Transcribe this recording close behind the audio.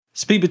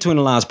Speak Between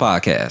the Lines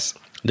podcast.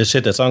 The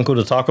shit that's uncool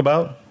to talk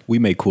about, we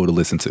make cool to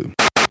listen to.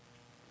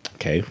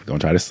 Okay, we're gonna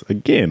try this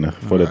again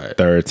for the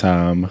third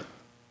time.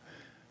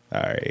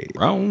 All right.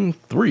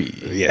 Round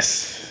 3.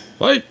 Yes.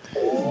 Fight.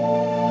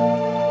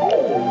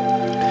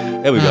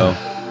 There we go.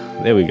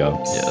 There we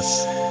go.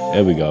 Yes.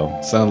 There we go.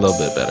 Sound a little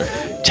bit better.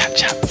 Chop,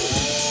 chop.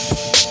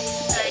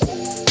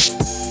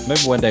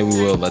 Maybe one day we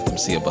will let them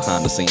see a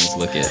behind the scenes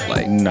look at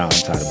like. Nah, I'm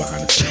tired of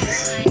behind the scenes.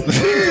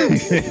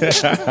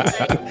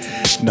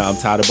 No, I'm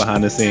tired of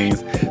behind the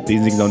scenes.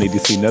 These niggas don't need to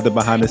see nothing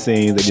behind the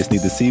scenes. They just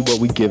need to see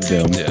what we give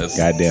them. Yes.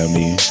 Goddamn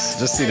me.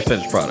 Just see the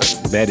finished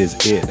product. That is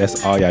it.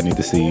 That's all y'all need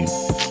to see.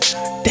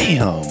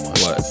 Damn.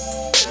 What?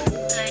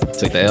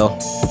 Take the L?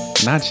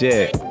 Not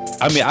yet.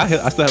 I mean, I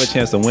still have a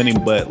chance of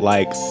winning, but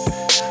like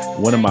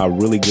one of my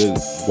really good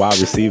wide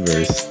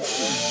receivers,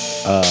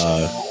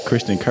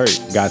 Christian Kirk,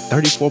 got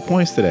 34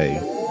 points today.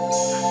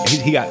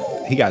 He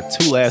got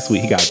 2 last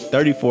week. He got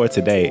 34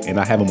 today, and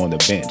I have him on the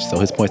bench, so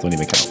his points don't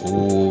even count.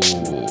 Ooh.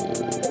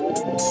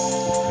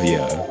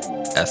 Yeah.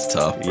 That's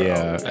tough, bro.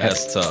 Yeah.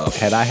 That's tough.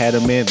 Had I had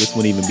him in, this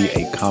wouldn't even be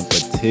a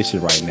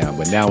competition right now.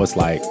 But now it's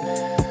like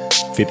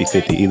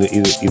 50-50.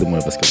 Either one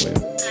of us could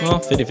win. Well,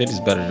 50-50 is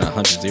better than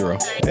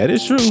 100-0. That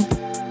is true.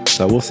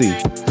 So we'll see.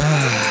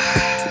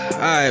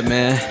 All right,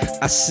 man.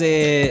 I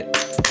said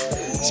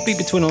Speak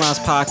Between the Lines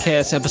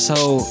podcast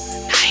episode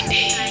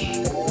 90.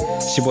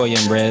 It's your boy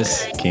Young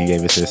Rez. King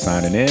gave us his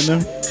signing in.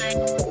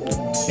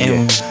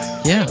 And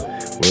yeah.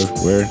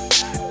 We're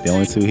the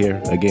only two here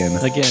again.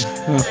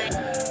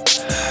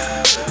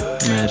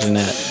 Imagine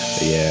that.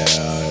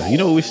 Yeah. You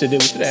know what we should do?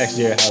 We should have asked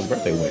Jared how his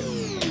birthday went.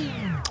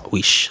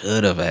 We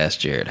should have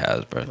asked Jared how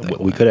his birthday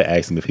went. We could have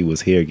asked him if he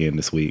was here again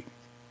this week,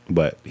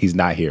 but he's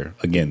not here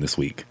again this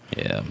week.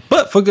 Yeah,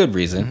 but for good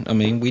reason. I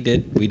mean, we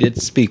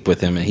did speak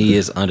with him, and he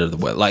is under the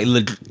weather, like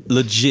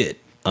legit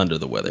under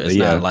the weather. It's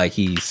not like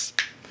he's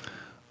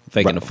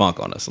faking the funk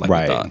on us, like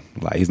we thought.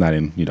 Like he's not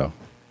in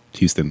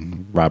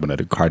Houston robbing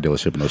at a car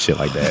dealership or no shit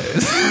like that.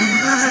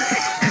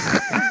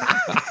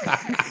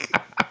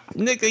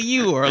 Nigga,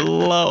 you are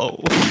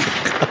low.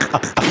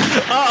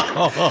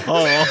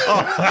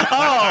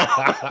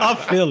 I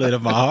feel it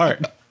in my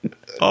heart.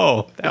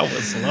 Oh, that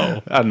was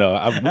low. I know.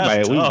 I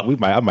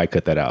might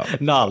cut that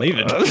out. No, leave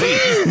it.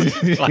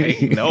 Please.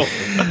 Like, no.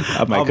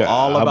 I might cut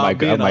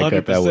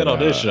that one on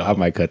this out. show. I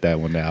might cut that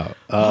one out.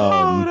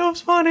 Oh, that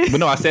was funny. But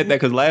no, I said that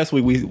because last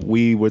week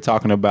we were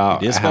talking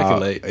about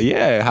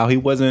how he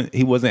wasn't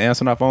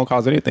answering our phone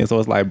calls or anything. So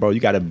it's like, bro, you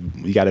gotta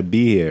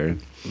be here.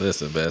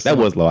 Listen, man. That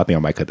was low. I think I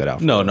might cut that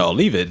out. No,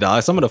 leave it,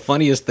 dog. Some of the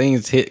funniest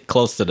things hit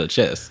close to the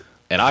chest.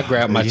 And I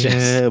grabbed my chest.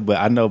 Yeah, but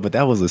I know, but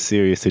that was a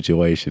serious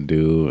situation,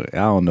 dude. I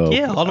don't know.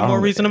 Yeah, all the more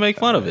reason to make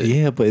fun of it.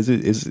 Yeah, but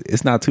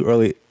it's not too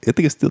early. I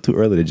think it's still too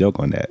early to joke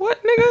on that. What,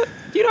 nigga?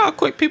 You know how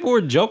quick people were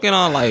joking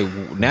on like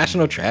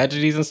national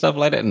tragedies and stuff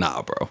like that?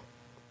 Nah, bro.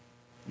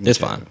 It's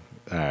fine.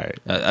 All right.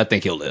 I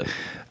think he'll live.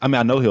 I mean,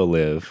 I know he'll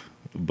live,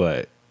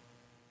 but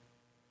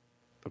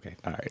okay.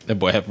 All right. That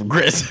boy have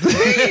regrets.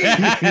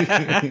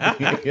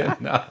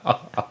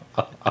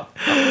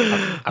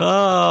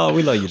 Oh,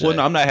 we love you, Jay. Well,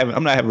 no, I'm not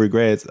having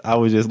regrets. I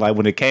was just like,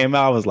 when it came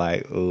out, I was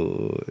like,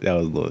 oh, that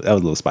was a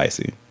little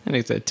spicy. And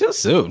he said, too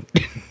soon.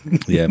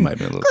 Yeah, it might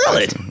be a little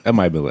spicy. That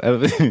might be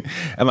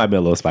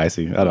a little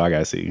spicy. I don't know, I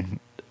gotta see.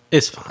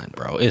 It's fine,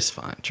 bro. It's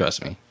fine.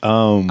 Trust me.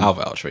 I'll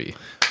vouch for you.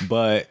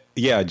 But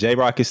yeah,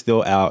 J-Rock is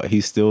still out.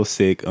 He's still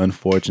sick,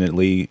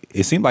 unfortunately.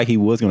 It seemed like he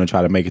was going to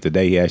try to make it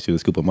today. He asked you to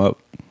scoop him up.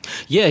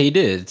 Yeah, he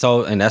did.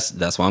 So, and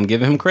that's why I'm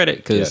giving him credit,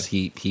 because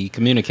he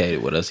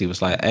communicated with us. He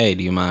was like, hey,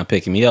 do you mind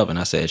picking me up? And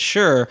I said,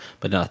 sure.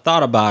 But then I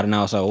thought about it, and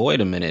I was like, well,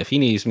 wait a minute. If he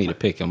needs me to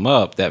pick him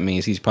up, that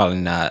means he's probably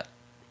not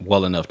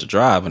well enough to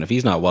drive. And if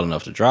he's not well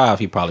enough to drive,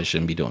 he probably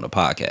shouldn't be doing a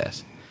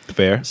podcast.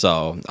 Fair.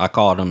 So I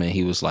called him, and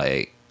he was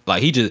like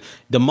he just,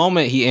 the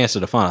moment he answered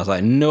the phone, I was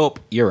like, nope,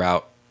 you're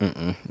out.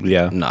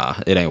 Yeah. Nah,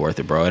 it ain't worth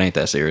it, bro. It ain't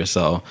that serious.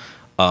 So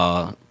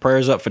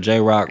prayers up for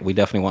J-Rock. We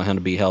definitely want him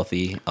to be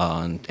healthy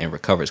and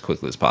recover as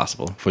quickly as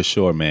possible. For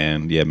sure,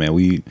 man. Yeah, man.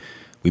 We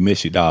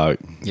miss you, dog.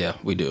 Yeah,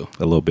 we do.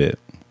 A little bit.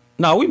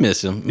 No, we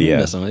miss him. We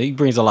miss him. He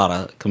brings a lot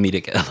of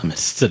comedic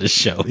elements to the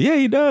show. Yeah,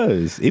 he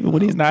does. Even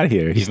when he's not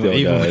here, he still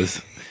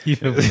does.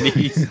 Even when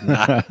he's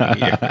not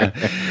here.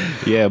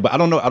 Yeah, but I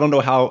don't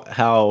know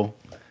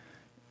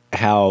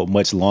how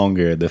much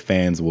longer the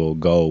fans will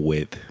go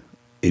with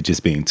it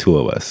just being two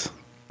of us.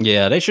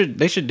 Yeah, they should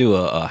do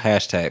a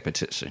hashtag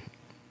petition.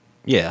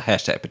 Yeah,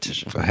 hashtag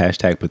petition. A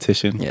hashtag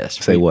petition?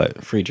 Yes. Say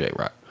what? Free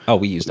J-Rock. Oh,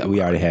 we used that.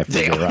 We already have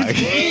free J-Rock.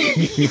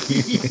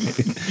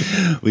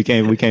 we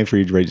can't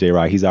free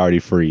J-Rock. He's already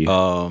free.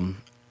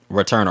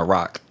 Return of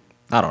Rock.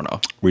 I don't know.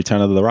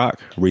 Return of the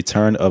Rock?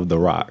 Return of the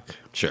Rock.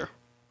 Sure.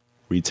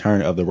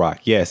 Return of the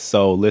Rock. Yes.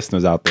 So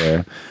listeners out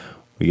there,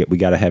 we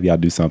got to have y'all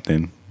do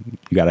something.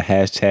 You got a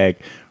hashtag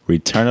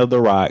Return of the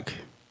Rock,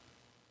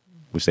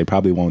 which they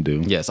probably won't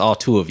do. Yes, all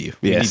two of you.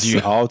 Yes,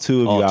 all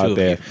two of you out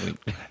there.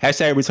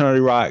 Hashtag Return of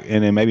the Rock,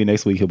 and then maybe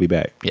next week he'll be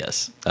back.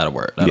 Yes, that'll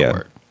work. That'll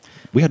work.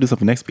 We gotta do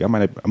something next week.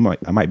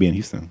 I might be in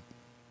Houston.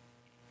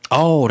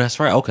 Oh, that's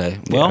right. Okay.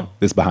 Well, Yeah,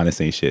 this behind the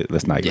scenes shit.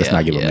 Let's not give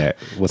them that.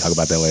 We'll talk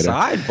about that later.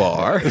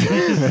 Sidebar.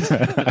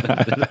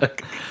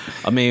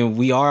 I mean,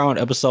 we are on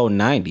episode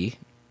 90.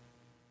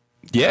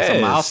 Yeah, That's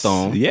a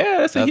milestone. Yeah,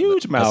 that's a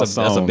huge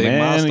milestone. That's a big man.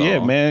 milestone. Yeah,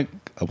 man.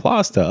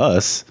 Applause to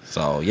us.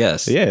 So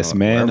yes,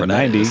 Man. wherever The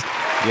that 90. is.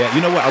 Yeah,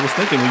 you know what? I was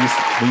thinking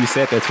when you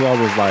said that too. I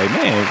was like,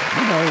 man,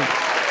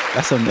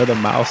 that's another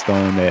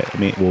milestone.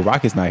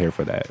 Rocket's not here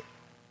for that.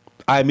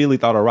 I immediately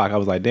thought of Rock. I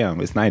was like,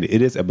 damn, it's 90.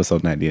 It is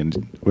episode 90,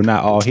 and we're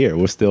not all here.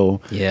 We're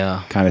still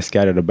kind of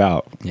scattered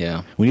about.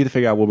 Yeah. We need to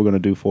figure out what we're going to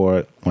do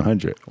for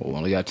 100. Well, we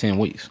only got 10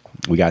 weeks.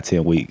 We got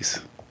 10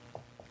 weeks.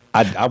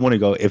 I want to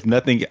go, if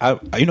nothing, I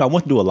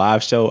want to do a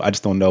live show. I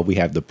just don't know if we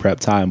have the prep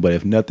time, but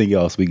if nothing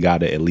else, we got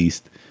to at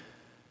least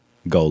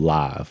go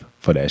live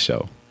for that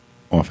show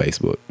on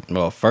Facebook.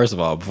 Well, first of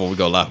all, before we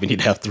go live, we need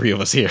to have 3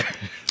 of us here.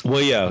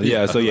 Well,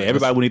 yeah. So,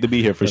 everybody will need to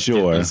be here for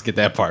sure. Let's get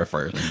that part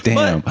first.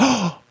 Damn.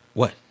 But,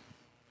 what?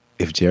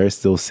 If Jared's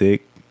still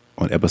sick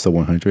on episode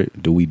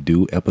 100, do we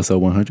do episode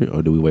 100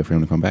 or do we wait for him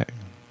to come back?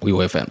 We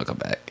wait for him to come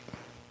back.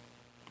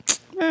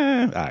 All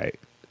right.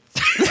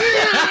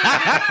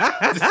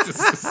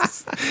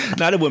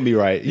 No, that wouldn't be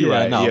right. You're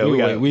right. No,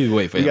 we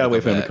wait for him. We gotta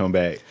wait for him back. to come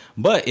back.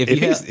 But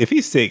if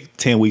he's sick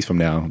 10 weeks from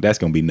now, that's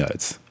gonna be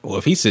nuts. Well,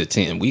 if he's sick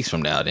 10 weeks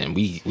from now, then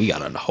we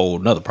got a whole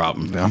nother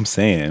problem. I'm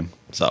saying.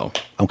 So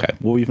okay,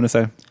 what were you gonna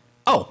say?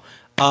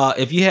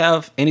 If you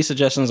have any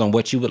suggestions on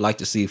what you would like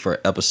to see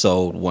for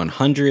episode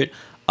 100,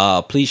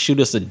 please shoot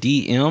us a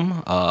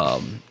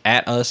DM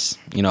at us.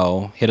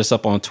 Hit us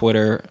up on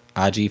Twitter,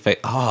 IG, Facebook.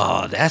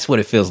 Oh, that's what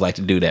it feels like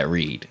to do that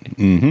read.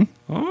 Mm-hmm.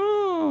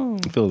 Oh,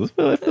 it feels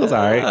all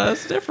right.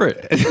 It's different.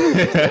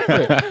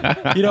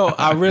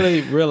 I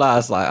really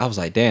realized, I was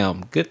like,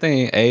 damn, good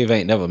thing Ave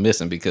ain't never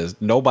missing, because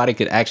nobody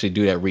could actually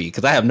do that read.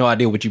 Because I have no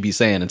idea what you be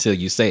saying until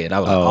you say it. I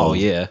was like, oh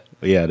yeah.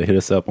 Yeah, to hit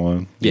us up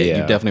on. Yeah, you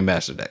definitely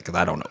mastered that, because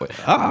I don't know it.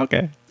 Oh,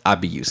 okay.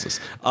 I'd be useless.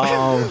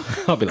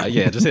 I'll be like,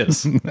 yeah, just hit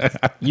us.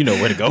 You know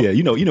where to go. Yeah,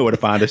 you know where to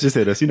find us. Just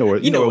hit us. You know where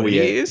we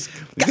it at. is.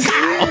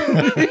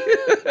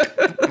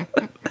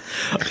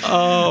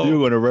 You're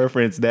going to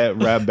reference that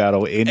rap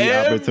battle any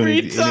opportunity.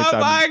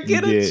 Anytime I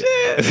get a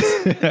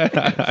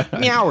chance.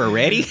 Meow, we're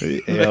ready.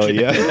 Hell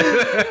yeah.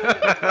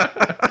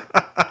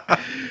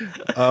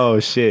 Oh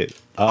shit.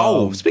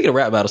 Speaking of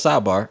rap battle,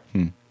 sidebar.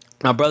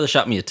 My brother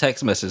shot me a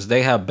text message.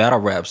 They have battle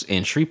raps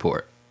in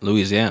Shreveport,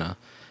 Louisiana,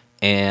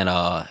 and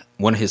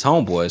one of his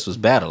homeboys was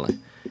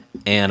battling.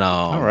 And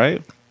all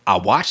right, I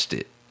watched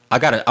it. I'm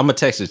gonna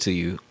text it to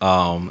you.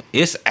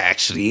 It's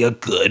actually a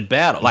good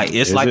battle.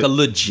 It's a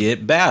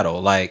legit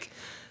battle. At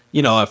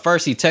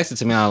first he texted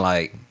to me.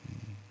 I'm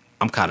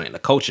kind of into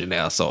coaching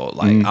now, so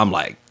I'm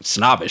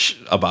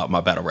snobbish about my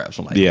battle raps.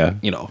 I'm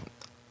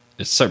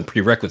there's certain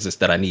prerequisites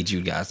that I need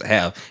you guys to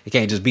have. It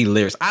can't just be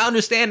lyrics. I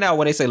understand now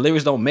when they say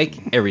lyrics don't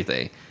make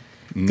everything.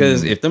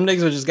 Because if them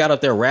niggas just got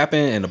up there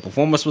rapping and the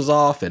performance was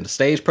off and the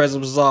stage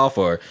presence was off,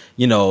 or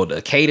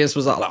the cadence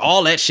was off,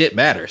 all that shit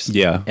matters.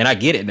 Yeah, and I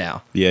get it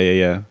now.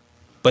 Yeah.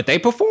 But they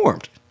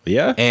performed.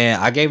 Yeah,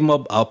 and I gave them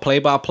a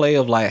play-by-play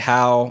of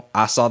how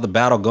I saw the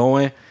battle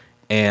going.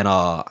 And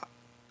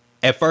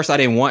at first I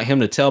didn't want him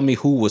to tell me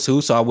who was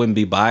who, so I wouldn't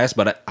be biased.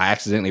 But I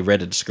accidentally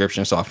read the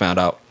description, so I found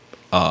out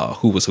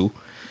who was who.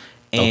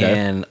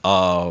 And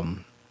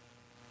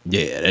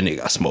yeah, that nigga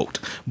got smoked,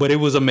 but it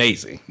was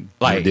amazing.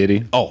 Did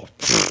he? Oh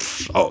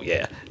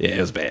yeah, it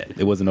was bad.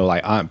 It wasn't no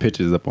aunt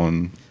pictures up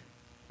on.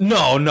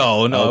 No, okay,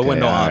 it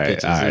wasn't no aunt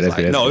pictures. Right,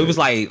 it was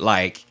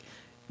like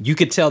you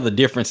could tell the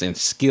difference in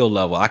skill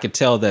level. I could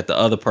tell that the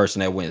other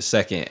person that went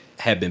second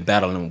had been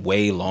battling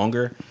way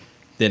longer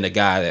than the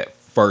guy that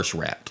first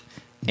rapped,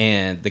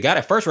 and the guy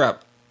that first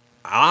rapped,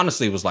 I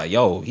honestly was like,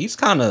 yo, he's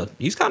kind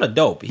of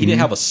dope. He didn't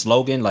have a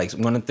slogan.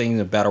 One of the things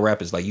in battle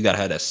rap is you gotta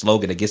have that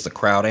slogan that gets the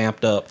crowd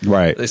amped up.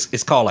 Right.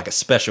 It's called a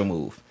special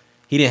move.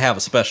 He didn't have a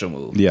special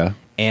move. Yeah.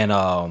 And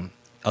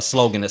a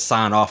slogan to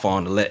sign off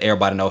on to let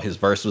everybody know his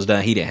verse was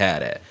done. He didn't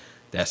have that.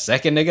 That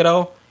second nigga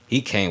though,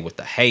 he came with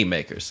the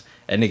haymakers.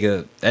 That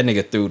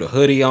nigga threw the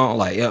hoodie on.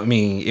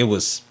 It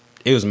was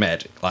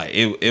magic.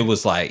 It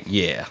was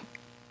yeah.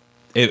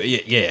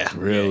 Yeah,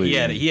 really.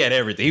 He had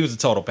everything. He was a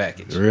total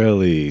package.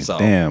 Really? So,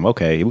 damn.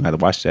 Okay, we got to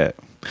watch that.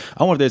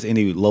 I wonder if there's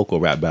any local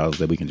rap battles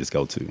that we can just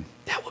go to.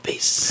 That would be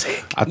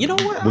sick. You know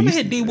what? I'm gonna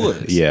hit D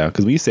Woods. Yeah,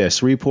 because when you said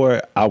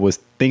Shreveport, I was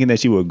thinking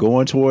that you were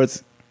going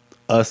towards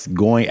us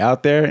going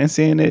out there and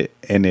seeing it.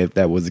 And if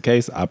that was the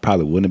case, I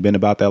probably wouldn't have been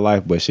about that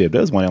life. But shit, if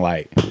there's one in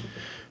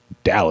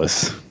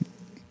Dallas,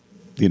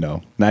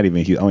 not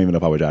even Houston. I don't even know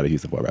if I would drive to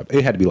Houston for a rap.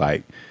 It had to be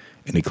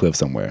in the cliff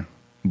somewhere.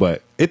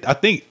 But I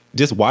think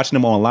just watching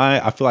them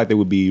online, I feel like they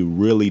would be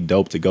really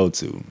dope to go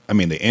to. I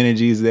mean, the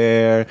energy's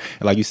there.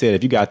 And like you said,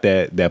 if you got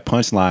that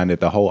punchline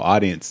that the whole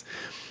audience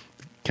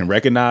can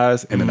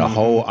recognize, and then the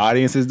whole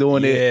audience is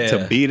doing it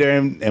to be there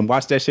and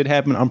watch that shit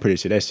happen, I'm pretty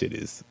sure that shit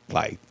is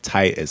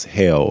tight as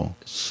hell.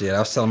 Shit, I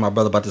was telling my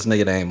brother about this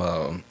nigga named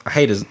I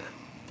hate his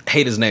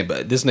name,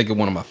 but this nigga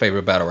one of my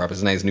favorite battle rappers.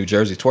 His name's New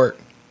Jersey Twerk.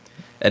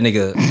 That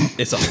nigga,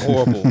 it's a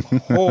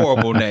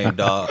horrible name,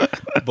 dog.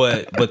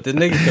 but the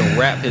nigga can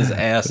rap his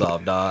ass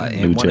off, dog.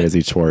 New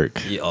Jersey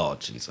twerk. Yeah, oh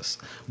Jesus.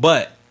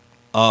 But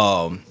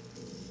I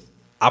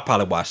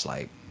probably watched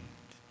like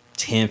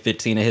 10,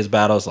 15 of his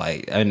battles.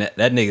 Like, and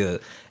that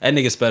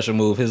nigga special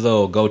move, his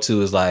little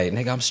go-to is like,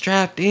 nigga, I'm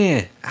strapped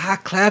in. I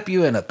clap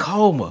you in a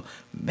coma.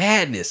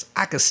 Madness.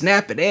 I can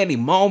snap at any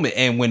moment.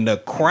 And when the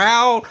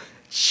crowd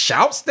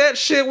shouts that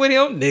shit with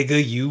him,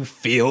 nigga, you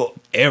feel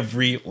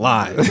every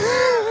line.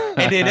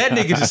 And then that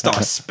nigga just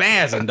starts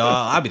spazzing,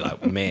 dog. I be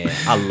like, man,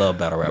 I love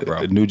battle rap,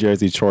 bro. New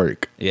Jersey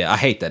twerk. Yeah, I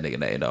hate that nigga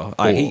name though.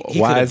 Like, he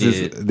why is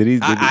this? Did he?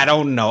 I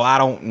don't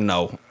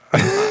know.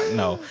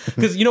 No,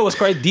 because you know what's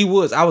crazy? D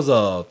Woods. I was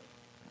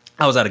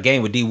at a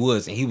game with D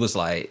Woods, and he was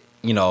like,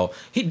 you know,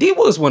 D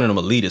Woods one of them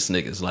elitist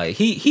niggas. Like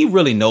he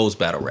really knows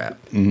battle rap,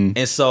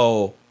 and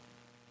so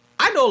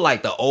I know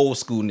like the old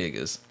school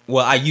niggas.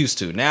 Well, I used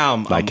to. Now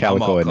I'm like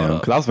Calico and them.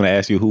 Because I was going to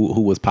ask you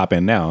who was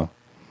popping now.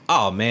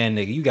 Oh man,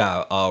 nigga, you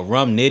got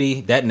Rum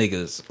Nitty. That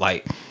nigga's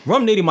like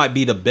Rum Nitty might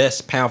be the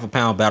best pound for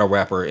pound battle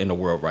rapper in the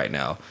world right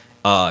now.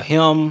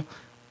 Him,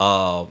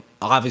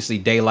 obviously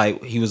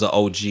Daylight. He was an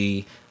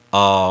OG.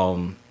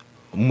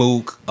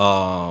 Mook. Who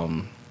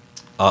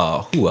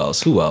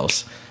else?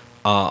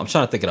 I'm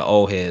trying to think of the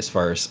old heads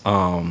first.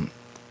 You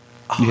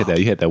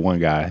had that one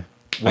guy.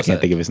 I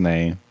can't think of his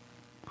name.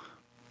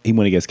 He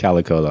went against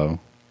Calico though.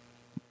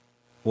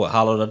 What,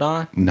 Hollow the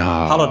Don?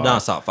 Nah. Hollow the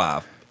Don's top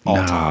 5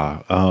 all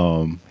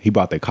time. He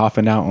brought the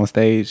coffin out on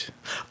stage.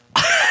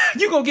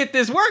 You gonna get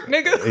this work,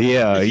 nigga?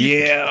 Yeah.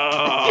 You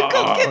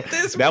gonna get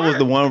this That work. was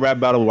the one rap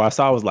battle where I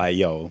saw. I was like,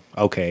 yo,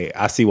 okay,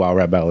 I see why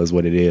rap battle is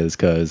what it is.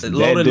 Because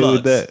Loaded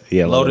Lux.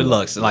 Yeah, Loaded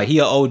Lux. Like, he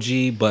a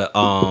OG, but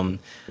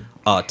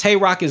Tay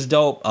Rock is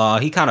dope.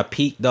 He kind of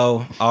peaked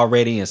though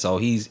already, and so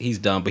he's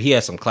done. But he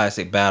had some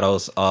classic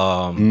battles.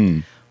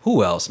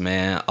 Who else,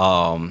 man?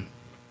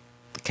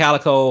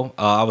 Calico.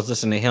 I was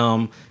listening to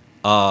him.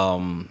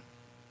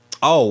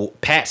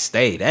 Pat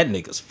Stay. That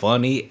nigga's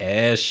funny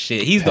as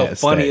shit. He's the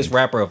funniest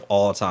rapper of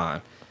all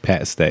time.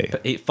 Pat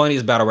Stay.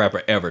 Funniest battle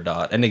rapper ever,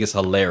 dog. That nigga's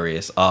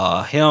hilarious.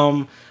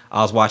 Him.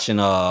 I was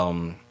watching.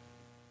 I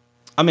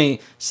mean,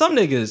 some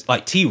niggas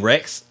like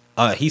T-Rex.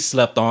 He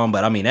slept on,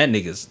 but I mean that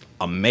nigga's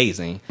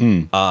amazing.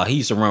 He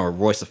used to run with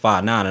Royce the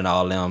 5'9" and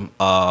all them.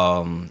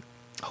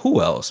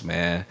 Who else,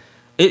 man?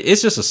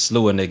 It's just a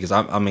slew of niggas.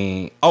 I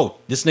mean,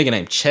 this nigga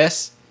named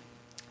Chess.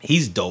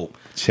 He's dope.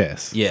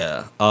 Chess.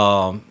 Yeah.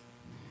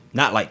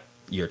 Not like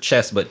your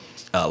chess, but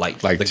like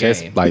the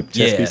chess, game. like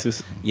chess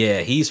pieces. Yeah,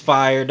 he's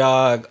fire,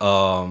 dog.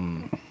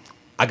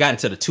 I got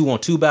into the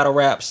 2-on-2 battle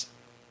raps.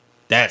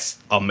 That's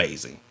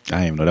amazing. I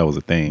didn't even know that was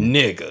a thing.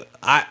 Nigga,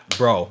 I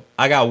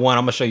got one.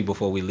 I'm gonna show you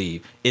before we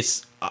leave.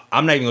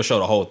 I'm not even gonna show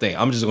the whole thing.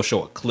 I'm just gonna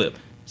show a clip.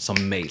 It's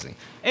amazing.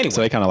 Anyway,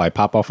 so they kind of like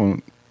pop off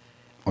on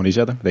each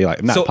other. They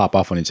like not pop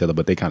off on each other,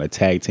 but they kind of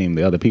tag team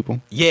the other people.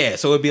 Yeah,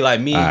 so it'd be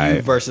like me and you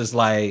right. versus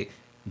like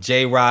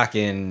J Rock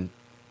and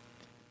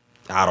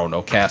I don't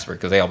know Casper,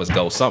 because they always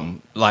go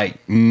something like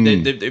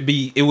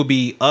it would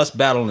be us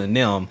battling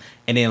them,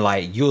 and then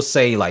like you'll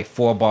say like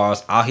 4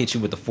 bars, I'll hit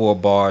you with the 4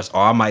 bars,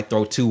 or I might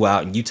throw 2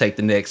 out and you take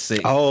the next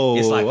 6. Oh,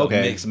 it's like okay.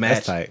 a mixed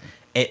match. That's tight.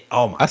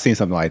 I seen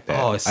something like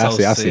that. Oh, it's so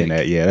sick. I seen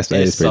that. Yeah, that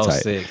is pretty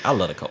tight. Sick. I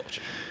love the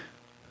culture.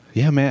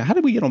 Yeah, man. How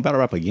did we get on battle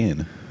rap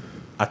again?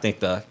 I think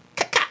the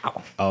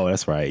cacao. Oh,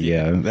 that's right.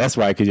 Yeah, that's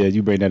right. Because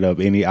you bring that up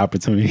any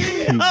opportunity.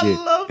 I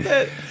love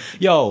that.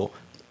 Yo,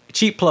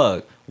 cheap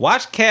plug.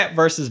 Watch Cat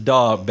versus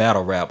Dog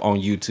battle rap on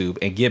YouTube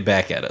and get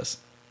back at us.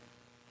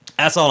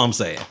 That's all I'm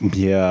saying.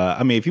 Yeah,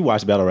 I mean, if you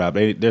watch battle rap,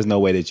 there's no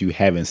way that you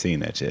haven't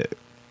seen that shit.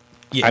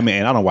 Yeah. I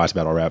mean, I don't watch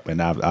battle rap,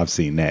 and I've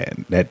seen that.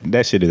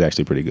 That shit is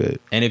actually pretty good.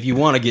 And if you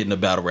want to get into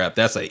battle rap,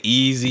 that's an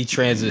easy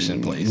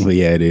transition place. Well,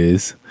 yeah, it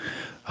is.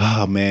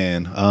 Oh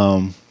man.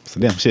 So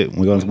damn shit.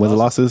 We going to wins and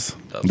losses.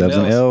 Dubs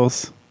and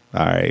L's.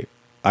 All right.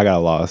 I got a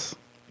loss.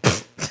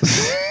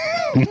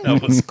 That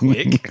was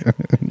quick.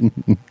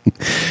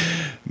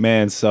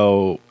 Man,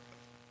 so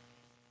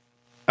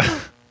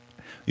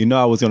you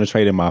know I was gonna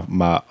trade in my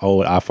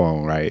old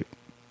iPhone, right,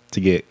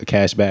 to get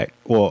cash back.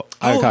 Well,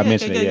 I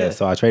mentioned it, yeah.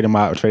 So I traded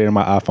my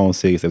iPhone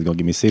 6. They was gonna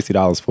give me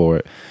 $60 for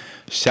it.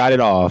 Shot it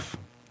off.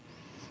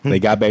 They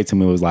got back to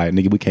me and was like,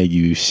 nigga, we can't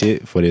use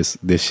shit for this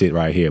shit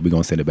right here. We're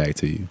gonna send it back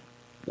to you.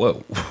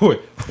 Whoa,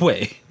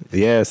 wait.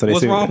 Yeah, so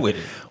what's wrong with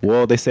it?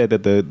 Well, they said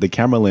that the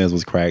camera lens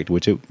was cracked,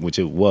 which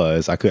it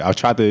was. I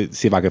tried to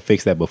see if I could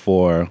fix that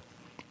before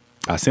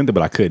I sent it,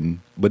 but I couldn't.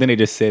 But then they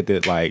just said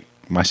that like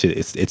my shit,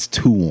 it's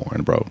too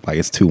worn, bro. Like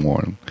it's too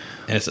worn.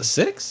 And it's a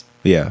 6?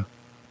 Yeah.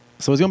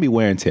 So it's gonna be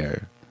wear and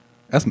tear.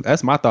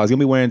 That's my thought. It's gonna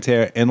be wear and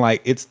tear, and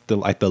like it's the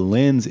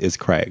lens is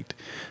cracked,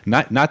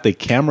 not the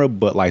camera,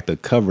 but like the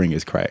covering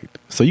is cracked.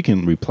 So you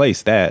can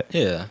replace that.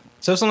 Yeah.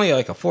 So it's only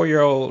like a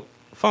 4-year-old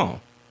phone.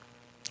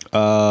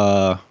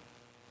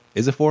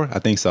 Is it 4? I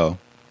think so.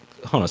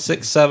 Hold on,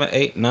 6, 7,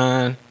 8,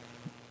 9.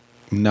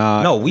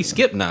 Nah. No, we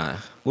skipped 9.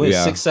 We're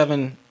 6,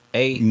 7.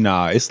 8.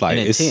 Nah, it's like and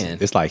then it's 10.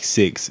 it's like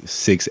 6S,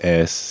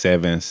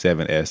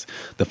 7S.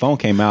 The phone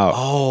came out.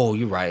 Oh,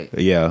 you're right.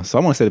 Yeah, so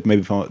I want to say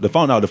maybe the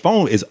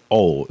phone is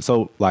old.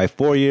 So like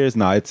 4 years.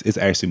 No, it's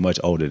actually much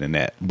older than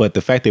that. But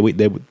the fact that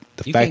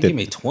You can't give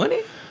me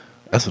 20?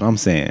 that's what I'm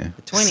saying.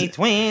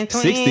 20.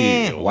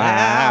 60.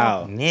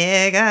 Wow.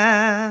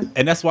 Nigga.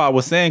 And that's why I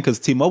was saying, because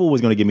T-Mobile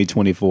was going to give me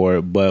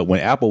 24, but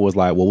when Apple was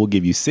like, well, we'll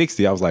give you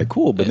 60, I was like,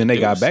 cool. But then they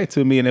got back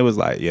to me and it was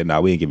like, yeah,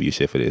 nah, we ain't giving you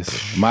shit for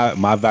this.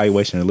 My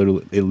valuation,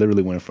 it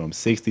literally went from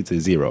 60 to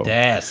 0.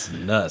 That's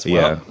nuts.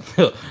 Well,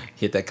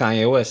 hit that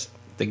Kanye West.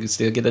 Think you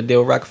still get a deal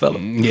with Rockefeller.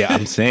 Yeah,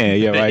 I'm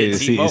saying, yeah, right.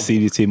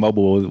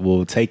 T-Mobile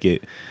will take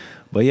it.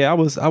 But yeah, I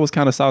was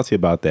kind of salty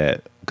about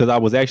that, because I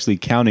was actually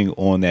counting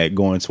on that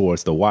going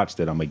towards the watch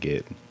that I'm gonna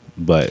get.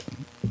 But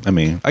I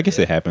mean, I guess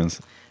it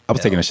happens. I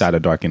was taking a shot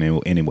at dark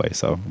anyway,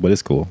 so but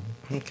it's cool.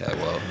 Okay,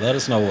 well, let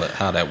us know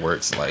how that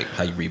works, like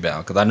how you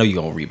rebound, because I know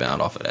you're gonna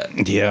rebound off of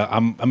that. Yeah,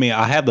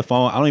 I have the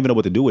phone. I don't even know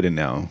what to do with it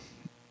now.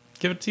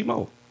 Give it to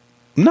T-Mobile.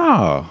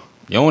 No,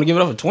 You don't want to give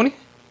it up for 20?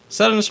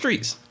 Sell it in the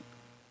streets.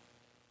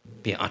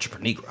 Be an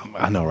entrepreneur.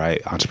 I know,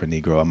 right?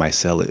 Entrepreneur, I might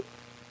sell it.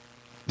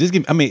 Just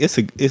give. I mean, it's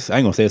I ain't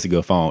gonna say it's a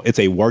good phone. It's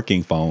a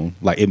working phone.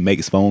 Like, it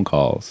makes phone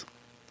calls.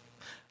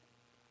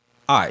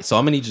 All right, so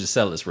I'm gonna need you to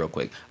sell this real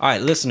quick. All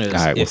right, listeners, All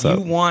right, if what's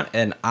you up? want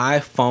an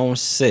iPhone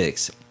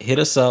 6, hit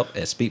us up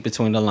at Speak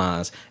Between the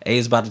Lines. A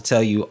is about to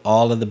tell you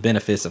all of the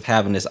benefits of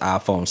having this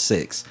iPhone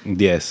 6.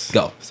 Yes.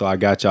 Go. So I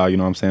got y'all, you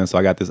know what I'm saying? So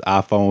I got this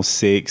iPhone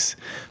 6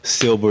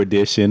 Silver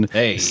Edition,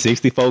 Hey.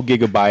 64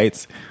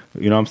 gigabytes.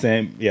 You know what I'm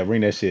saying? Yeah,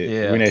 bring that shit.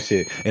 Yeah. Bring that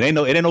shit. It ain't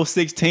no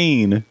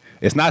 16.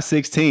 It's not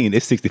 16.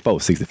 It's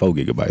 64. 64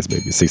 gigabytes,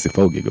 baby.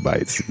 64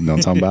 gigabytes. You know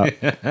what I'm talking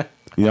about?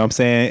 You know what I'm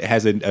saying? It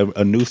has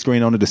a new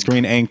screen on it. The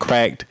screen ain't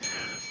cracked.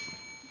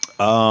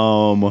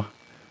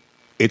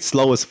 It's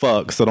slow as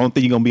fuck, so don't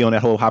think you're gonna be on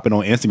that whole hopping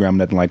on Instagram or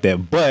nothing like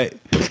that. But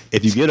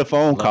if you get a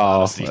phone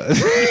call,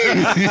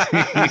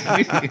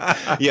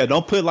 yeah,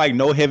 don't put like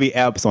no heavy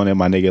apps on it,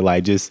 my nigga.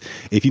 Like, just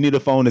if you need a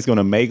phone that's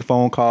gonna make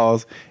phone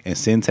calls and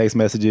send text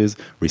messages,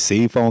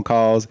 receive phone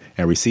calls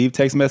and receive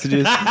text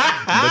messages,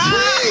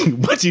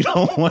 but you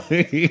don't want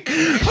it.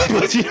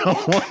 But you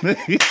don't want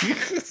it.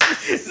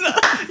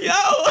 Yo,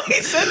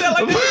 he said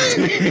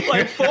that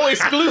like full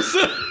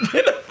exclusive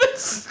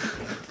benefits.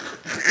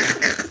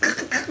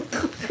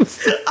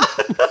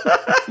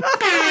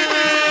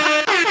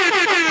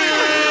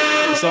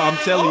 So I'm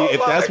telling you, if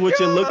that's what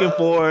you're looking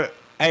for,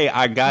 hey,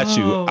 I got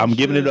you. I'm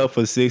giving it up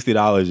for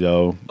 $60,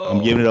 yo.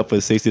 I'm giving it up for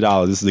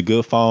 $60. This is a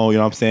good phone, you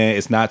know what I'm saying?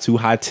 It's not too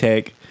high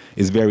tech.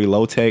 It's very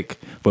low tech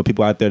for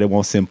people out there that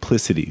want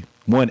simplicity.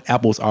 One,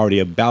 Apple's already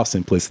about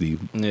simplicity.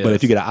 Yes. But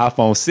if you get an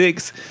iPhone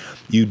 6,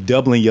 you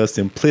doubling your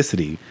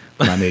simplicity,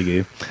 my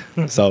nigga.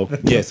 So,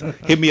 yes,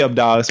 hit me up,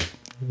 dogs.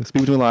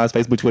 Speak Between the Lines,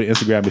 Facebook, Twitter,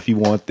 Instagram, if you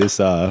want this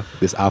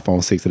this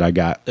iPhone 6 that I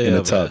got in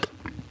the tuck.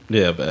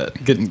 Yeah, but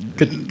good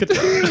job.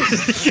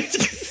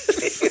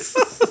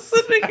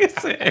 Nigga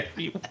said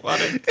you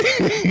wanted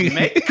to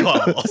make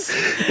calls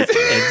and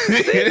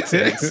send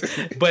texts,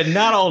 but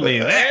not only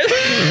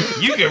that,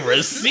 you can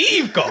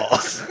receive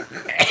calls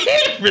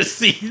and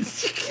receive.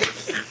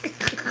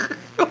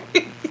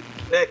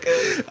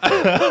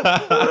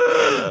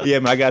 Yeah,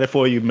 man, I got it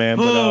for you, man.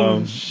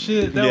 But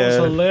Shit, that yeah. was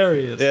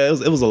hilarious. yeah,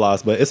 it was a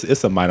loss, but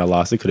it's a minor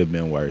loss. It could have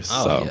been worse.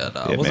 Oh so, yeah,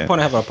 dog. yeah, What's man. the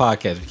point of having a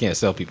podcast if you can't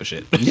sell people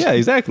shit? Yeah,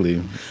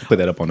 exactly. Put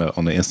that up on the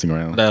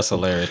Instagram. That's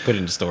hilarious. Put it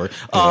in the story.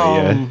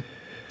 Yeah.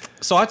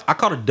 So I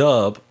caught a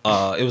dub.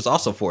 It was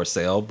also for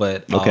sale,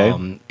 but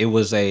Okay. it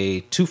was a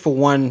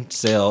 2-for-1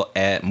 sale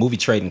at Movie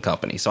Trading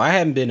Company. So I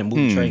hadn't been to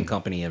Movie Trading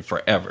Company in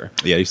forever.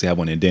 Yeah, they used to have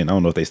one in Den. I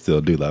don't know if they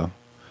still do though.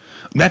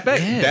 Matter of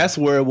fact, Yeah. that's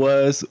where it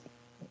was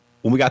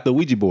when we got the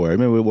Ouija board.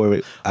 Remember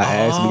where I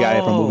asked? We got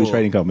it from Movie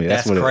Trading Company.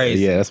 That's where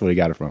crazy. Yeah, that's where they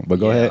got it from.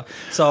 But go Yeah. ahead.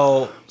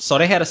 So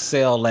they had a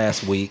sale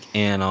last week,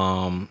 and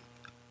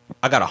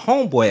I got a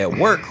homeboy at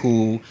work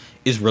who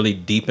is really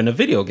deep into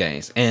video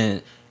games,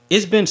 and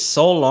it's been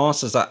so long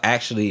since I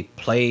actually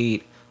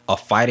played a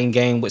fighting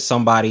game with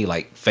somebody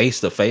like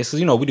face to face,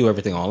 because we do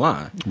everything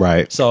online.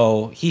 Right.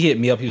 So he hit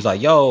me up. He was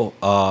like, "Yo,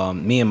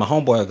 me and my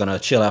homeboy are gonna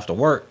chill after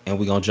work, and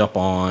we're gonna jump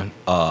on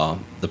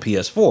the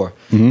PS4.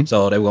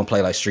 So they were gonna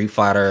play like Street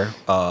Fighter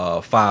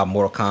 5,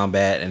 Mortal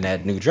Kombat, and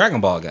that new Dragon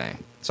Ball game."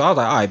 So I was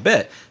like, "All right,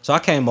 bet." So I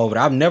came over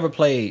there. I've never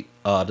played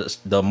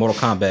the Mortal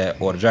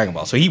Kombat or the Dragon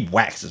Ball, so he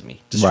waxes me,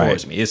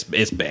 destroys me. It's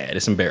bad.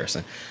 It's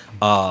embarrassing.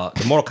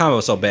 The Mortal Kombat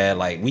was so bad.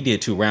 Like, we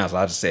did 2 rounds. And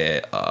I just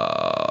said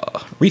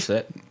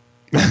reset.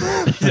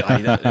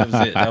 Like,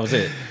 that was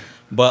it.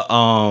 But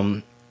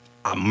I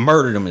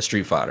murdered him in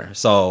Street Fighter.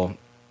 So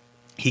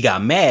he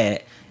got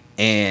mad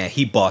and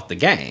he bought the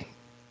game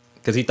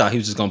because he thought he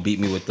was just gonna beat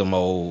me with them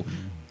old,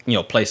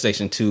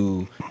 PlayStation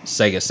 2,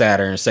 Sega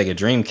Saturn, Sega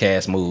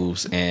Dreamcast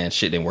moves, and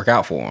shit didn't work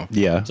out for him.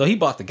 Yeah. So he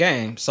bought the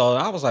game. So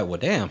I was like, well,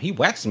 damn, he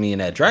waxed me in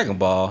that Dragon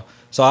Ball.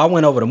 So I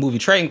went over to Movie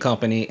Trading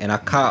Company and I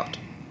copped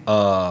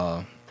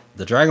the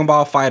Dragon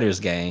Ball Fighters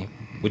game,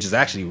 which is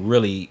actually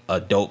really a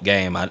dope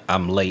game.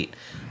 I'm late.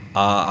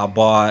 I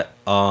bought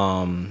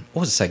what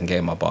was the second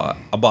game I bought?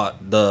 I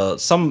bought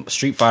some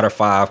Street Fighter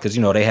 5 because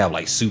they have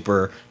like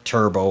Super,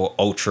 Turbo,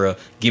 Ultra.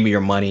 Give me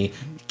your money.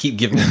 Keep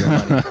giving me your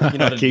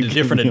money. The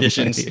different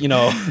editions.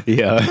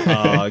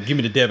 Yeah. Give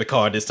me the debit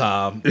card this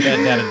time.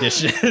 That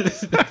edition.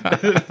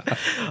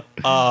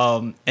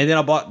 And then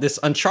I bought this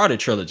Uncharted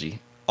trilogy,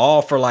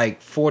 all for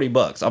like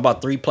 $40. I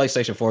bought 3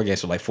 PlayStation 4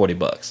 games for like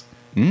 $40.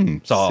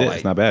 So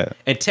it's not bad.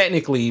 And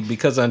technically,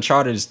 because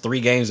Uncharted is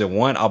 3 games in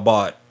one, I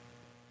bought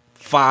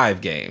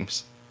 5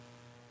 games.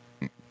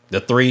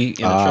 The 3 in the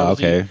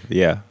trilogy. Okay,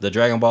 yeah. The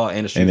Dragon Ball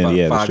and the Street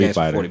Fighter. 5 games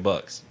for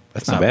 $40.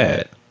 That's not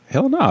bad.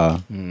 Hell nah.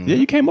 Yeah,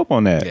 you came up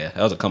on that. Yeah,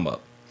 that was a come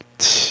up.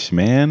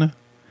 Man,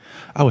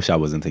 I wish I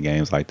was into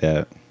games like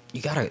that.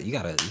 You gotta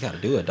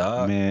do it,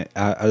 dog. Man,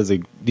 I was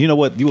like, you know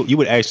what? You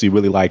would actually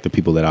really like the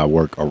people that I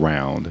work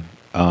around,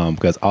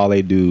 because all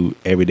they do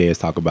every day is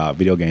talk about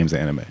video games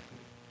and anime.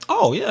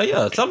 Oh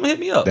yeah. Something hit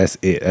me up. That's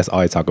it. That's all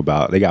they talk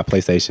about. They got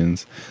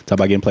PlayStations. Talk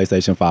about getting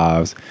PlayStation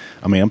 5s.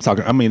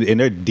 And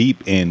they're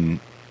deep in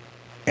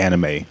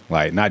anime,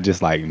 like not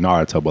just like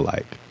Naruto, but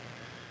like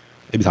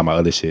they be talking about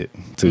other shit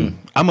too.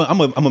 I'm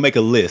gonna make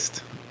a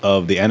list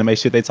of the anime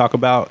shit they talk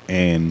about,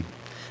 and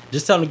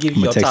just tell them to give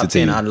you your top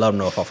 10. I'd love to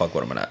know if I fuck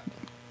with them or not.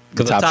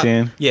 The top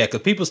 10? Yeah,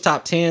 because people's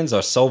top 10s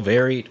are so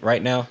varied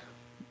right now.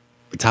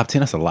 Top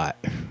 10, that's a lot.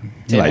 10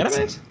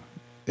 animes?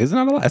 It's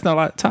not a lot. It's not a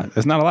lot.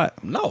 It's not a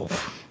lot. No.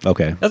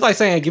 Okay. That's like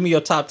saying, give me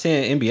your top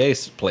 10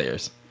 NBA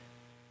players.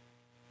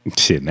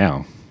 Shit,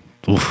 now.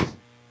 Oof.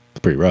 It's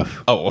pretty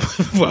rough. Oh,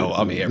 well,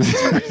 I mean,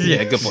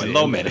 yeah, good point.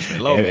 Low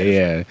management.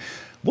 Yeah.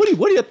 What do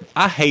you,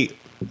 I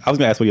was going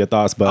to ask what your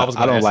thoughts, but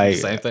I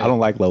don't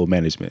like low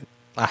management.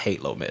 I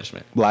hate low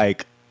management.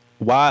 Like,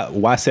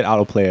 why set out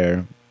a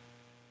player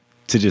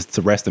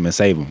to rest them and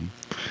save them?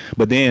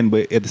 But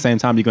at the same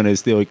time, you're going to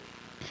still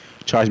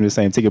charge me the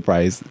same ticket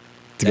price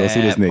to go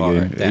see this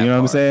nigga. You know what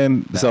I'm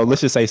saying? So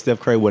let's just say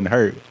Steph Curry wasn't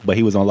hurt, but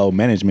he was on low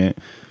management,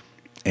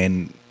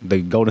 and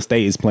the Golden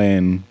State is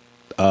playing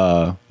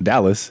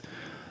Dallas.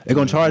 They're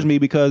gonna charge me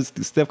because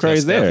Steph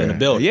Curry's there in the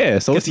building. Yeah,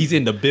 so because he's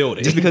in the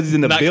building. Just because he's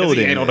in the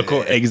building, he ain't on the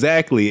court.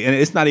 Exactly, and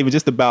it's not even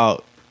just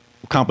about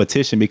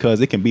competition,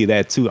 because it can be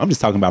that too. I'm just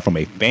talking about from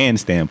a fan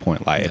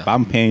standpoint. Like, if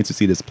I'm paying to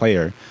see this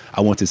player,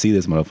 I want to see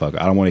this motherfucker.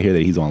 I don't want to hear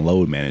that he's on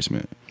load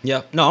management.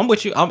 Yeah, no, I'm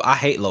with you. I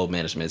hate load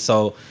management.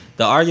 So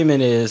the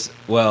argument is,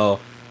 well,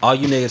 all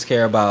you niggas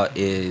care about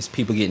is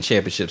people getting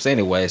championships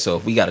anyway. So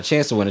if we got a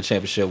chance to win a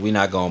championship, we're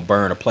not gonna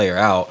burn a player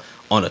out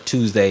on a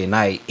Tuesday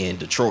night in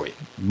Detroit.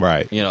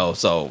 Right.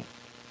 So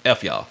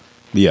F y'all.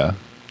 Yeah.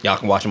 Y'all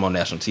can watch them on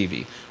national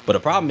TV. But the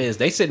problem is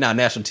they sitting out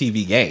national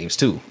TV games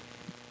too.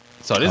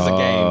 So this is a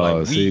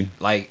game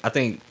like I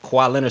think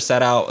Kawhi Leonard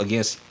sat out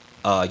against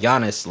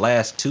Giannis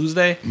last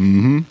Tuesday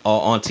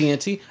on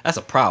TNT. That's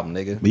a problem,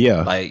 nigga.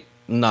 Yeah. Like,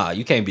 nah,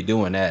 you can't be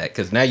doing that,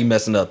 because now you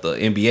messing up the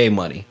NBA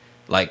money.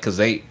 Like, because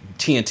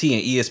TNT and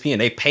ESPN,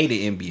 they pay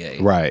the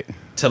NBA right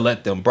to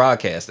let them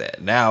broadcast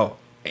that. Now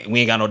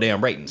we ain't got no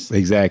damn ratings.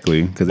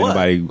 Exactly, because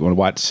anybody gonna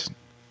watch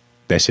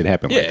that shit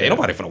happen. Yeah, like ain't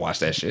nobody finna watch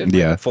that shit.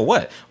 Yeah, for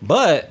what?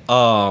 But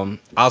I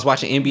was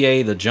watching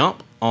NBA The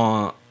Jump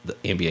on the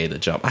NBA The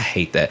Jump. I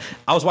hate that.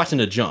 I was watching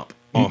The Jump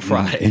on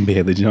Friday.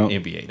 NBA The Jump.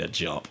 NBA The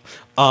Jump.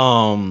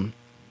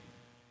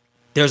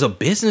 There's a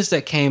business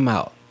that came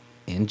out.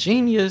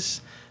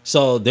 Ingenious.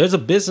 So there's a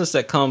business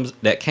that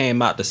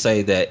came out to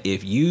say that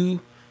if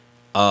you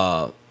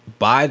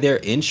buy their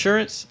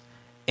insurance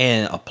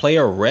and a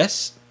player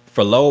rests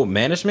for load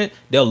management,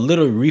 they'll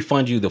literally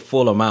refund you the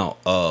full amount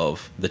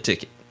of the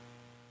ticket.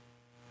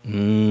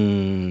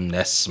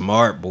 That's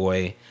smart,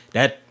 boy.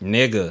 That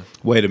nigga.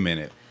 Wait a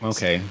minute.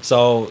 Okay.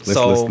 So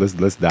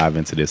let's dive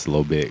into this a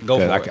little bit. Go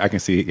for it. I can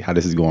see how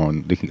this is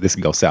going. This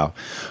can go south.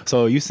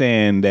 So you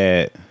saying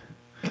that,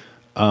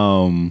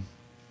 so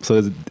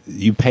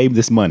you pay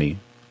this money,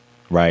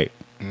 right?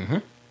 Mm-hmm.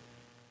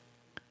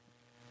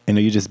 And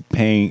are you just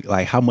paying,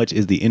 like, how much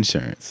is the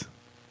insurance?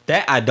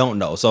 That I don't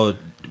know. So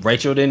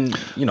Rachel didn't,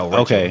 Rachel,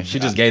 okay. She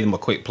just gave them a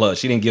quick plug.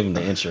 She didn't give them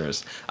the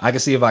insurance. I can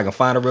see if I can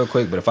find it real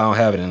quick, but if I don't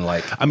have it in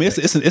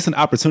it's an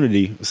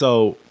opportunity.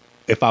 So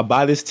if I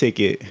buy this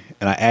ticket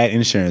and I add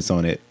insurance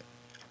on it,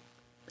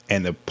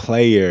 and the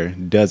player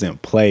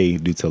doesn't play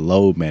due to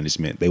load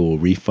management, they will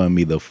refund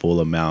me the full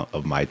amount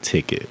of my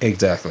ticket.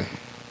 Exactly.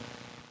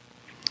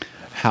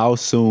 How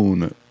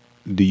soon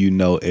do you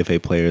know if a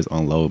player is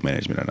on load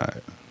management or not?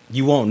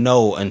 You won't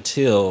know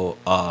until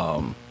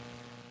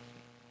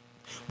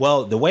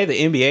well, the way the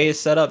NBA is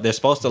set up, they're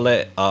supposed to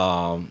let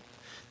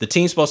the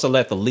team's supposed to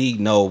let the league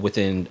know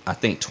within, I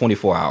think,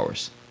 24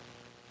 hours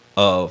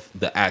of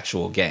the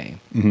actual game.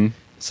 Mm-hmm.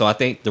 So I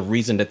think the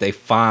reason that they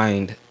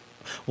fined,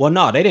 well,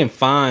 no, they didn't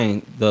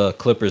fine the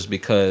Clippers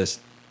because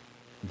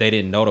they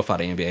didn't notify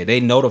the NBA. They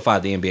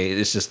notified the NBA.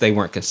 It's just they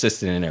weren't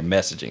consistent in their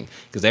messaging,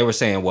 because they were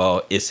saying,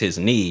 well, it's his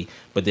knee,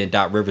 but then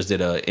Doc Rivers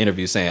did an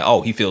interview saying,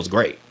 oh, he feels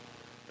great.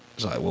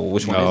 It's like, well,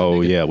 which one is it?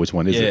 Oh, yeah, which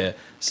one is it? Yeah.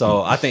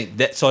 So I think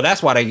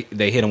that's why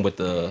they hit him with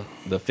the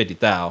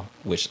 50,000,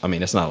 which, I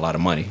mean, that's not a lot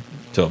of money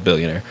to a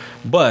billionaire.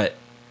 But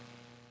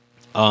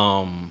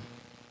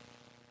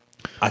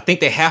I think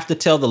they have to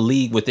tell the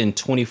league within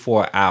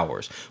 24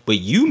 hours. But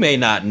you may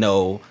not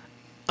know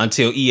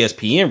until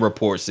ESPN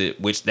reports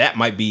it, which that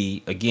might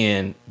be,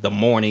 again, the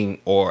morning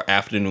or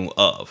afternoon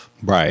of.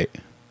 Right.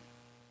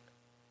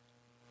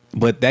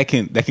 But that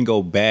can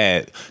go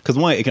bad. Because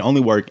one, it can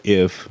only work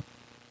if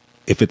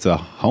it's a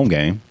home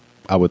game,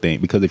 I would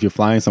think. Because if you're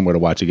flying somewhere to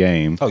watch a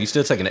game. Oh, you're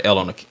still taking the L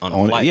on the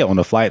flight. Yeah, on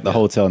the flight, the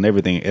hotel and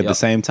everything. At the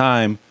same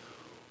time,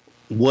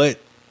 what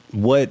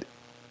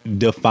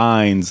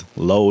defines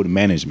load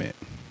management?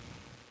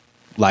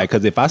 Like,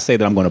 because if I say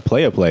that I'm going to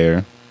play a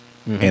player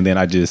and then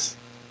I just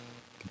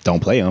don't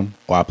play him,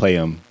 or I play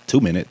him 2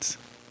 minutes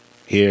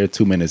here,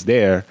 2 minutes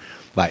there,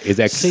 like, is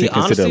that considered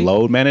honestly,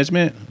 load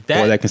management? Or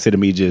is that considered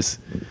me just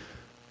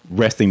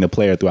resting the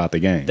player throughout the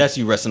game? That's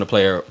you resting the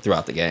player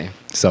throughout the game.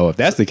 So if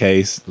that's the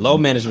case, load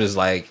management is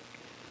like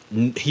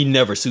he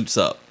never suits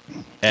up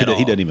at all.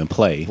 He doesn't even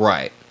play.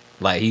 Right.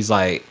 Like, he's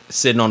like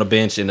sitting on the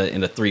bench in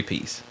a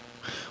 3-piece.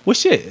 Well,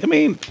 shit. I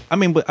mean,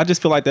 but I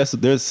just feel like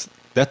it's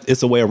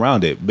a way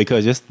around it,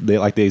 because just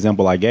like the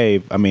example I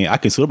gave, I mean, I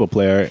can suit up a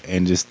player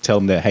and just tell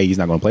him that, hey, he's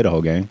not going to play the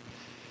whole game.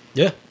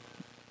 Yeah.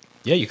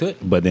 Yeah, you could.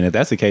 But then if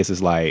that's the case,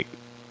 it's like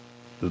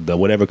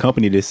whatever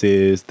company this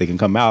is, they can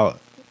come out,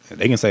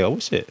 they can say, oh,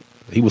 shit,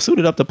 he was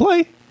suited up to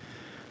play.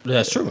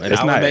 That's true. And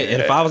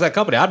if I was that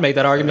company, I'd make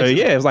that argument too.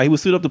 Yeah, it's like he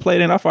was suited up to play,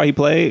 then I thought he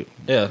played.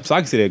 Yeah. So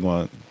I can see that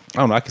going, I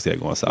don't know, I can see that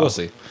going south. We'll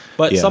see.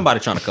 But somebody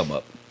trying to come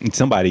up.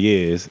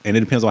 Somebody is, and it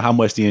depends on how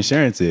much the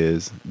insurance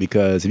is,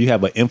 because if you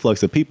have an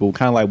influx of people,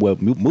 kind of like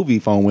what Movie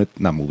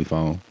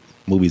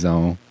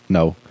Zone,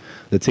 no,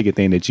 the ticket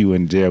thing that you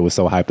and Jared was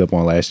so hyped up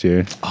on last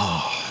year.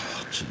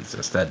 Oh,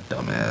 Jesus, that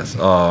dumbass.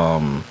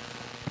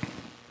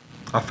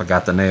 I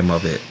forgot the name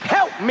of it.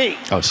 Help me!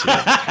 Oh shit!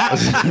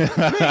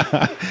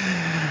 I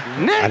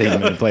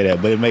didn't even play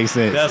that, but it makes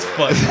sense. That's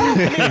funny.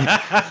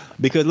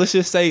 Because let's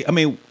just say, I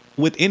mean,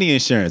 with any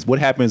insurance, what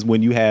happens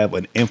when you have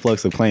an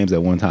influx of claims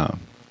at one time?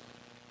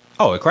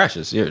 Oh, it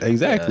crashes.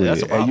 Exactly.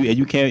 That's a problem. And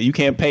you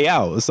can't pay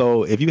out.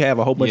 So if you have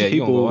a whole bunch of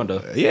people,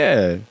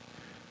 yeah,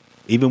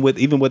 even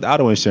with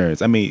auto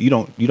insurance, I mean, you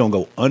don't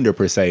go under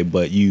per se,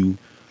 but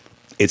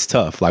it's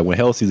tough. Like when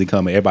health season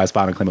comes and everybody's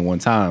filing a claim at one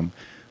time,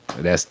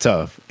 that's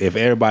tough. If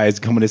everybody's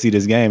coming to see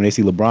this game and they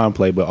see LeBron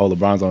play, but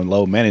LeBron's on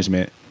load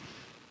management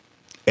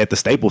at the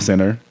Staples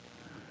Center,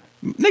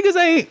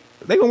 niggas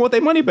they gonna want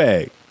their money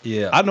back.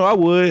 Yeah, I know I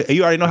would. And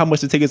you already know how much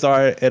the tickets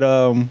are at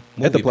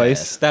the place.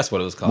 Pass. That's what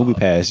it was called. Movie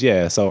Pass.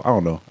 Yeah. So I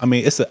don't know. I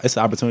mean, it's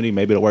an opportunity.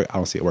 Maybe it'll work. I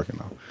don't see it working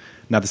though.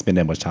 Not to spend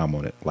that much time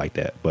on it like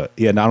that. But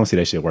yeah, no, I don't see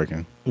that shit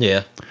working.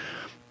 Yeah.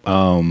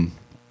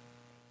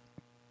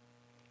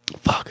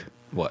 Fuck.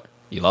 What?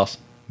 You lost?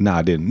 No,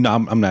 I didn't. No,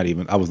 I'm not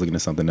even. I was looking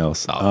at something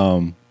else.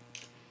 Oh.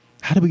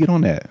 How did we get on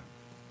that?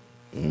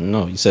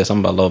 No, you said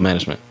something about load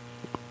management.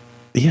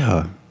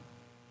 Yeah.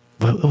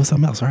 But it was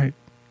something else, right?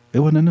 It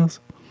wasn't nothing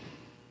else.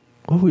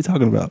 What were we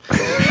talking about? We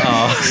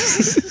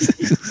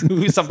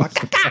were talking about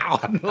cacao.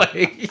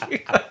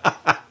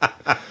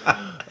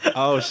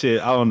 Oh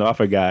shit! I don't know. I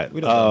forgot. We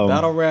done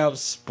battle rap,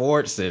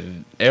 sports,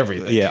 and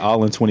everything. Yeah,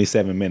 all in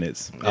 27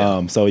 minutes.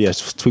 Yeah. So yeah,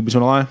 tweet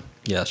between the line.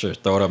 Yeah, sure.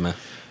 Throw it up, man.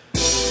 I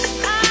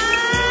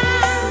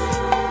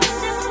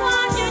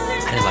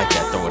didn't like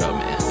that. Throw it up,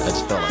 man. I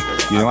just felt like you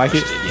didn't like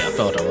it? Yeah, I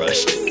felt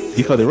rushed.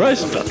 You felt it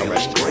rushed? I felt it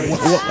rushed.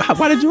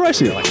 Why did you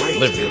rush it? Like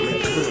literally.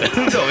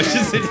 No, it's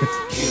just.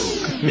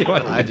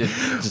 I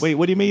just. Wait,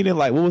 what do you mean?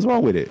 Like, what was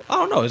wrong with it? I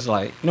don't know. It's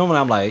like normally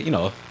I'm like,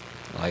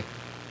 like,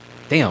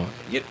 damn.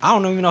 I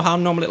don't even know how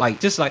I'm normally like.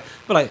 Just like,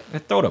 but like,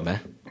 throw it up, man.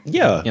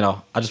 Yeah.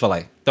 I just felt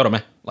like throw it up,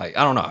 man. Like,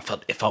 I don't know.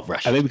 It felt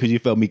rushed. I think because you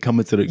felt me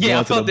coming to the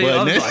I felt the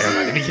button. I was like,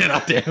 let me get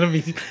out there.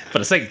 For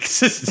the sake of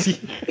consistency.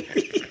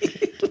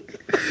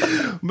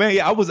 Man,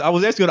 yeah, I was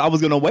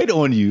gonna wait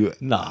on you.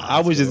 Nah,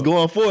 I was just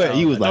going for it.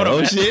 He was like,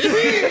 "Oh shit."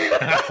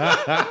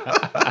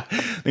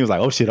 He was like,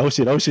 "Oh shit, oh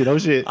shit, oh shit, oh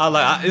shit."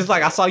 It's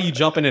like I saw you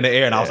jumping in the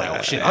air, and I was like,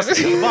 "Oh shit!" I was like,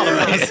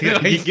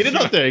 get it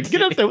up there,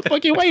 get up there. What the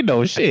fuck you waiting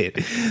on?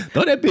 Shit,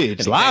 throw that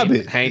bitch, lob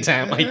it. Hang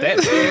time like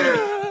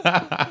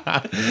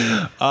that.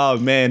 Oh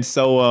man,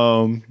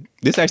 so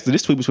this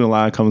tweet between the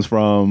line comes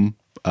from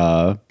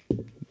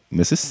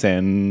Mrs.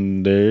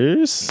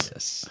 Sanders.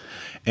 Yes.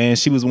 And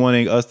she was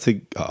wanting us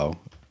to.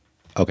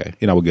 Okay,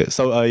 we're good.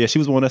 So she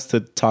was wanting us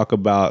to talk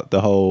about the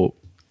whole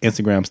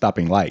Instagram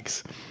stopping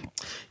likes.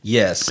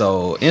 Yeah,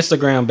 so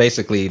Instagram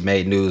basically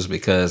made news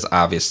because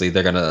obviously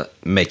they're gonna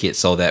make it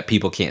so that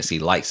people can't see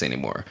likes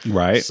anymore.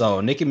 Right. So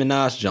Nicki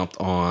Minaj jumped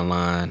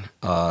online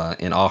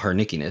in all her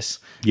nickiness.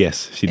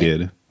 Yes, she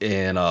did,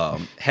 and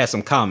had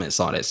some comments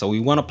on it. So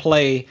we want to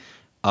play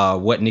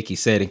what Nicki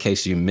said in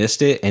case you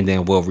missed it, and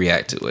then we'll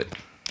react to it.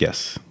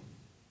 Yes.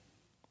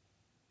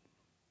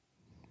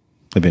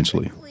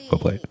 Eventually, we'll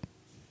play it.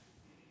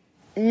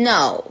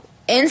 No,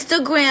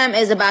 Instagram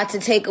is about to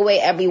take away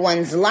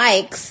everyone's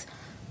likes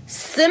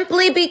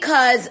simply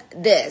because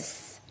they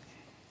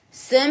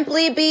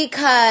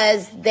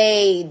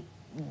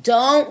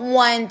don't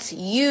want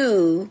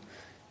you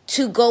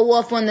to go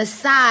off on the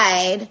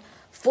side,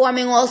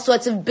 forming all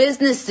sorts of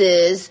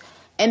businesses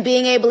and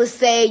being able to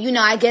say,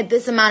 I get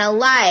this amount of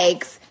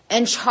likes,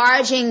 and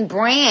charging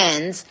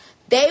brands,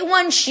 they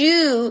want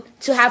you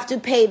to have to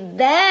pay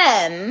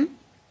them.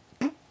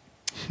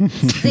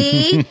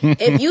 See,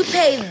 if you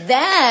pay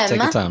them, take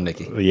your time,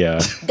 Nikki. Yeah.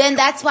 then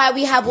that's why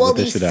we have all Let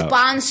this these shit out.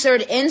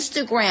 sponsored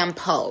Instagram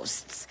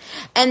posts.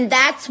 And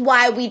that's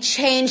why we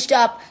changed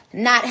up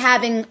not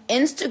having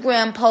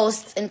Instagram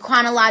posts in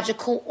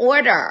chronological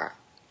order.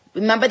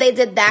 Remember they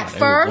did that They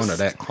were first? one of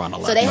that So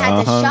chronological. they had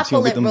to Uh-huh.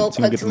 shuffle She it gonna get real them- she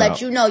gonna quick get to them let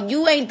out. you know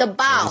you ain't the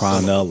boss.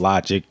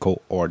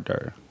 Chronological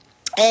order.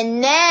 And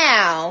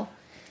now,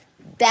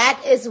 that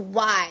is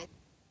why.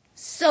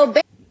 So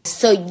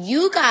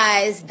you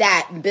guys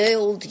that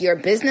build your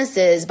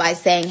businesses by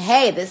saying,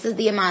 hey, this is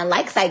the amount of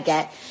likes I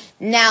get.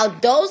 Now,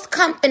 those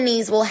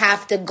companies will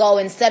have to go,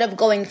 instead of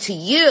going to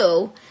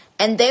you,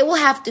 and they will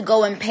have to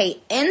go and pay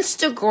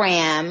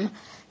Instagram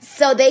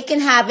so they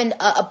can have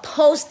a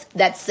post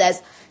that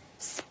says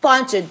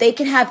sponsored. They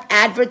can have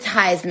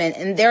advertisement,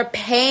 and they're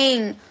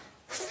paying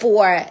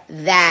for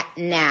that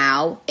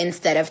now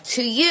instead of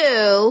to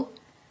you,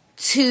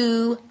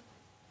 to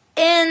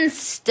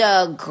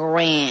Instagram.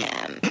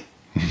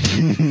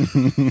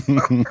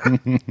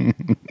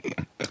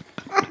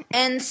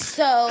 And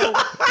so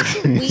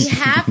we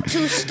have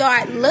to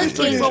start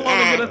looking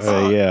at,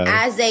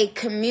 as a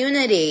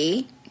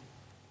community.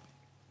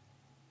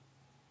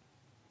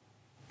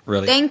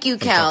 Really? Thank you,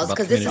 Kels,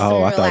 because this is some Oh,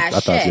 real I thought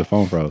ass shit. your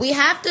phone froze. We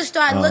have to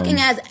start looking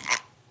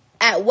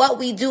at what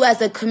we do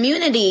as a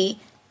community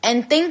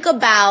and think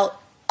about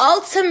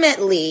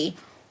ultimately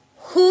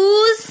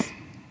whose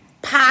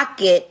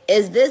pocket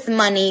is this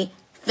money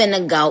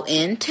finna go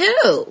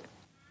into.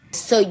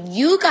 So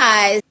you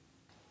guys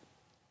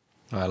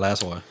All right,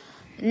 last one.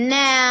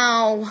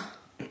 now,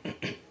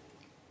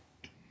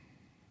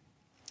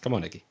 Come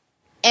on, Nikki.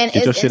 and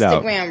Get is your shit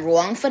out. Instagram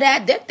wrong for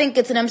that? They're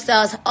thinking to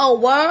themselves, oh,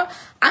 well,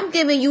 I'm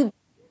giving you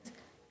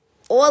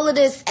all of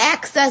this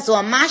access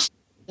on my shit.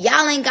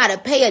 Y'all ain't got to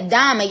pay a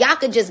dime, and y'all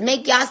could just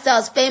make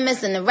yourselves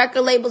famous, and the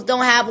record labels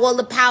don't have all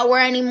the power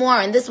anymore,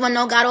 and this one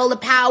don't got all the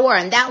power,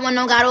 and that one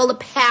don't got all the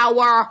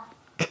power.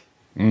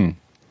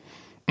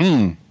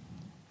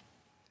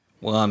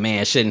 Well, a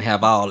man shouldn't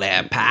have all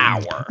that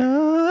power.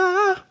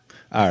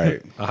 All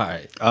right. All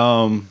right.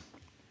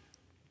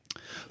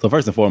 So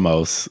first and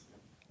foremost,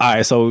 all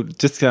right. So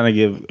just to kind of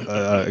give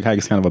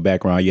kind of a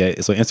background.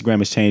 Yeah. So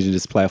Instagram is changing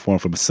this platform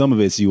for some of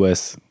its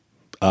U.S.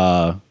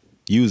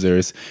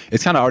 Users.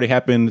 It's kind of already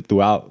happened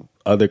throughout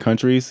other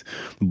countries,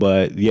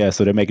 but yeah.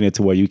 So they're making it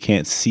to where you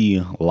can't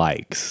see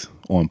likes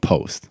on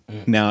posts.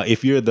 Now,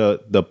 if you're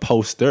the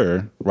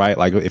poster, right?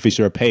 Like if it's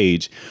your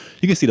page,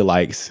 you can see the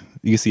likes,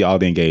 you can see all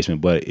the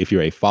engagement. But if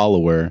you're a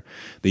follower,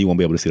 then you won't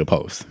be able to see the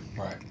post.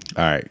 Right.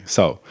 All right.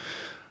 So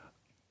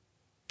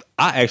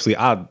I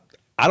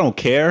don't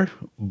care,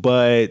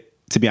 but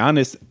to be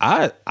honest,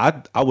 I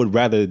would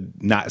rather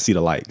not see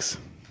the likes.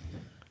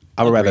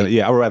 I would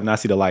rather not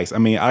see the likes. I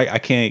mean, I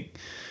can't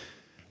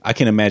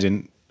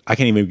imagine, I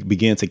can't even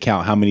begin to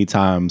count how many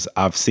times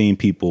I've seen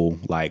people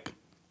like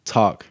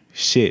talk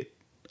shit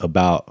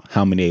about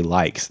how many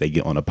likes they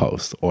get on a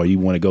post, or you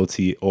want to go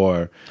to,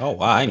 or Oh,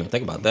 wow. I didn't even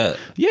think about that.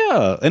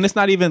 yeah, and it's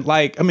not even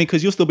like, I mean,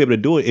 because you'll still be able to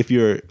do it if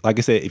you're, like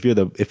I said,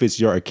 if it's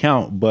your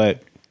account.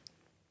 But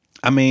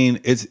I mean,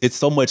 it's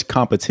so much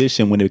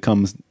competition when it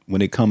comes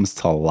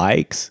to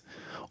likes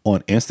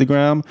on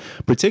Instagram,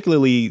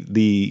 particularly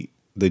the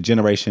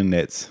generation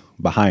that's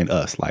behind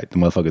us, like the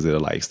motherfuckers that are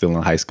like still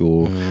in high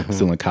school,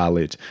 still in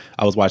college.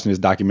 I was watching this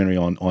documentary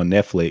on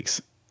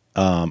Netflix,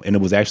 and it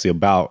was actually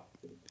about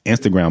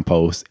Instagram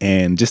posts,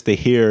 and just to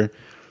hear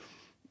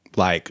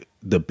like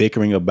the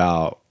bickering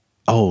about,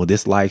 oh,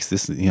 this likes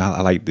this, you know,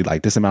 I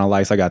like this amount of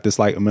likes, I got this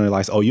like amount of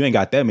likes. Oh, you ain't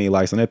got that many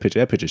likes on that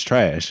picture's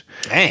trash.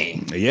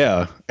 Dang.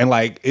 Yeah. And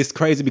like it's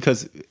crazy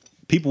because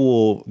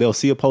they'll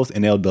see a post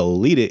and they'll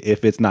delete it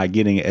if it's not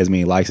getting as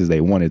many likes as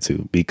they wanted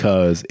to,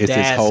 because it's this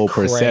That's whole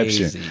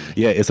perception. crazy.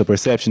 Yeah, it's a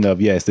perception of,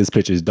 yes, this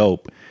picture's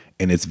dope,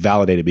 and it's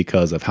validated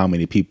because of how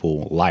many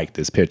people like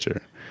this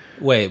picture.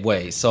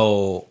 Wait.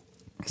 So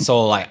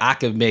like I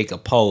could make a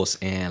post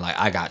and like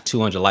I got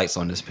 200 likes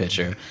on this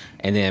picture,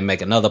 and then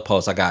make another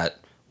post, I got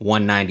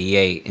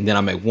 198, and then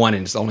I make one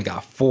and it's only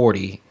got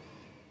 40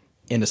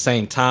 in the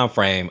same time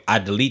frame. I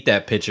delete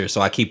that picture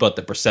so I keep up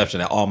the perception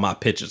that all my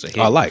pictures are hit.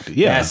 I liked it,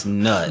 yeah. That's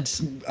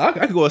nuts. I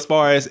could go as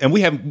far as, and we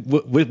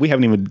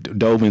haven't even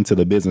dove into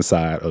the business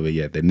side of it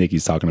yet that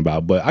Nikki's talking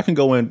about, but I can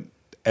go in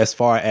as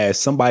far as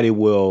somebody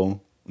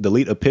will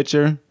delete a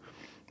picture,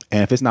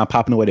 and if it's not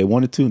popping the way they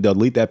wanted to, they'll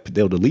delete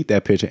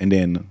that picture and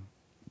then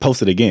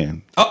post it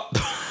again. Oh.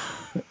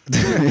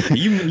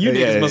 you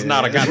niggas must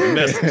not have got the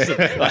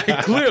message.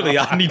 Like, clearly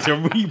I need to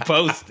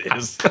repost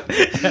this.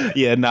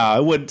 Yeah, nah,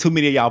 it wasn't too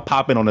many of y'all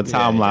popping on the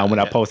timeline when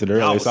I posted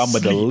earlier, so I'm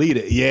gonna delete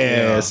it.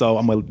 Yeah, so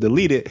I'm gonna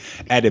delete it,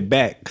 add it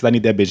back, because I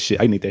need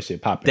that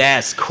shit popping.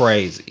 That's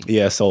crazy.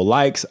 Yeah, so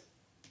likes,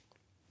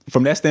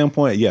 from that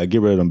standpoint, yeah,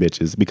 get rid of them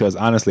bitches, because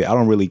honestly, I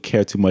don't really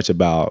care too much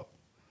about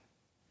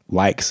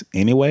likes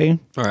anyway.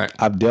 All right.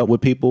 I've dealt with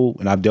people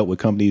and I've dealt with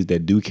companies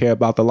that do care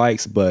about the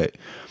likes, but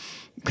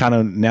kind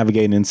of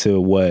navigating into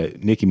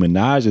what Nicki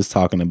Minaj is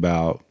talking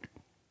about,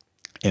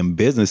 and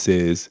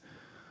businesses,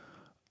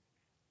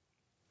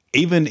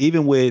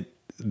 even with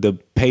the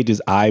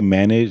pages I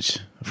manage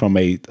from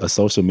a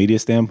social media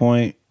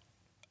standpoint,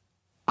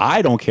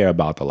 I don't care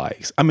about the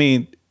likes. I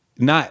mean,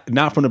 not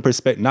from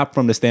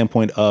the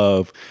standpoint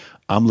of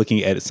I'm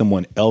looking at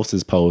someone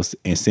else's post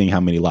and seeing how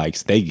many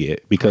likes they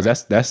get, because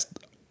that's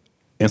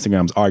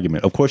Instagram's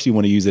argument. Of course, you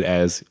want to use it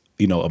as,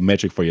 you know, a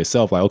metric for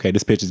yourself. Like, okay,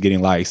 this picture's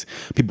getting likes,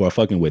 people are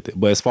fucking with it.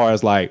 But as far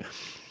as like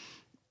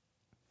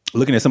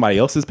looking at somebody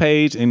else's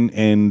page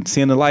and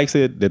seeing the likes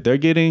that they're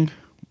getting,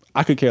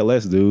 I could care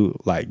less, dude.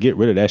 Like, get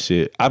rid of that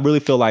shit. I really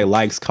feel like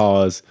likes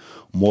cause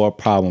more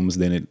problems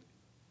than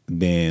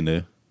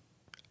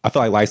I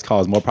feel like likes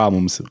cause more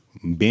problems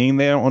being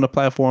there on a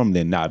platform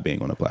than not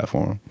being on a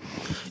platform.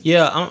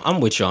 Yeah,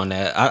 I'm with you on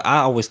that. I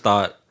always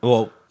thought,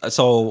 well,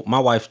 so my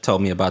wife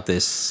told me about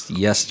this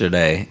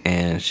yesterday,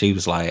 and she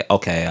was like,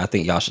 okay, I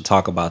think y'all should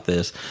talk about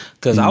this.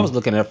 Because I was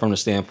looking at it from the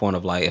standpoint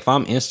of like, if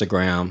I'm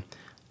Instagram,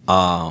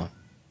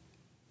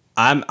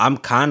 I'm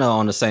kind of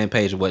on the same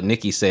page of what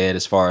Nikki said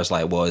as far as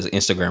like, well, is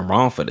Instagram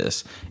wrong for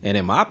this? And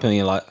in my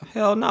opinion, like,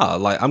 hell no.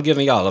 Like, I'm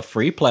giving y'all a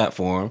free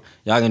platform.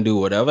 Y'all can do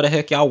whatever the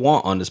heck y'all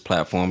want on this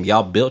platform.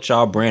 Y'all built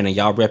y'all brand and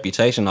y'all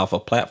reputation off a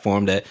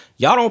platform that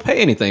y'all don't pay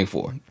anything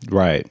for.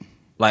 Right.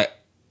 Like,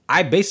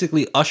 I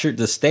basically ushered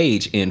the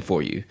stage in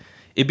for you.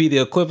 It'd be the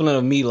equivalent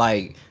of me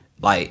like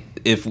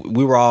if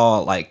we were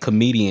all like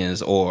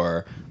comedians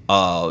or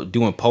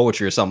doing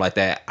poetry or something like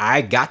that.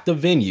 I got the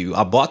venue,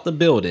 I bought the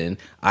building,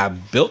 I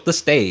built the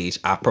stage,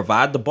 I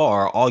provide the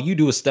bar. All you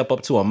do is step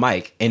up to a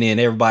mic, and then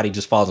everybody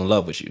just falls in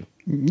love with you.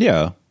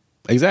 Yeah,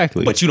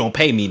 exactly. But you don't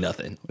pay me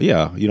nothing.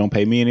 Yeah, you don't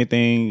pay me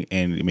anything,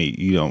 and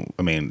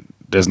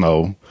there's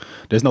no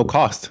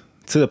cost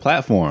to the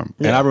platform.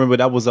 Yeah. And I remember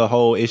that was a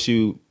whole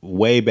issue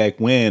way back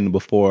when,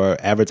 before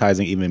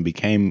advertising even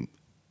became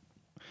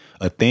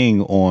a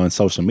thing on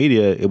social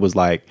media. It was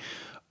like,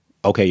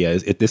 okay, yeah,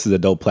 if this is a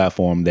dope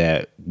platform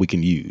that we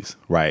can use,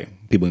 right?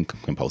 People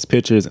can post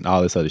pictures and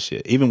all this other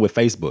shit. Even with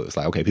Facebook, it's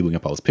like, okay, people can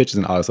post pictures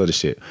and all this other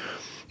shit.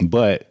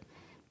 But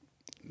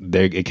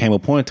it came a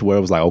point to where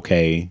it was like,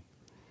 okay,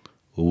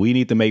 we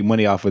need to make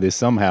money off of this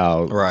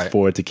somehow, right,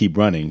 for it to keep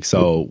running.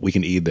 So we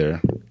can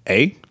either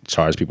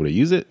charge people to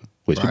use it,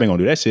 which people ain't gonna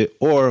do that shit,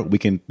 or we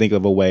can think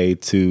of a way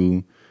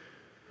to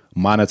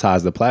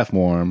monetize the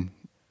platform,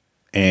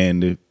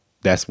 and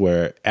that's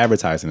where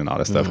advertising and all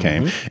that stuff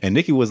came. And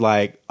Nikki was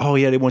like, "Oh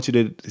yeah, they want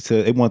you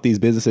to they want these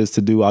businesses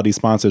to do all these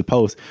sponsored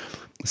posts.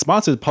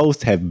 Sponsored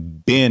posts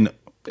have been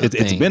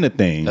it's been a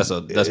thing. That's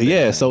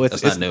yeah. So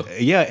it's not new.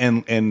 Yeah,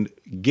 and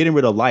getting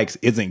rid of likes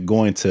isn't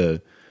going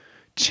to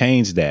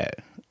change that.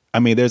 I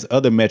mean, there's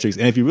other metrics,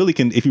 and if you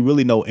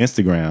really know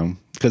Instagram,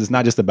 because it's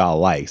not just about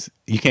likes.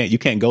 You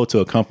can't go to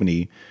a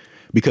company,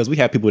 because we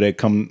have people that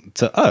come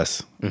to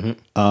us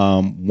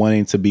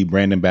wanting to be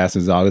brand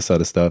ambassadors and all this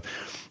other stuff.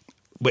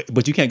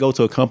 But you can't go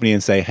to a company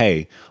and say,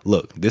 hey,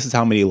 look, this is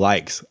how many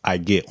likes I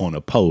get on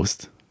a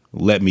post.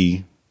 Fuck with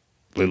me.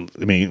 You know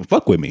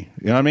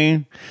what I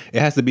mean? It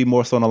has to be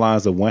more so on the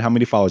lines of, one, how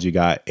many followers you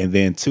got, and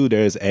then two,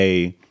 there's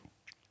a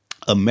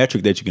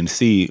metric that you can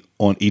see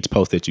on each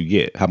post that you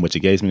get, how much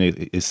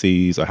engagement it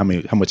sees, or how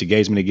much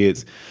engagement it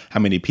gets, how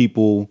many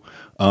people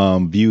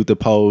viewed the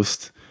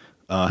post,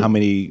 how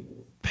many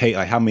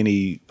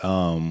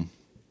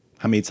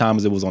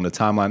times it was on the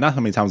timeline. Not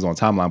how many times it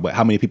was on the timeline, but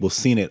how many people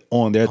seen it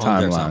on their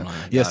timeline.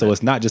 Yeah, so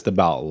it's not just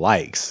about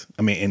likes.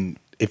 I mean, and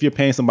if you're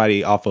paying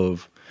somebody just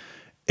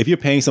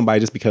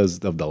because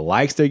of the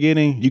likes they're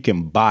getting, you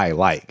can buy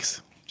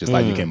likes, just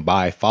like you can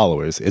buy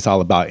followers. It's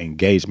all about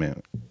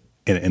engagement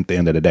at the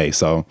end of the day.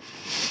 So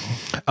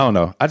I don't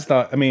know. I just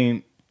thought,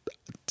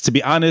 to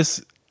be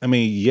honest,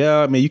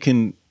 you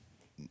can,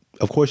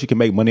 of course you can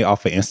make money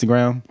off of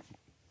Instagram,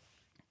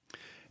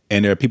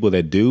 and there are people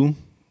that do,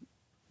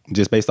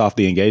 just based off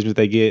the engagement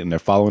they get and they're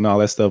following all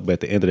that stuff. But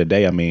at the end of the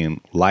day,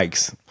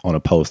 likes on a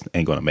post it's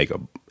not going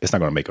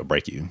to make or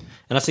break you.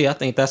 And I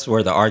think that's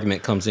where the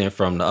argument comes in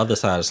from the other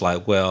side. It's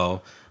like,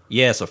 well,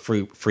 yeah, it's a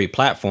free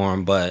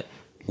platform, but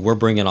we're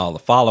bringing all the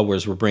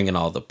followers, we're bringing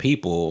all the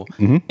people,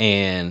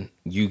 and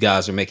you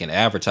guys are making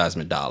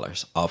advertisement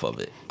dollars off of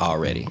it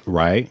already.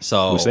 Right.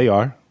 So Which they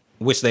are.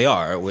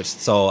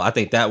 So I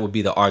think that would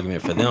be the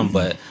argument for them.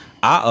 But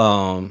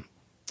I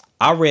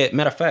read,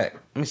 matter of fact,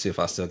 let me see if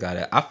I still got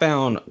it. I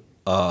found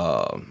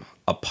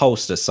a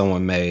post that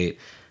someone made,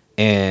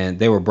 and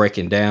they were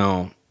breaking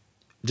down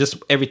just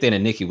everything that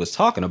Nikki was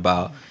talking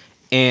about.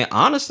 And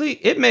honestly,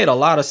 it made a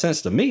lot of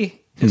sense to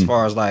me as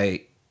far as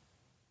like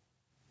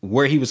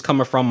where he was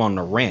coming from on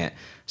the rant.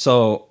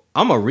 So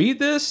I'm going to read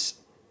this,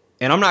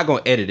 and I'm not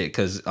going to edit it,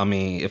 because,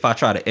 if I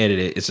try to edit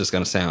it, it's just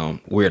going to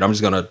sound weird. I'm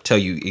just going to tell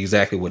you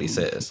exactly what he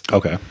says.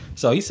 Okay.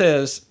 So he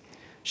says,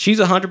 she's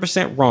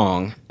 100%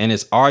 wrong and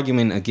is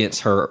arguing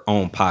against her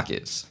own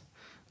pockets.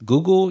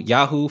 Google,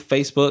 Yahoo,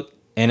 Facebook,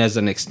 and as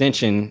an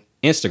extension,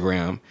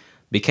 Instagram,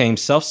 became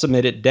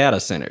self-submitted data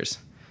centers.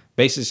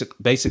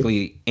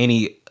 Basically,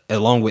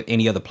 along with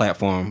any other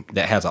platform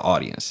that has an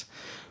audience.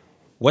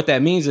 What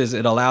that means is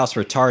it allows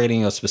for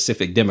targeting of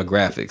specific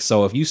demographics.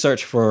 So if you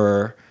search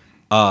for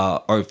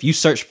or if you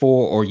search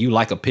for or you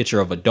like a picture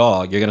of a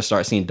dog, you're going to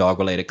start seeing dog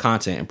related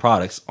content and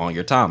products on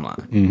your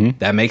timeline.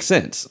 That makes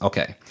sense.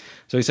 Okay.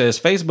 So he says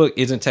Facebook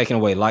isn't taking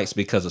away likes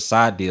because of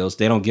side deals.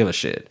 They don't give a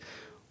shit.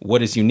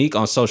 What is unique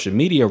on social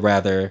media,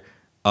 rather,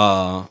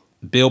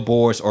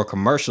 billboards or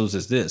commercials,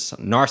 is this: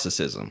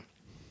 narcissism.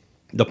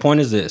 The point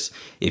is this: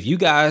 if you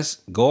guys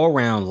go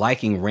around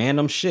liking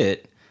random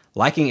shit,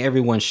 liking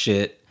everyone's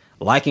shit,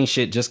 liking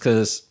shit just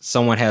because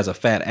someone has a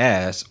fat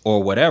ass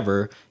or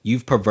whatever,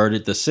 you've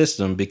perverted the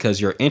system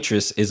because your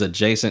interest is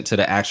adjacent to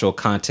the actual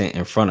content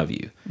in front of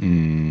you.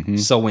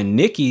 So when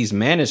Nicki's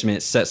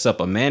management sets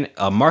up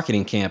a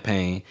marketing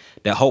campaign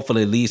that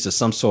hopefully leads to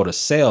some sort of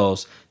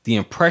sales, the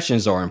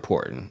impressions are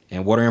important.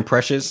 And what are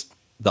impressions?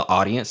 The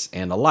audience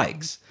and the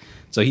likes.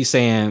 So he's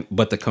saying,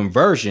 but the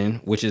conversion,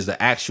 which is the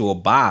actual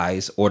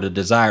buys or the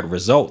desired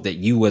result that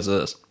you as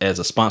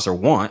a sponsor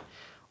want,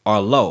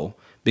 are low.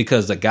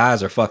 Because the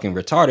guys are fucking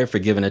retarded for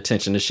giving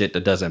attention to shit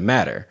that doesn't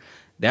matter.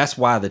 That's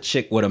why the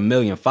chick with 1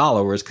 million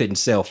followers couldn't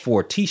sell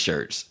 4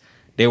 t-shirts.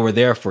 They were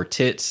there for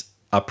tits,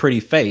 a pretty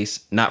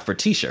face, not for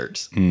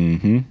t-shirts.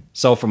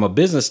 So from a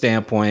business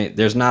standpoint,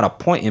 there's not a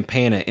point in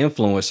paying an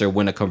influencer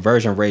when the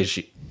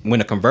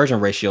conversion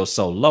ratio is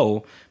so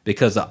low,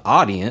 because the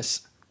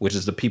audience, which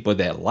is the people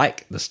that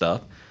like the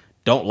stuff,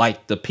 don't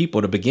like the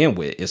people to begin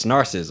with. It's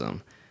narcissism.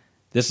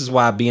 This is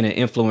why being an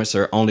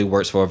influencer only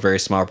works for a very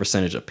small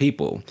percentage of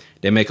people.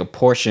 They make a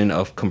portion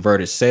of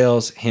converted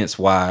sales, hence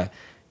why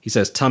he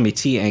says Tummy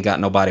T ain't got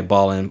nobody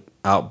balling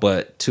out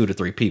but 2 to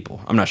 3 people.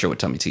 I'm not sure what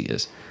Tummy T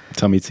is.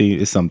 Tummy T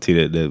is some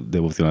tea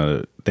that was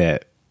gonna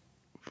that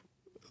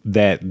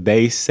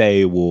they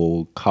say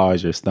will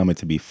cause your stomach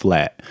to be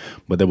flat.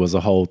 But there was a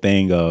whole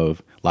thing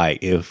of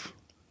like, if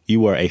you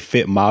were a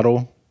fit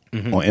model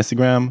on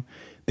Instagram,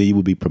 then you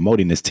would be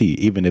promoting this tea,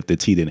 even if the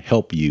tea didn't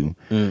help you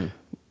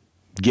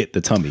get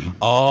the tummy.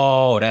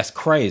 Oh, that's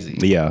crazy.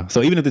 Yeah.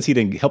 So even if the tea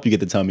didn't help you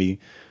get the tummy,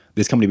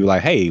 this company be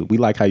like, hey, we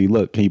like how you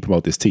look. Can you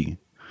promote this tea?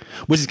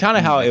 Which is kind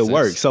of how it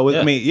works. So,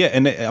 yeah. I mean, yeah.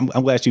 And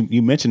I'm glad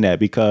you mentioned that,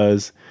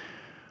 because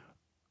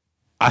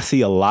I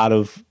see a lot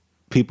of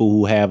people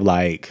who have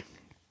like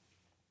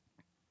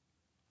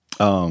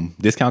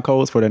discount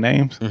codes for their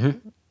names.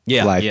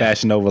 Yeah. Like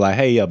Fashion Nova, like,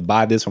 hey,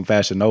 buy this from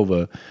Fashion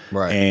Nova,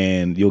 right,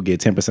 and you'll get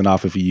 10%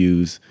 off if you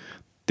use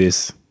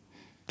this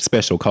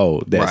special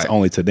code that's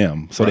only to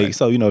them. So if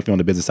you're on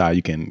the business side,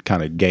 you can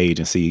kind of gauge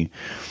and see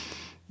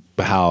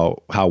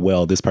how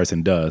well this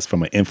person does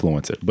from an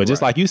influencer. But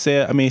just like you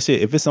said, I mean,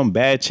 shit, if it's some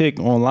bad chick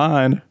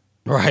online,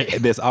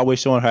 that's always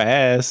showing her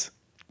ass,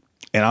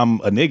 and I'm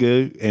a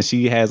nigga and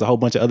she has a whole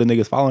bunch of other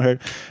niggas following her,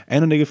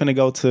 ain't no nigga finna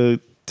go to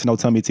no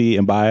Tummy Tea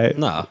and buy it.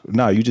 No,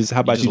 you just,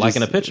 how about you just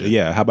liking a picture?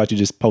 Yeah, how about you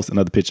just post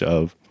another picture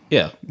of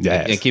and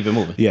keep it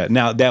moving. Yeah,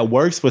 now that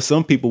works for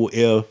some people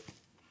if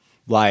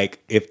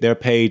their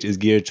page is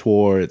geared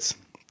towards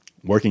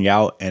working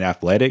out and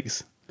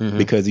athletics,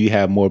 because you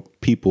have more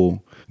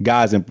people,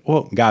 guys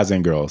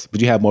and girls, but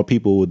you have more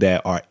people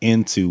that are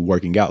into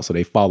working out, so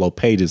they follow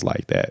pages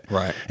like that.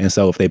 Right. And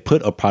so if they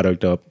put a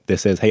product up that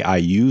says, hey, I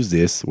use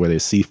this, whether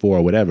it's C4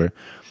 or whatever,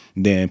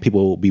 then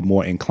people will be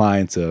more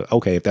inclined to,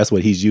 okay, if that's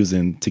what he's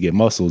using to get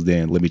muscles,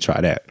 then let me try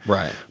that.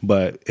 Right.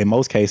 But in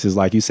most cases,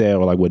 like you said,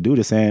 or like what Dude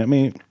is saying, I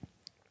mean,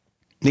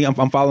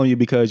 I'm following you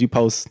because you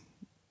post,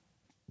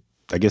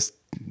 I guess,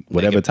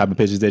 whatever type of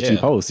pictures that you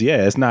post.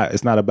 Yeah, it's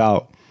not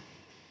about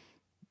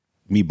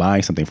me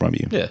buying something from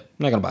you. Yeah, I'm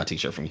not gonna buy a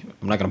t-shirt from you.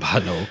 I'm not gonna buy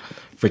no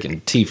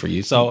freaking tea for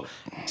you. So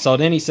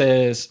then he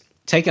says,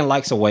 taking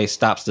likes away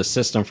stops the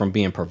system from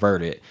being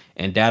perverted,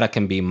 and data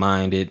can be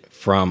mined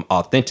from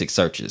authentic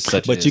searches.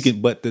 But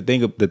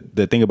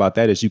the thing about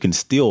that is you can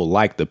still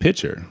like the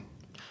picture.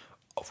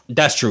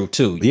 That's true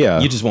too. Yeah,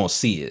 you just won't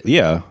see it.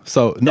 Yeah,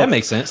 so that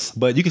makes sense.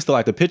 But you can still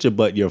like the picture,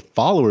 but your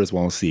followers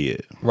won't see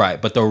it.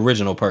 Right, but the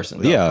original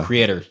person, the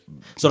creator.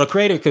 So the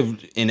creator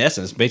could, in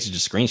essence, basically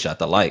just screenshot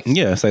the likes.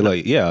 Yeah, say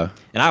like, yeah.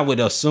 And I would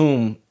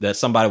assume that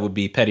somebody would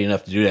be petty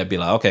enough to do that. Be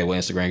like, okay, well,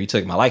 Instagram, you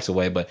took my likes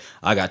away, but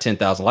I got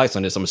 10,000 likes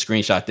on this. I'm gonna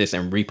screenshot this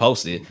and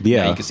repost it.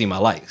 Yeah, now you can see my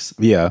likes.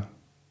 Yeah,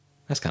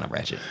 that's kind of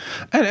ratchet.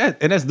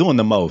 And that's doing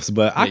the most.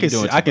 But I can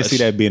see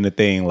that being the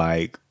thing.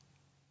 Like,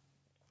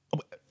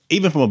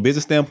 even from a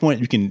business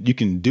standpoint, you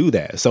can do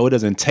that, so it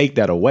doesn't take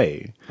that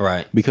away,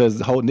 right? Because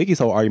Nikki's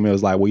whole argument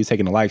was like, well, you're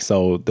taking the likes,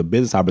 so the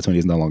business opportunity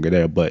is no longer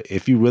there. But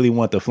if you really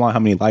want to flaunt how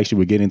many likes you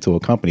were getting to a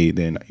company,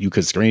 then you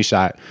could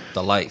screenshot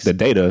the likes, the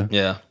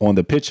data, on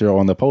the picture or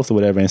on the post or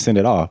whatever, and send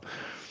it off.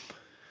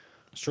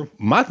 It's true.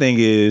 My thing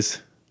is,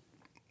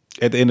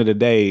 at the end of the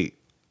day,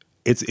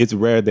 it's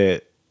rare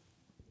that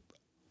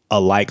a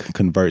like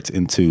converts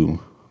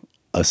into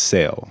a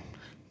sale.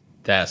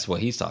 That's what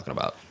he's talking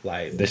about.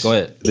 Like, go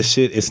ahead. The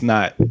shit, it's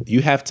not.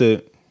 You have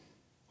to.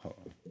 Hold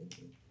on.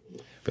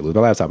 If I lose my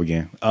laptop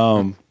again.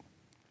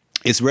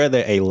 It's rare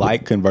that a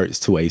like converts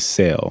to a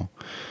sale.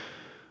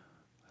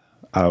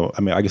 I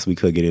mean, I guess we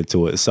could get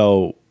into it.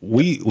 So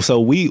we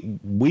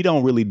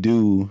don't really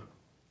do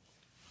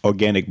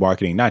organic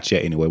marketing, not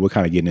yet. Anyway, we're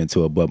kind of getting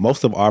into it. But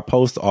most of our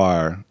posts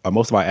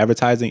most of our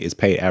advertising is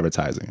paid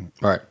advertising.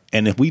 Right.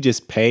 And if we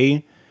just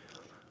pay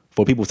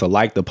for people to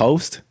like the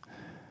post,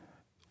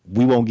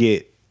 we won't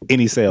get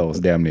any sales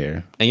damn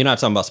near. And you're not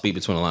talking about speak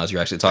between the lines.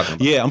 You're actually talking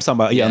about. Yeah, I'm talking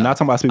about. Yeah, I'm not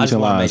talking about speak I just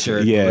between wanna lines. make sure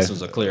the yeah,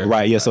 listeners are clear.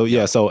 Right.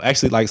 Yeah. So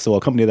actually, like, so a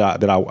company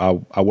that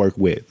I work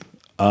with,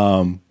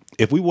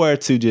 if we were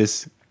to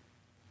just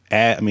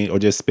or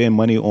just spend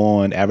money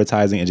on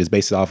advertising and just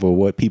base it off of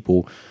what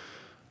people,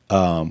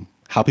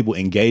 how people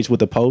engage with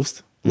the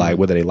post, like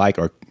whether they like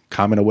or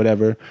comment or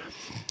whatever,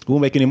 we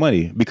won't make any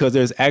money because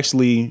there's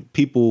actually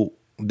people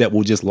that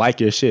will just like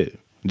your shit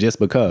just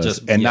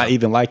because not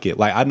even like it.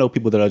 Like I know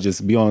people that'll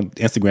just be on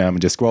Instagram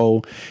and just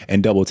scroll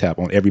and double tap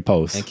on every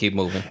post and keep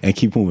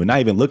moving. Not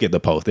even look at the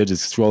post. They're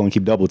just scrolling and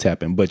keep double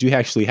tapping. But you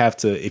actually have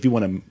to, if you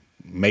want to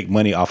make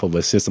money off of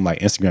a system like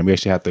Instagram, you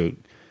actually have to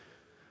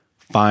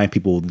find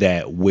people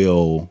that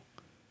will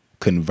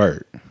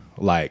convert.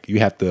 Like you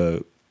have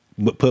to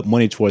put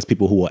money towards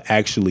people who will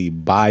actually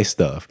buy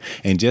stuff.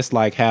 And just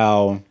like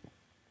how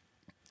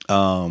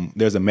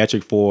there's a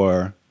metric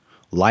for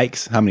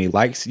likes, how many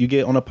likes you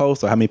get on a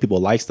post or how many people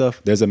like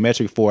stuff, there's a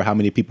metric for how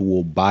many people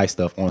will buy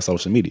stuff on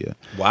social media.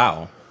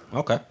 Wow.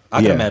 Okay.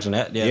 I can imagine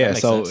that. Yeah. That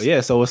makes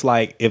sense. So it's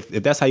like if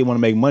that's how you want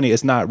to make money,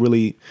 it's not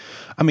really,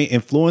 I mean,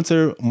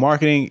 influencer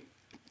marketing,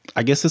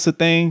 I guess it's a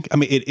thing. I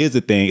mean, it is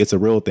a thing. It's a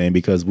real thing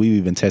because we've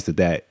even tested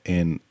that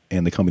in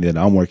the company that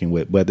I'm working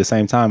with. But at the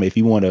same time, if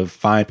you want to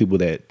find people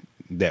that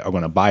are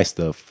going to buy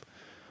stuff,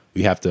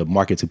 you have to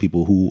market to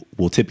people who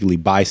will typically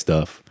buy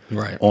stuff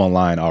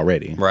online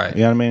already. Right.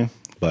 You know what I mean?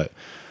 But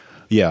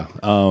yeah,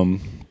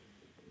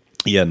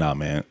 nah,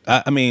 man.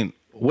 I mean,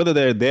 whether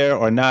they're there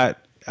or not,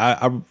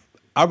 I'd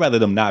rather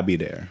them not be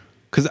there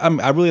because I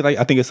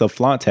think it's a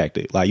flaunt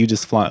tactic. Like you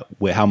just flaunt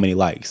with how many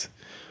likes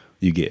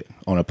you get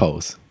on a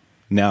post.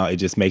 Now it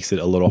just makes it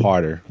a little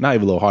harder. Not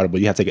even a little harder,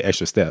 but you have to take an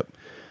extra step.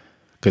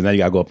 Because now you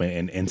got to go up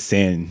and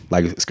send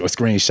like a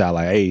screenshot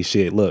like, hey,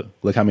 shit, look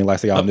how many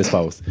likes I got on this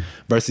post.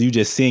 Versus you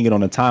just seeing it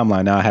on the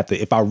timeline. Now I have to,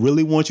 if I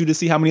really want you to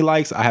see how many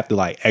likes, I have to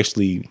like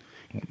actually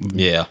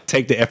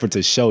take the effort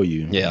to show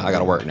you. Yeah, I got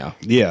to work now.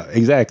 Yeah,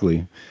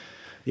 exactly.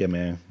 Yeah,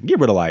 man. Get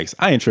rid of likes.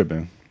 I ain't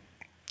tripping.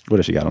 What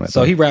else she got on that?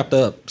 So he wrapped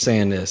up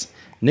saying this.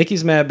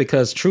 Nicki's mad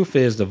because truth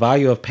is the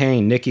value of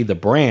paying Nicki the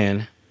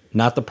brand,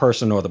 not the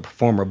person or the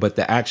performer, but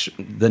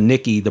the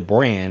Nicki, the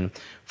brand,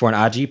 for an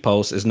IG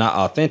post is not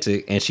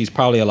authentic, and she's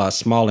probably a lot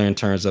smaller in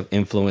terms of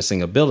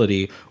influencing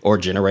ability or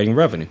generating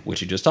revenue,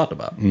 which you just talked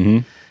about. Mm-hmm.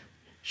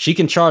 She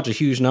can charge a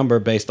huge number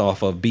based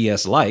off of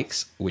BS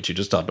likes, which you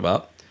just talked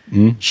about.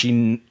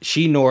 Mm-hmm.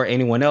 She nor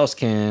anyone else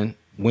can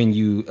when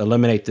you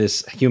eliminate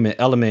this human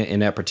element in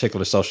that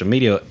particular social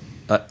media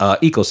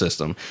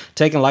ecosystem.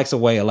 Taking likes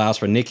away allows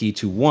for Nicki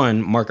to,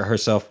 one, market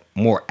herself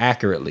more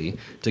accurately,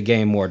 to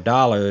gain more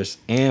dollars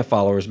and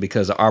followers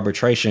because the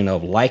arbitration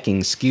of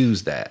liking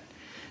skews that.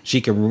 She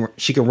can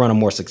run a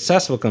more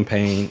successful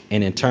campaign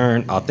and in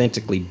turn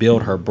authentically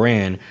build her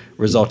brand,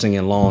 resulting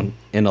in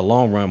the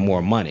long run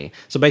more money.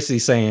 So basically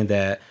saying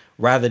that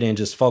rather than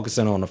just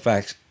focusing on the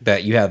fact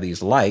that you have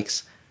these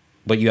likes,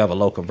 but you have a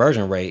low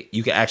conversion rate,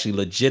 you can actually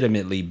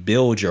legitimately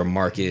build your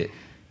market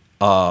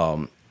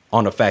on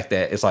the fact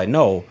that it's like,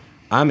 no,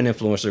 I'm an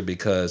influencer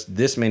because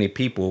this many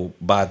people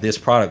buy this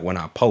product when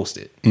I post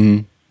it.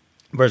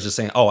 Mm-hmm. Versus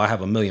saying, oh, I have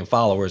 1 million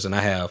followers and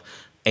I have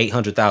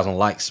 800,000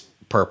 likes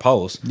per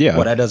post. Yeah.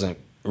 Well, that doesn't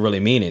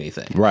really mean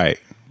anything. Right.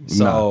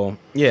 So,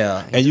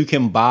 yeah. And you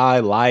can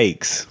buy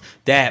likes.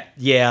 That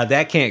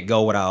can't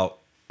go without.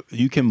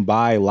 You can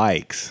buy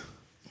likes.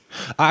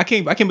 I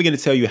can't begin to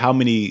tell you how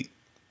many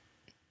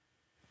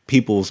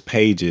people's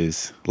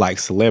pages, like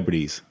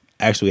celebrities,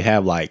 actually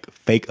have like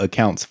fake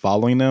accounts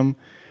following them.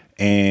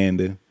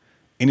 And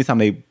anytime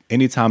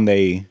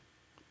they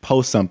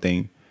post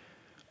something,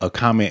 a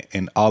comment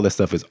and all this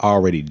stuff is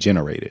already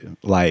generated.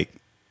 Like,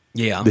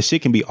 yeah, the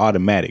shit can be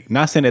automatic.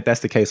 Not saying that that's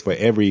the case for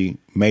every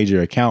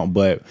major account,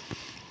 but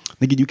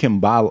you can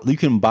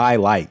buy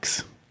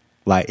likes.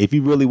 Like if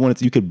you really wanted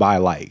to, you could buy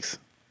likes.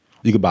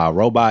 You could buy a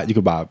robot. You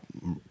could buy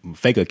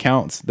fake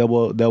accounts that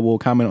will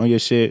comment on your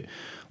shit.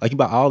 Like you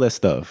buy all that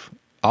stuff.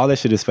 All that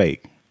shit is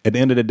fake. At the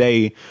end of the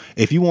day,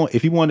 if you want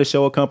to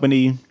show a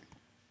company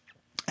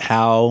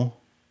how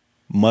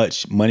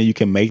much money you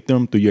can make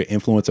them through your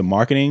influencer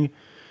marketing,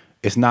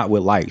 it's not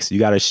with likes. You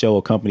got to show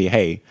a company,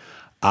 hey,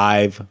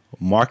 I've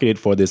marketed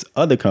for this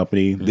other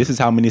company. Mm-hmm. This is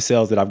how many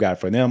sales that I've got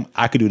for them.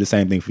 I could do the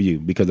same thing for you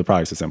because the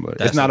products are similar.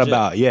 It's not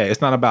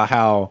about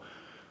how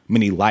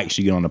many likes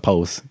you get on the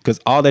post because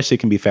all that shit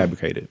can be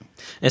fabricated.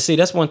 And see,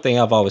 that's one thing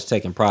I've always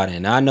taken pride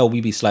in. Now, I know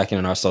we be slacking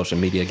in our social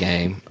media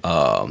game,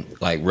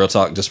 like real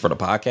talk just for the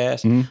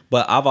podcast, mm-hmm.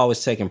 but I've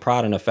always taken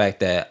pride in the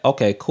fact that,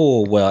 okay,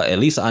 cool. Well, at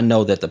least I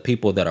know that the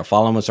people that are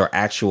following us are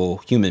actual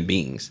human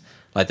beings.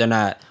 Like they're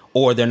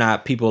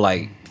not people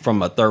like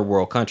from a third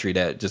world country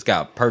that just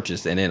got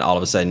purchased and then all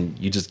of a sudden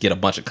you just get a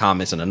bunch of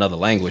comments in another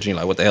language and you're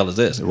like, what the hell is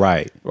this?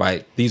 Right.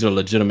 These are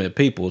legitimate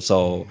people.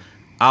 So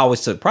I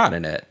always took pride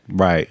in that.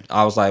 Right.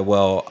 I was like,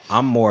 well,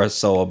 I'm more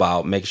so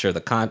about making sure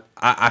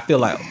I feel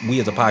like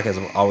we as a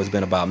podcast have always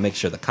been about making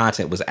sure the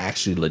content was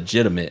actually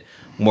legitimate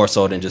more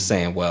so than just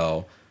saying,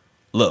 well,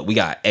 look, we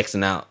got X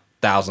and out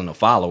thousand of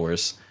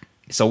followers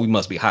so we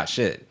must be hot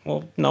shit.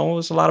 Well, no,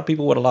 there's a lot of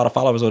people with a lot of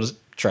followers who just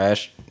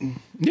trash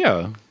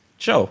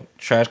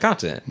trash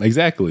content.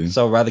 Exactly.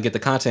 So rather get the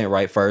content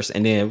right first,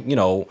 and then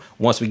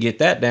once we get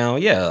that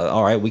down,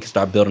 all right, we can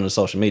start building the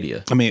social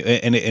media. I mean,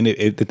 and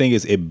the thing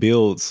is, it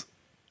builds.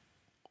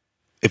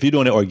 If you're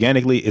doing it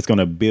organically, it's going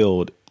to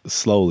build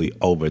slowly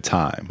over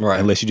time, right?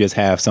 Unless you just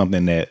have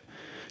something that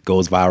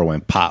goes viral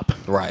and pop,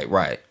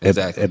 right,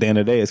 exactly. At the end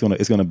of the day,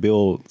 it's gonna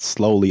build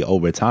slowly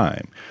over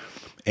time,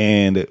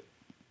 and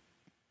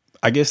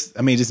I guess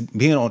just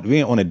being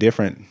on a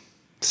different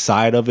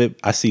side of it,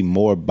 I see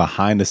more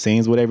behind the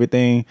scenes with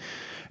everything,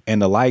 and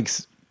the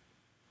likes,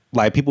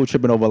 like people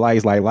tripping over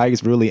likes, like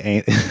likes really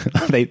ain't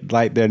they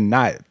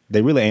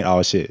really ain't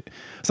all shit.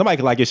 Somebody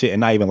can like your shit and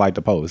not even like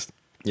the post.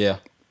 Yeah,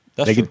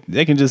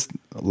 they can just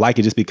like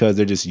it just because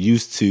they're just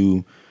used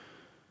to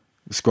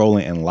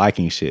scrolling and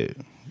liking shit.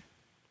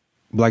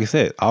 But like I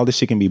said, all this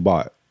shit can be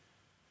bought.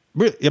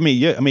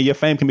 Your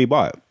fame can be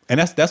bought, and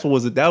that's what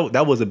was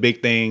a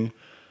big thing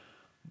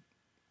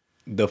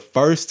the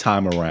first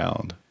time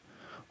around,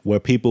 where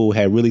people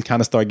had really kind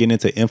of started getting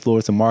into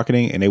influencer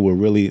marketing, and they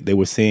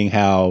were seeing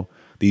how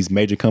these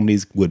major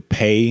companies would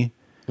pay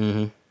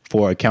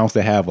for accounts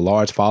that have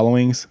large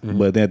followings,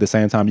 but then at the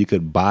same time you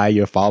could buy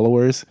your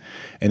followers.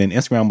 And then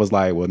Instagram was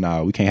like, well,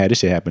 no, we can't have this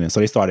shit happening. So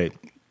they started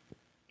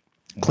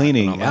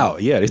cleaning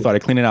out. Yeah, they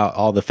started cleaning out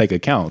all the fake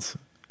accounts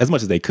as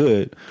much as they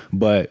could.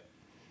 But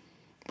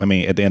I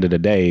mean, at the end of the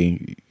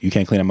day, you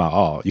can't clean them out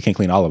all. You can't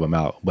clean all of them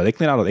out, but they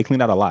cleaned out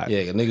a lot.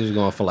 Yeah, niggas was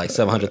going from like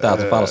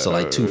 700,000 followers to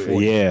like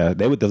 240. Yeah,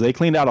 they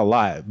cleaned out a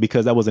lot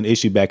because that was an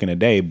issue back in the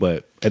day.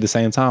 But at the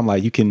same time,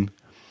 like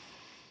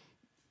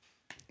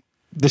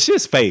the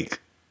shit's fake.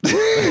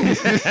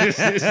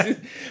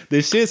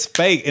 The shit's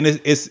fake, and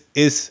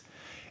it's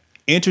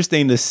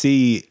interesting to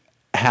see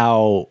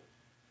how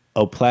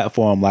a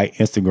platform like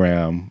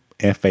Instagram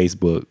and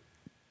Facebook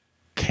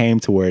came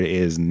to where it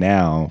is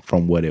now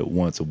from what it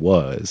once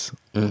was.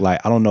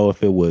 Like, I don't know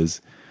if it was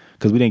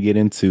because we didn't get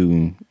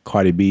into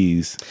Cardi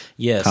B's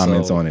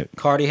comments on it.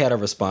 Cardi had a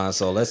response,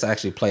 so let's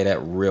actually play that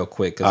real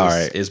quick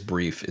because it's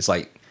brief. It's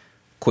like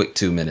quick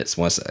 2 minutes.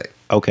 1 sec.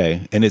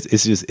 Okay, and it's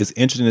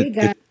interesting.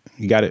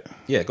 You got it?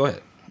 Yeah, go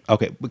ahead.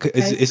 Okay, because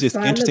it's just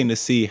interesting to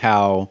see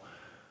how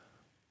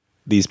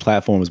these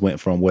platforms went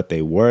from what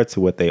they were to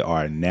what they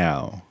are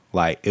now.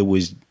 Like, it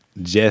was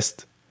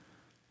just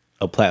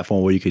a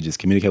platform where you could just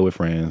communicate with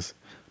friends,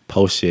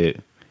 post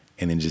shit,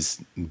 and then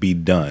just be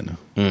done.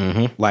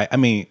 Like, I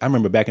mean, I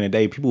remember back in the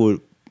day, people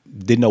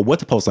didn't know what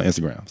to post on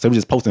Instagram, so they were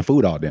just posting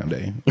food all damn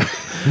day.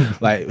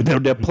 Like,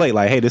 they'll play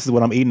like, hey, this is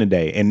what I'm eating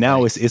today. And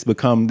now it's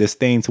become this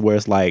thing to where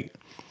it's like,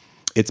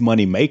 it's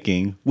money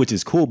making, which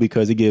is cool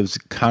because it gives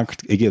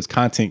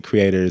content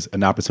creators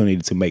an opportunity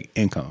to make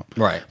income,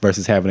 right?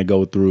 Versus having to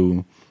go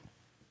through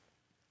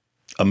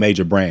a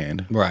major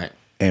brand, right?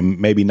 And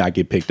maybe not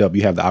get picked up.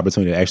 You have the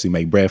opportunity to actually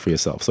make bread for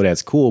yourself, so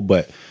that's cool.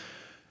 But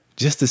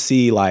just to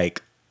see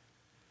like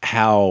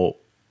how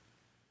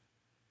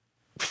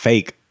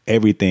fake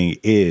everything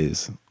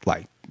is,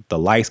 like the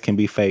likes can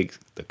be fake,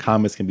 the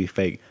comments can be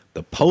fake,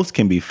 the posts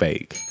can be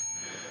fake.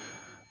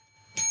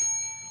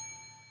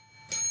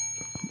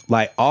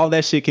 Like, all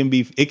that shit can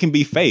be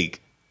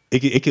fake.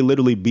 It can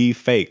literally be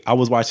fake. I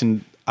was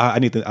watching, I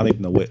need to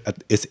know what,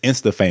 it's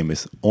Insta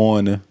Famous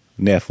on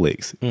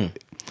Netflix.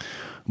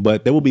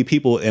 But there will be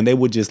people and they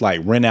would just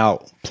like rent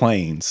out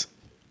planes,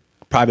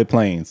 private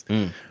planes,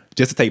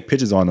 just to take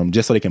pictures on them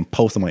just so they can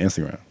post them on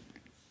Instagram.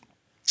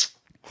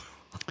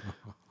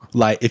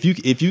 Like, if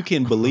you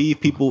can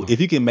believe people, if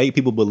you can make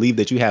people believe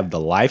that you have the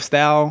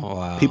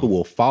lifestyle, people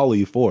will follow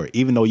you for it,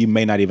 even though you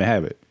may not even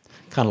have it.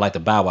 Kind of like the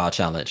Bow Wow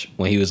challenge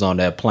when he was on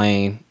that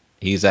plane.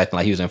 He's acting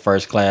like he was in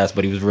first class,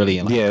 but he was really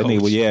in like and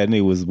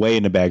he was way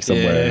in the back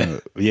somewhere.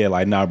 Yeah,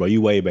 like, nah, bro,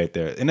 you way back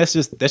there. And that's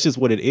just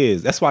what it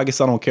is. That's why I guess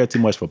I don't care too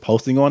much for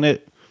posting on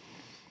it.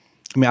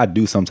 I mean, I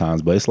do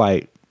sometimes, but it's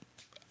like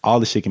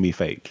all the shit can be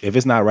fake. If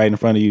it's not right in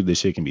front of you, the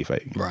shit can be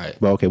fake. Right.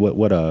 But okay,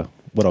 what are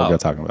we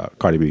talking about?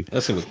 Cardi B.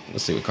 Let's see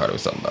what Cardi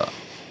was talking about.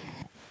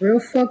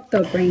 Real fucked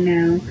up right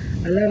now.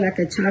 I look like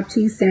a chopped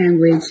cheese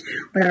sandwich,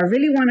 but I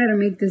really wanted to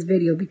make this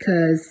video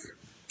because,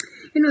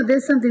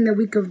 there's something that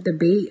we could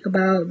debate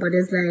about, but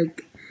it's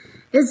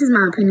just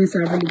my opinion, so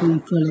I really don't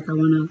feel like I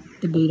want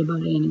to debate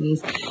about it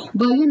anyways.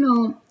 But,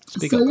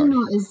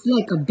 it's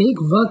like a big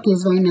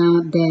ruckus right now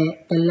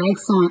that the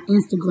likes on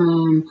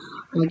Instagram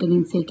are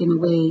getting taken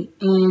away.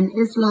 And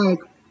it's like,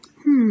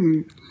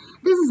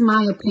 this is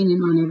my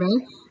opinion on it,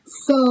 right?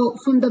 So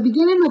from the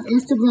beginning of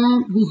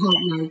Instagram, we had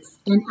likes.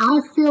 And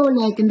I feel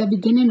like in the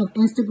beginning of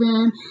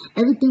Instagram,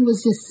 everything was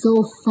just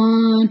so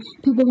fun.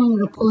 People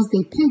wanted to post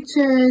their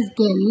pictures,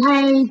 get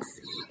likes.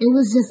 It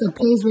was just a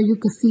place where you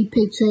could see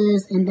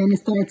pictures, and then it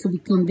started to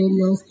become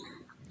videos.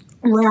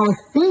 Where I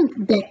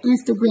think that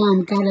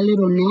Instagram got a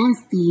little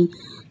nasty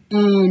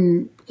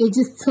and it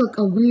just took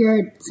a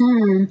weird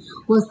turn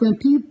was when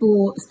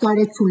people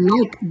started to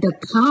like the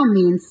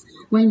comments,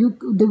 when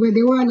they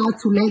were allowed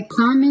to like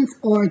comments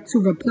or to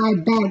reply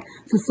back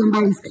to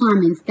somebody's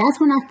comments. That's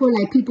when I feel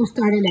like people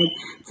started like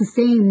to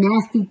saying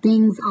nasty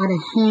things out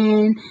of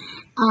hand.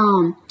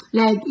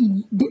 Like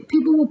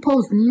people will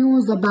post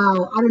news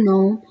about, I don't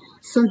know,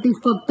 something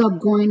fucked up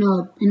going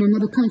up in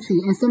another country,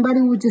 and somebody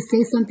would just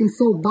say something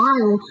so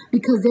vile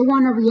because they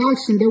want a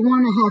reaction, they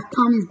want to have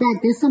comments back.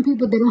 There's some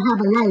people that don't have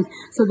a life,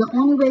 so the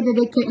only way that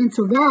they can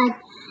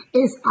interact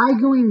is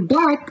arguing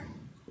back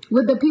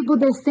with the people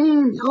that's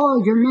saying,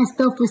 oh, you're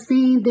messed up for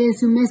saying this,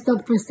 you're messed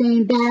up for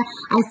saying that.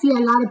 I see a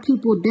lot of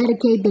people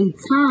dedicate their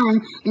time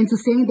into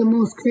saying the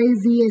most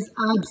craziest,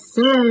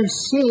 absurd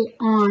shit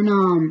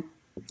on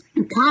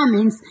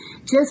comments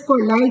just for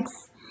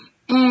likes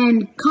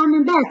and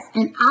comment backs.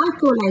 And I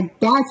feel like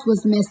that's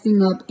what's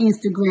messing up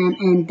Instagram,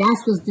 and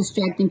that's what's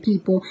distracting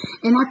people.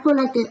 And I feel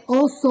like it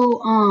also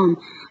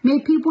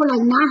made people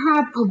like not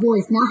have a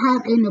voice, not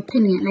have an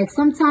opinion. Like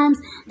sometimes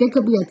there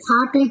could be a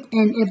topic,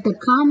 and if the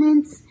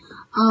comments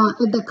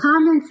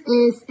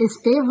is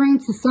favoring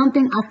to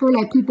something, I feel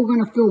like people are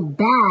gonna feel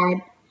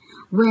bad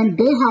when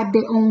they have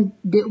their own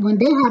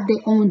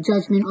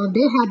judgment or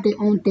they have their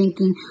own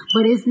thinking,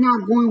 but it's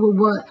not going with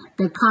what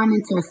the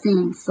comments are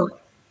saying. So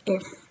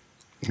if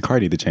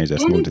Cardi to change that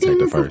smooth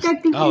detector first.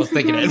 I was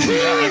thinking that. I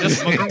really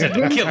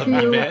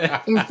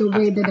feel is the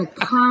way that the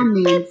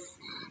comments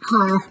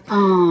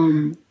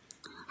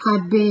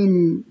have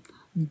been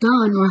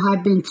done or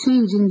have been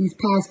changing these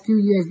past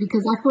few years,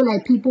 because I feel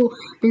like people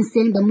been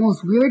saying the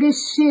most weirdest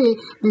shit,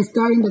 been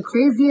starting the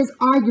craziest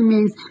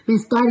arguments, been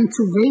starting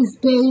to race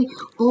bait,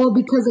 all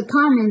because of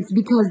comments,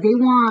 because they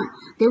want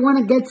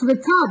to get to the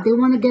top, they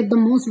want to get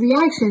the most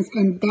reactions,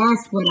 and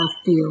that's what I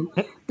feel.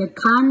 The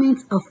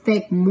comments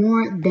affect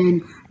more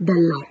than the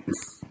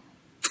likes.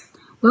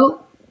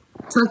 Well,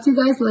 talk to you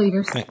guys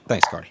later.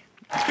 Thanks, Cardi.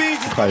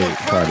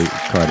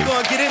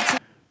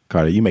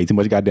 Cardi, you made too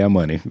much goddamn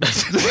money. You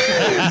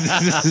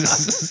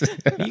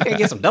can't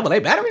get some AA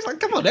batteries?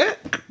 Like, come on, Dad.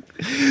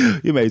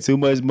 You made too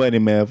much money,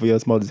 man, for your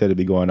smoke detector to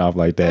be going off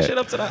like that. Shit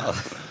up to the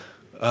house.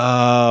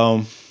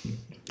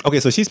 Okay,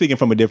 so she's speaking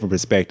from a different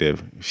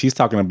perspective. She's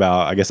talking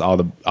about, I guess, all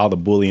the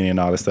bullying and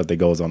all the stuff that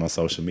goes on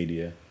social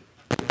media.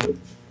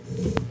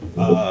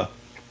 I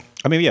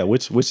mean, yeah,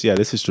 which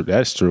this is true.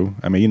 That's true.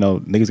 I mean, you know,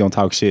 niggas gonna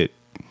talk shit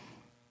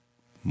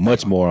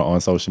much more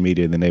on social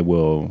media than they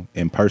will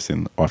in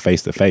person or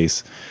face to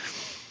face.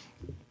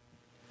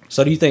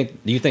 So do you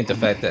think the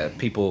fact that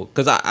people,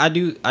 because I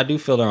do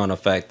feel there on the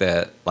fact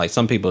that like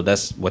some people,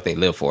 that's what they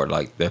live for,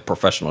 like they're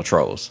professional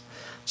trolls.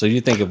 So do you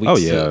think if we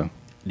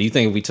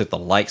took the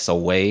likes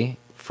away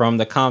from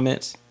the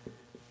comments,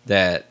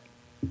 that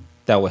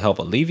would help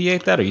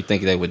alleviate that, or you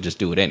think they would just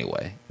do it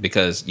anyway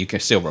because you can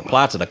still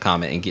reply to the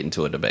comment and get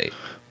into a debate?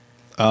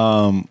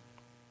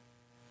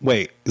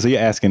 Wait, so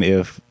you're asking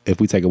if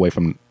we take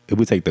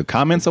the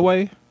comments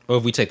away? Or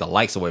if we take the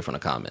likes away from the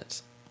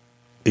comments?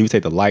 If you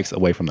take the likes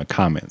away from the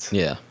comments.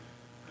 Yeah.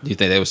 Do you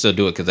think they would still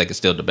do it because they could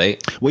still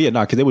debate? Well, yeah,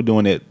 no, because they were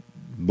doing it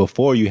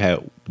before you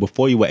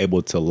were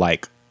able to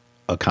like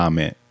a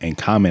comment and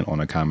comment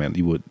on a comment.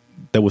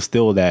 There was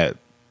still that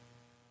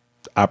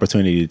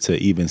opportunity to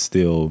even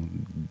still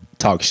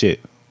talk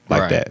shit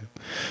like that.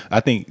 I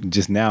think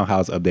just now how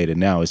it's updated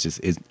now,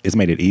 it's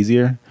made it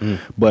easier.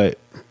 But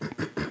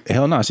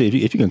hell no, shit.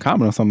 If you can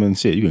comment on something,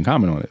 shit, you can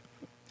comment on it.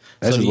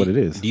 That's just what it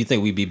is. Do you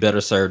think we'd be better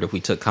served if we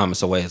took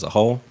comments away as a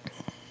whole?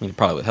 I mean, it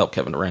probably would help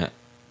Kevin Durant.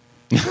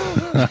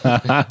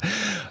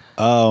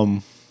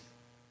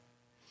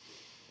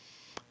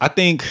 I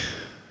think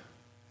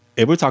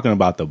if we're talking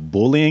about the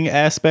bullying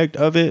aspect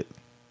of it,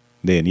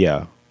 then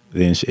yeah,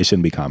 then it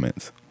shouldn't be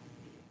comments.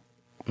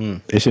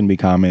 It shouldn't be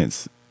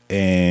comments,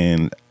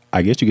 and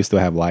I guess you can still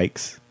have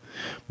likes,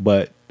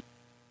 but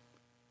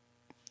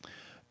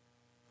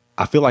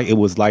I feel like it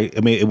was like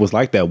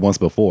that once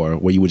before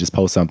where you would just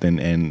post something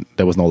and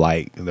there was no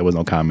like, there was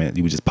no comment,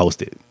 you would just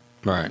post it.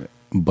 Right.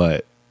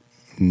 But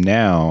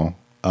now,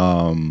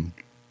 I mean,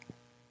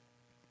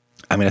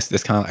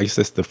 that's kind of, I guess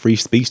that's the free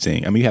speech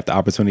thing. I mean, you have the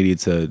opportunity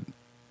to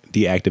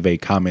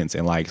deactivate comments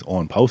and likes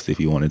on posts if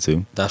you wanted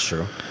to. That's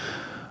true.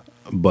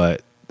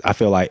 But I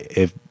feel like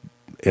if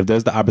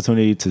there's the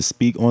opportunity to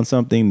speak on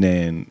something,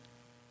 then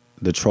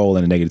the troll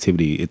and the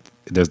negativity,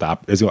 there's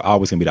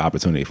always gonna be the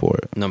opportunity for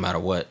it, no matter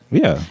what.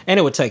 Yeah, and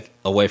it would take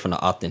away from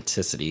the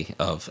authenticity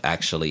of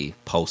actually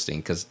posting,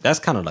 because that's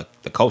kind of like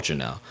the culture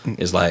now.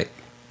 It's like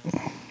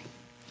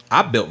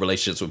I built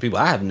relationships with people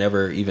I have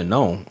never even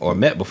known or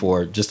met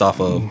before, just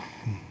off of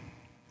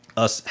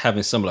us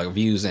having similar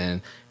views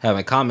and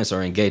having comments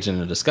or engaging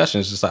in a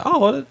discussion. It's just like, oh,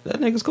 well, that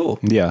nigga's cool.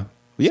 Yeah,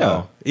 yeah.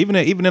 So, even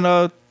in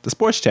the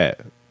sports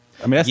chat.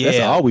 I mean, that's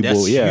all we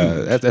do.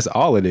 Yeah, that's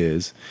all it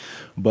is.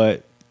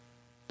 But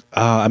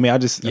I mean,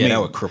 that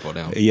would cripple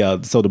them. Yeah.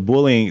 So the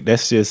bullying,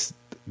 that's just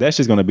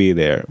going to be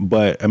there.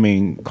 But I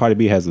mean, Cardi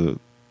B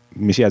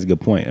she has a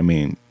good point. I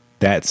mean,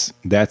 that's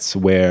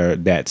where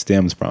that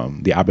stems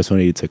from, the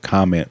opportunity to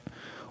comment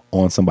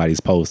on somebody's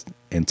post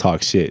and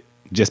talk shit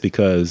just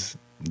because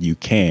you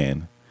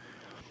can.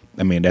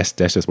 I mean, that's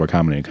just where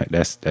comedy.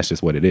 That's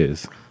just what it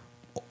is.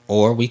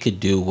 Or we could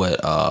do what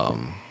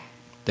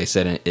they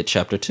said in It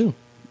Chapter 2.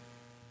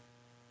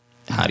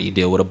 How do you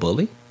deal with a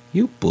bully?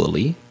 You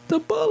bully the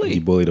bully.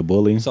 You bully the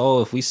bully.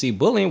 So if we see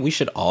bullying, we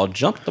should all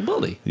jump the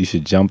bully. You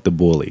should jump the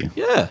bully.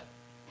 Yeah.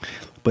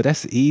 But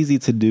that's easy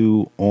to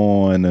do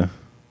on.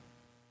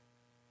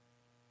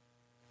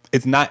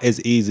 It's not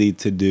as easy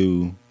to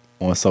do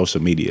on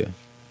social media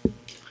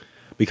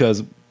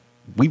because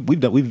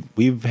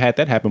we've had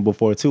that happen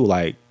before too.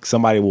 Like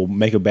somebody will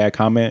make a bad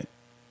comment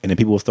and then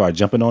people will start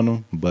jumping on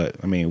them. But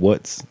I mean,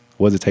 what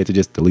does it take to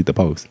just delete the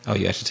post? Oh,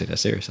 you actually take that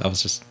serious. I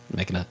was just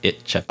making a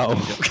It Chapter 2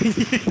 joke.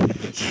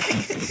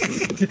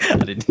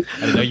 I didn't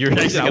know you were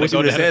actually I wish you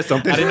would have said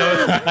something. I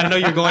didn't know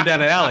you were going down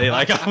the alley.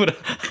 Like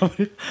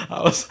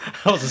I was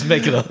just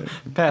making a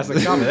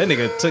passing comment. That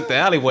nigga took the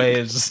alleyway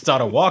and just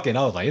started walking.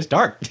 I was like, it's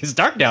dark. It's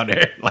dark down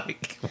there.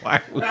 Like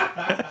why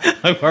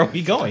are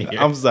we going here?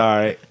 I'm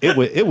sorry.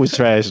 It was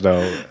trash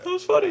though. That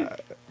was funny.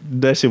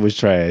 That shit was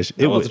trash.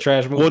 It was a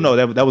trash movie. Well, no,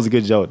 that was a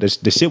good joke.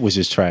 The shit was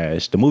just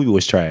trash. The movie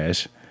was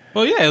trash.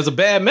 Well, yeah, it was a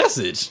bad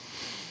message.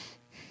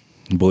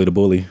 Bully the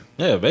bully.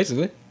 Yeah,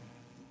 basically.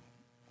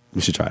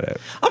 We should try that.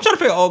 I'm trying to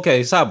figure.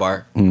 Okay,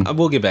 sidebar.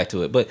 We'll get back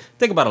to it, but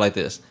think about it like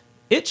this: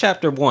 It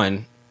Chapter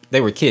 1,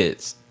 they were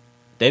kids.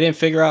 They didn't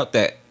figure out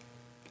that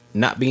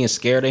not being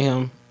scared of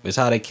him is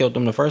how they killed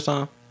him the first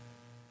time.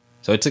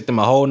 So it took them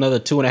a whole another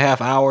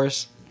 2.5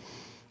 hours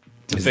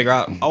to figure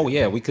out. Oh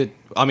yeah, we could.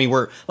 I mean,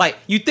 we're like,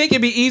 you think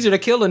it'd be easier to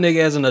kill a nigga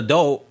as an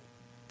adult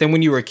than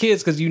when you were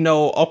kids because you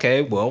know,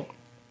 okay, well,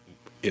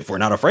 if we're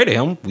not afraid of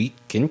him, we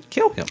can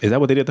kill him. Is that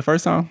what they did the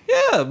first time?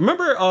 Yeah,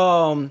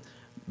 remember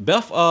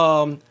Beth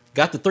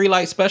got the 3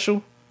 light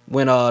special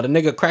when the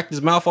nigga cracked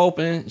his mouth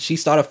open, she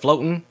started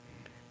floating,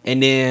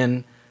 and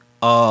then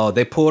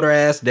they pulled her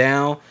ass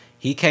down.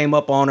 He came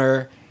up on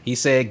her. He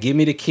said, "Give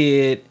me the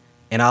kid,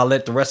 and I'll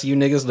let the rest of you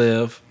niggas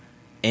live."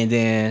 And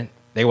then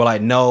they were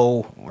like,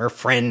 "No, we're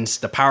friends.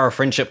 The power of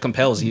friendship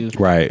compels you."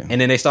 Right.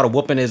 And then they started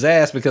whooping his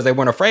ass because they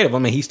weren't afraid of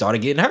him, and he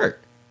started getting hurt.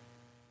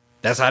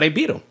 That's how they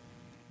beat him.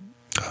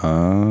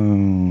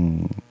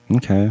 Oh,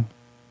 okay.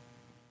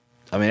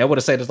 I mean, I would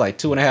have said it's like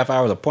 2.5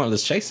 hours of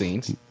pointless chase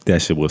scenes.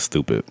 That shit was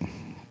stupid.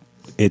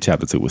 It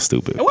Chapter 2 was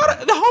stupid. And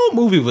the whole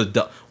movie was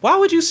dumb. Why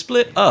would you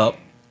split up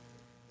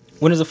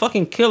when there's a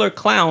fucking killer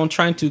clown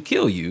trying to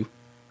kill you?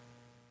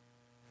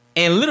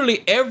 And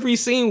literally every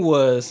scene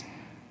was,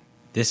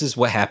 this is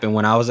what happened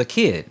when I was a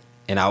kid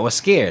and I was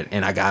scared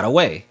and I got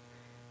away.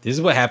 This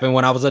is what happened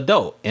when I was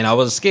adult and I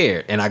was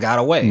scared and I got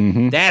away.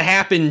 Mm-hmm. That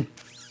happened.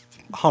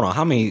 Hold on,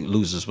 how many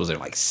losers was there?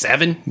 Like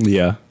 7?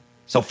 Yeah.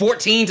 So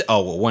 14.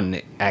 Oh, well,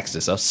 one asked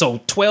this up.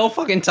 So 12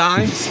 fucking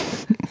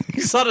times?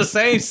 You saw the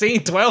same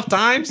scene 12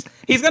 times?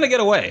 He's going to get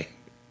away.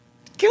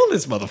 Kill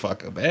this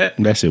motherfucker, man.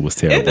 That shit was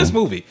terrible. In this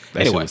movie.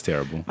 That shit was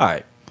terrible. All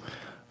right.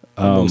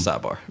 Move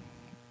sidebar.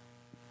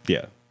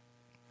 Yeah. Do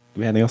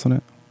we have anything else on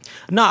that?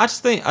 No, I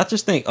just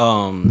think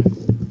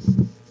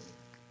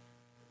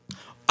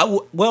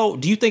well,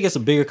 do you think it's a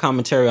bigger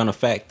commentary on the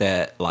fact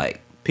that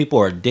like people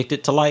are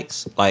addicted to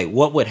likes? Like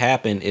what would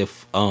happen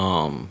if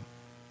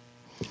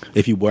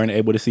you weren't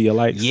able to see your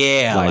likes?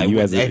 Yeah, like you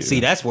as see,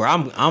 that's where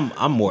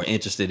I'm more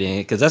interested in,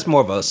 because that's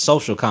more of a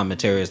social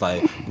commentary. It's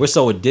like we're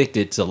so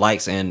addicted to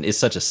likes, and it's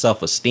such a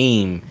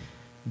self-esteem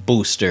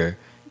booster.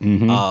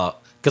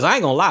 Because I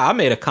ain't gonna lie, I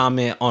made a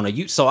comment on a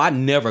YouTube. So I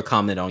never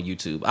comment on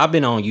YouTube. I've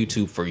been on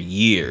YouTube for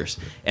years,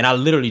 and I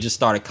literally just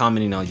started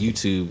commenting on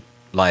YouTube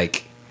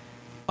like,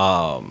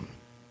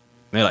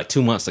 maybe like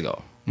 2 months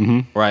ago,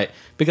 right?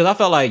 Because I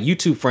felt like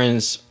YouTube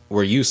friends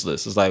were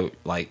useless. It's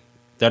like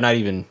they're not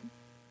even.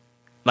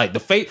 Like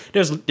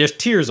there's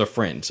tiers of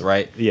friends,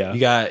 right? Yeah.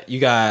 You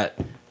got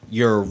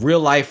your real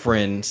life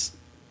friends.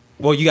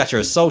 Well, you got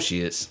your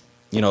associates,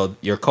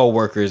 your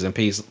coworkers and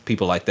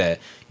people like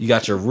that. You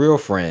got your real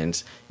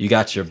friends. You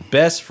got your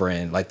best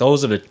friend. Like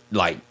those are the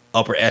like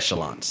upper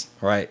echelons,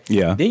 right?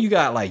 Yeah. Then you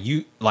got like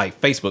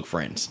Facebook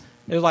friends.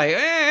 It's like,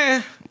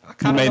 I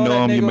you may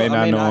know him, you may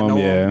not know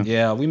him.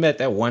 Yeah. Yeah, we met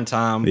that one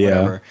time, Yeah.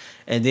 whatever.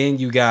 And then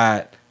you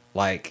got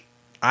like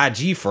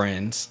IG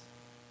friends,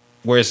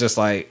 where it's just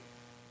like,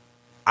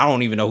 I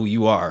don't even know who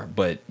you are,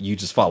 but you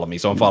just follow me,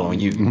 so I'm following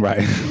you. Right.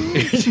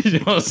 You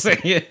know what I'm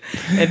saying?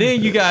 And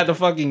then you got the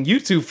fucking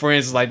YouTube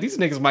friends. Like, these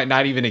niggas might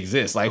not even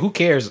exist. Like, who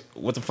cares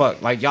what the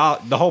fuck? Like,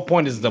 y'all, the whole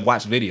point is to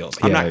watch videos.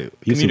 I'm not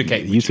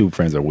communicating with you. YouTube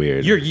friends are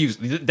weird. You're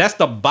that's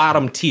the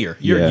bottom tier.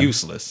 You're Yeah.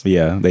 useless.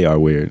 Yeah, they are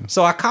weird.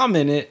 So I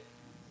commented,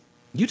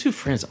 YouTube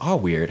friends are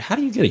weird. How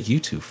do you get a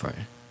YouTube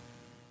friend?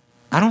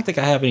 I don't think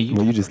I have any YouTube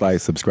Well, you just friends.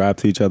 like subscribe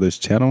to each other's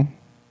channel?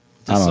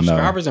 I don't know.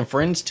 Subscribers and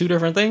friends, 2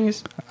 different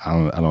things?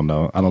 I don't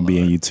know. I don't be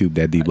in YouTube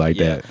that deep like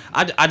that.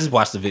 I just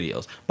watched the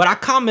videos. But I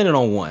commented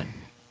on one,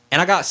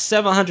 and I got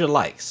 700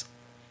 likes.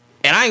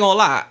 And I ain't gonna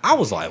lie, I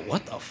was like,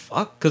 what the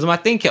fuck? Because my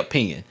thing kept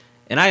pinging.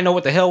 And I didn't know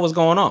what the hell was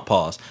going on,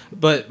 pause.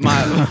 But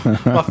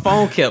my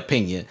phone kept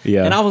pinging.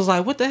 Yeah. And I was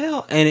like, what the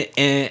hell? And I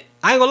ain't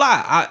gonna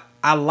lie,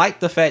 I like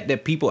the fact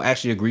that people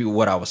actually agree with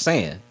what I was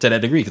saying to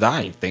that degree, because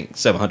I didn't think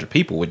 700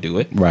 people would do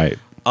it. Right.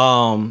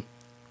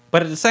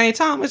 But at the same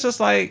time, it's just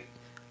like,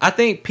 I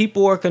think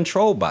people are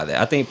controlled by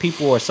that. I think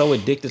people are so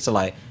addicted to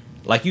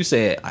like you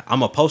said,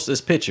 I'm gonna post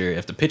this picture.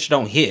 If the picture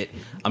don't hit,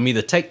 I'm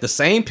either take the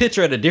same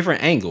picture at a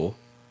different angle,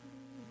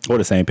 Or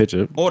the same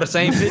picture.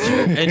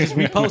 and just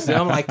repost it.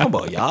 I'm like, come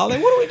on, y'all,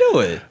 like, what are we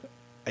doing?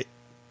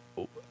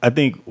 I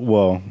think,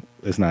 well,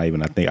 it's not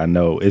even, I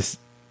know, it's,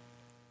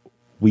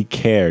 we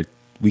care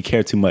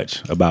too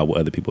much about what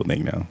other people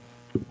think now.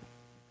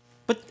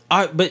 But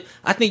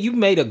I think you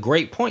made a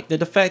great point,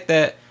 that the fact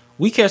that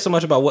we care so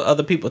much about what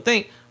other people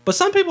think, but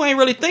some people ain't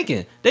really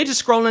thinking. They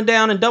just scrolling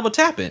down and double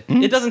tapping.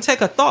 It doesn't take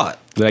a thought.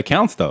 That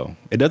counts, though.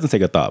 It doesn't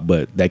take a thought,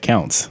 but that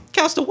counts.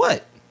 Counts to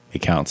what? It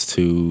counts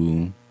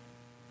to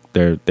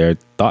their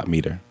thought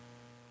meter.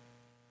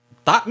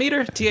 Thought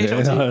meter?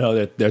 THOT?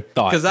 No, their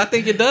thought. Because I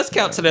think it does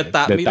count to their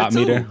thought Their meter thought too.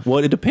 meter?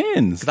 Well, it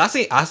depends.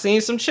 Cause I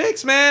seen some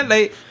chicks, man.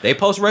 They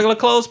post regular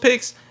clothes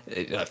pics,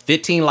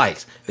 15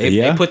 likes.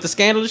 They put the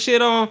scandal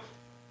shit on,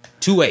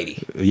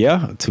 280.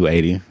 Yeah,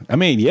 280. I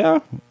mean,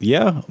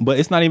 yeah. But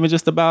it's not even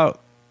just about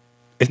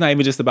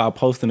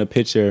posting a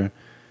picture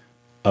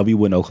of you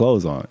with no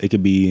clothes on. It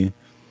could be,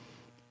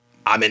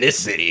 I'm in this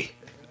city.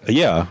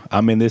 yeah,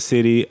 I'm in this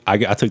city. I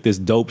took this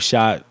dope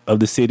shot of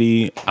the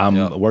city.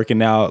 I'm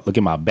working out. Look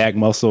at my back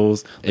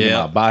muscles. Look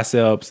at my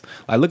biceps.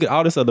 Like, look at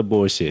all this other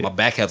bullshit. My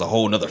back has a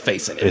whole nother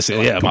face in it. It's,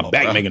 So, yeah, come my on,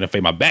 back bro. making a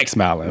face. My back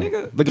smiling.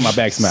 Look at my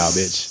back smile,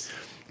 bitch.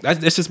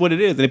 That's just what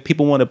it is. And if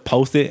people want to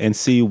post it and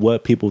see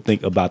what people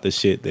think about the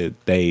shit that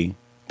they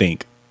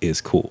think is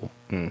cool.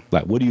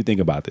 Like, what do you think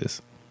about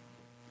this?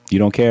 You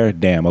don't care?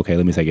 Damn. Okay,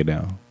 let me take it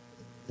down.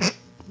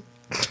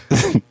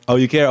 Oh,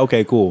 you care?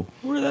 Okay, cool.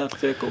 We're that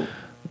fickle.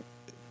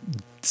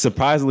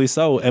 Surprisingly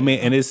so. I mean,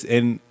 and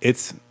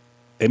it's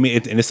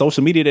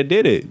social media that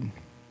did it.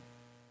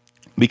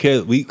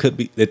 Because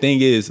the thing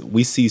is,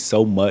 we see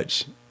so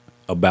much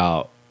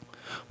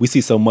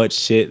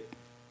shit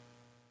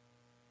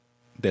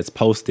that's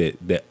posted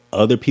that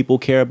other people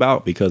care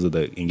about because of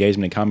the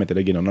engagement and comment that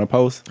they get on their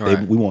posts.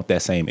 Right. We want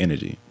that same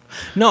energy.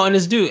 No, and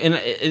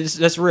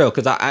that's real,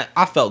 because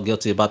I felt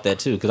guilty about that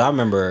too, because I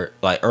remember,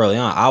 like, early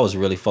on I was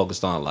really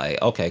focused on, like,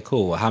 okay,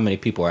 cool, well, how many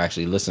people are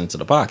actually listening to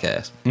the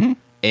podcast? Mm-hmm.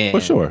 And,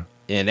 For sure.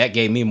 And that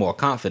gave me more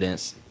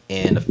confidence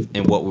in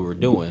what we were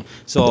doing.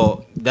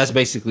 So that's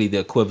basically the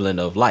equivalent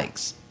of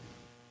likes,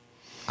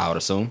 I would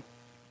assume.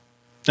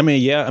 I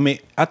mean, yeah. I mean,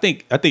 I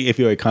think if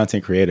you're a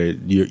content creator,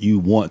 you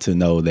want to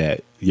know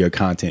that your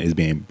content is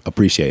being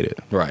appreciated.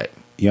 Right.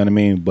 You know what I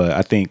mean? But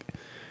I think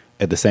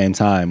at the same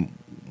time,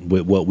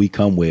 with what we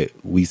come with,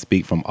 we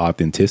speak from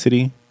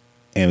authenticity.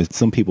 And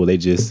some people, they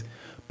just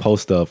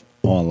post stuff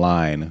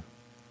online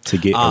to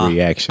get a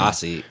reaction. I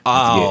see.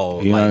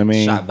 Oh, you know like what I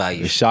mean? shock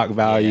value. Shock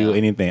value, Yeah.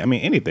 anything. I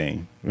mean,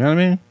 anything. You know what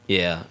I mean?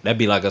 Yeah, that'd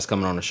be like us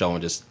coming on the show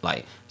and just,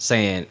 like,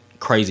 saying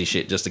crazy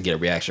shit just to get a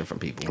reaction from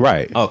people.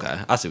 Right.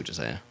 Okay, I see what you're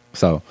saying.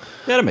 So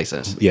Yeah, that makes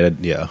sense.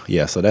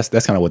 yeah. So that's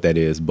kind of what that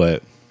is.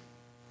 But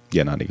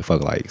yeah, nah, nigga,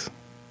 fuck likes.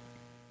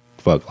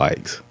 Fuck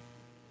likes.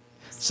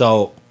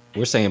 So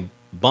we're saying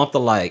bump the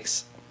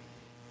likes,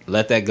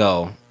 let that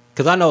go.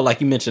 Because I know, like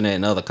you mentioned it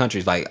in other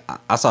countries, like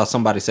I saw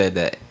somebody said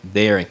that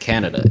they're in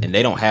Canada and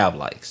they don't have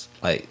likes.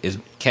 Like,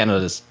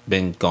 Canada's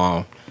been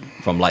gone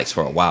from likes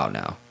for a while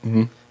now.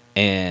 Mm-hmm.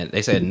 And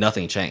they said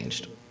nothing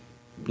changed.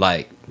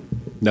 Like,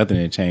 Nothing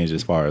had changed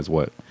as far as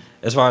what?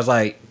 as far as,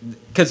 like,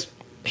 because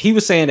he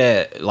was saying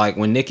that, like,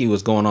 when Nicki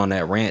was going on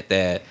that rant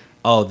that,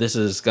 oh, this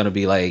is gonna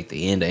be like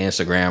the end of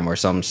Instagram or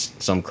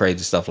some crazy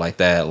stuff like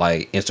that.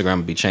 Like, Instagram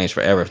would be changed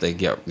forever if they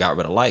got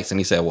rid of likes. And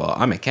he said, well,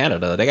 I'm in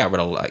Canada. They got rid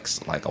of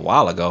likes like a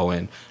while ago,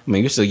 and I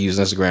mean, you're still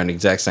using Instagram the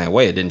exact same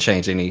way. It didn't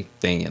change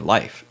anything in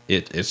life.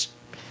 It's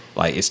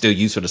like, it's still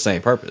used for the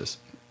same purpose.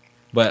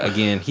 But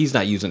again, he's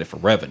not using it for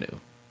revenue.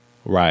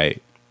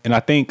 Right. And I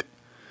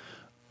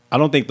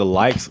don't think the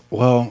likes.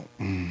 Well.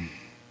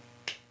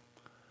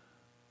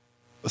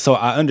 So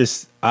I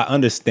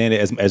understand it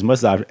as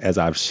much as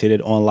I've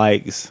shitted on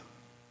likes,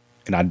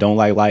 and I don't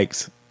like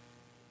likes.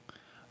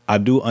 I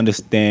do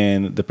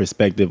understand the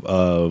perspective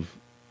of,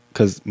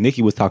 because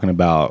Nicki was talking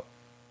about,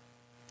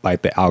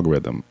 like, the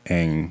algorithm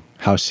and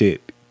how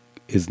shit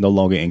is no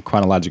longer in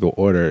chronological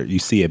order. You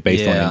see it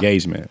based on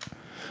engagement.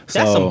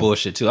 That's some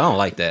bullshit too. I don't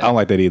like that. I don't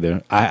like that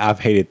either. I've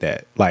hated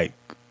that. Like,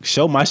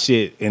 show my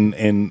shit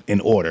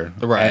in order,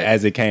 right,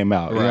 as it came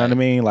out. You know what I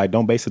mean? Like,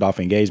 don't base it off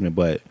engagement,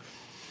 but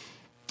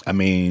I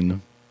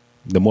mean,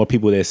 the more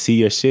people that see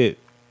your shit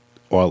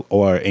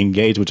or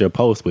engage with your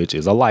post, which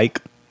is a like,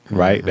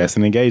 right? Mm-hmm. That's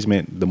an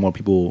engagement. The more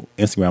people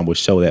Instagram will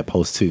show that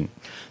post too.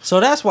 So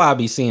that's why I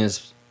be seeing.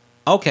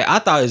 Okay, I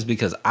thought it was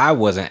because I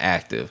wasn't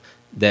active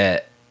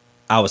that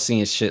I was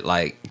seeing shit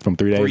like from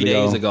 3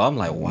 days ago. I'm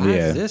like, why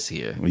is this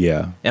here?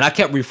 Yeah. And I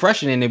kept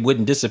refreshing and it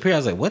wouldn't disappear. I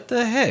was like, what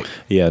the heck?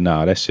 Yeah,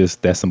 no,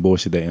 that's some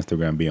bullshit that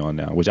Instagram be on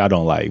now, which I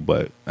don't like.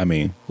 But I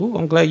mean,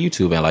 I'm glad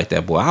YouTube ain't like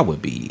that, boy. I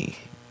would be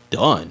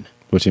done.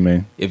 What you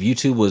mean? If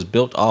YouTube was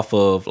built off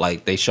of,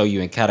 like, they show you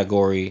in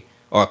category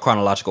or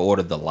chronological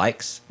order the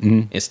likes,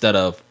 instead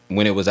of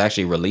when it was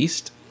actually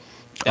released,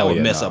 that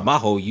would mess up my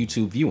whole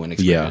YouTube viewing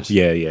experience.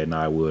 Yeah. No,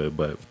 I would,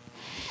 but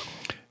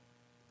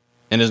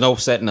and there's no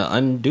setting to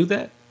undo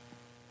that.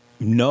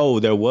 no,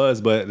 there was,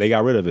 but they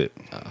got rid of it.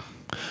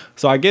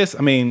 So I guess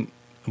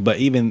but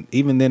even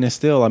then, it's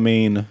still what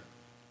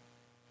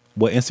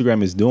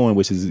Instagram is doing,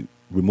 which is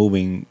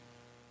removing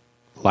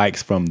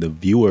likes from the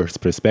viewer's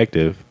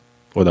perspective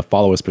or the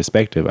follower's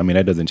perspective.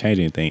 That doesn't change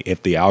anything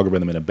if the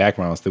algorithm in the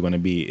background is still going to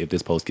be if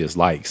this post gets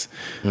likes.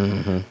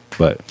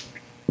 But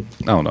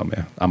I don't know,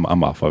 man.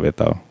 I'm off of it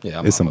though.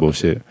 Yeah, it's some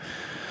bullshit.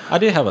 I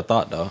did have a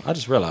thought though. I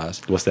just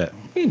realized. What's that?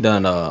 We ain't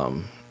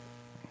done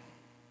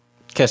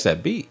Catch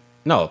That Beat.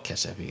 No,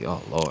 Catch That Beat.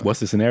 Oh Lord.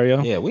 What's the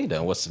scenario? Yeah, we ain't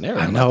done What's the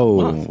Scenario. I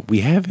know we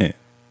haven't.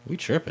 We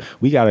tripping.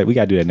 We gotta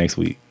do that next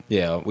week.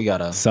 Yeah, we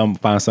gotta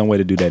Find some way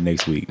to do that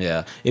next week.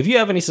 Yeah. If you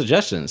have any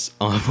suggestions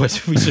on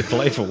what we should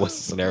play for What's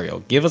the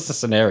Scenario, give us a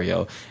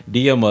scenario,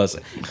 DM us,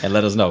 and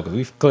let us know because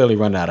we've clearly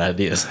run out of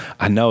ideas.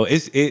 I know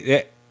it's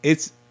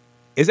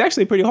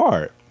actually pretty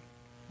hard.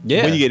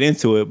 Yeah. When you get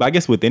into it, but I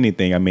guess with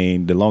anything,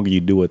 the longer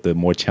you do it, the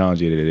more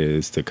challenging it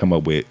is to come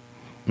up with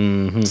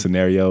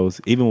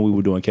scenarios. Even when we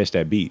were doing Catch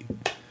That Beat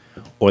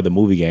or the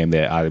movie game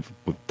that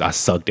I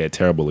sucked at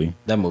terribly.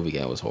 That movie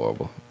game was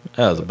horrible.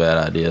 That was a bad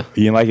idea.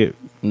 You didn't like it?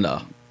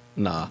 No.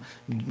 Nah.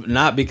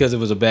 Not because it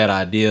was a bad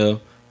idea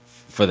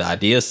for the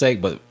idea's sake,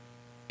 but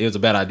it was a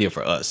bad idea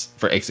for us,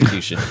 for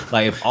execution.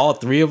 Like if all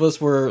three of us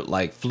were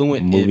like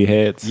fluent Movie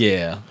heads?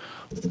 Yeah.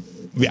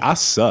 Yeah, I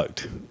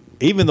sucked.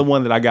 Even the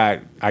one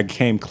that I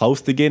came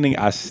close to getting,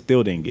 I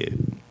still didn't get.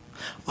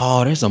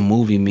 Oh, there's a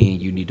movie me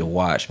and you need to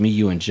watch. Me,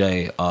 you, and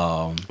Jay.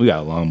 We got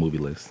a long movie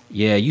list.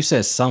 Yeah, you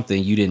said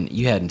something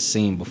you hadn't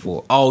seen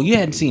before. Oh, you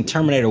hadn't seen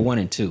Terminator 1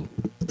 and 2.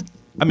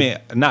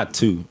 Not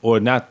 2, or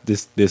not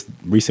this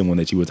recent one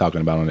that you were talking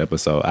about on the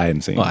episode. I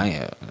hadn't seen.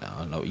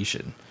 Oh, no, you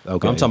shouldn't.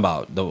 Okay. I'm talking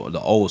about the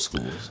old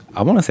schools.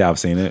 I want to say I've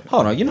seen it.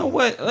 Hold on, you know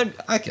what?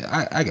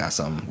 I got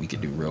something we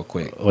could do real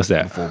quick. What's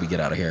that? Before we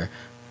get out of here.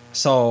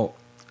 So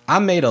I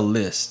made a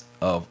list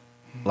of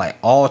like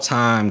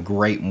all-time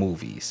great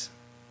movies.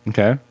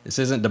 Okay. This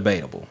isn't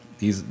debatable.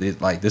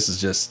 This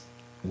is just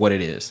what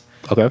it is.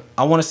 Okay.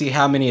 I want to see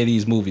how many of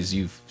these movies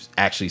you've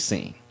actually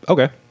seen.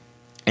 Okay.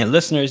 And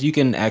listeners, you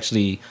can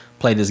actually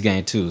play this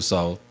game too.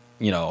 So,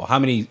 how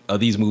many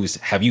of these movies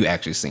have you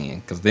actually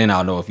seen? Because then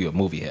I'll know if you're a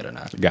movie head or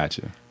not.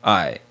 Gotcha. All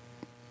right.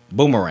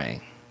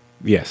 Boomerang.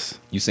 Yes.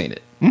 You seen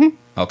it? Mm-hmm.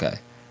 Okay.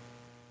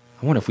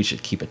 I wonder if we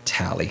should keep a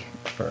tally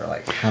for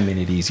like how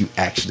many of these you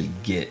actually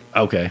get.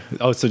 Okay.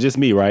 Oh, so just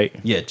me, right?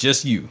 Yeah,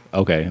 just you.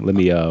 Okay. Let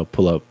me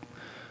pull up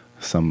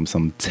some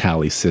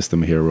tally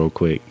system here real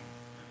quick.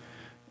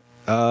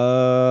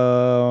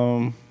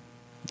 Let's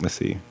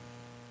see.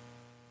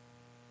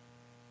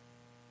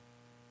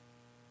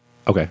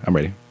 Okay, I'm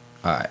ready.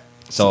 All right.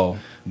 So,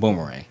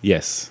 Boomerang.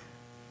 Yes.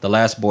 The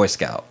Last Boy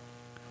Scout.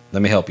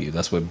 Let me help you.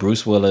 That's with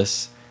Bruce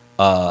Willis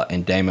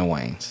and Damon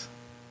Wayans.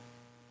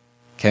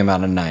 Came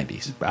out in the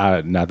 90s.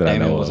 Not that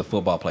Damon I know was a of.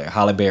 football player.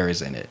 Halle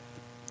Berry's in it.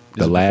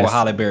 The before last-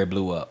 Halle Berry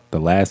blew up. The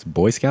Last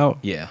Boy Scout?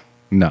 Yeah.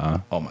 Nah,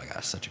 Oh my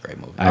gosh, such a great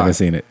movie. I haven't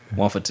seen it.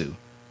 1 for 2.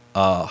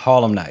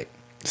 Harlem Night.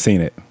 Seen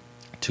it.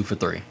 2 for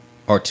 3.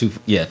 Or 2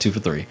 for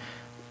 3.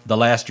 The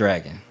Last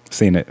Dragon.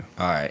 Seen it.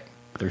 All right.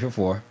 3 for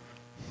 4.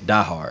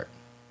 Die Hard.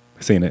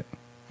 Seen it.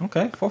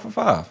 Okay. 4 for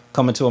 5.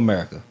 Coming to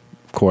America.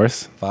 Of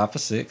course. 5 for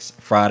 6.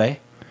 Friday.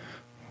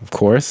 Of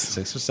course.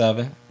 6 for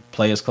 7.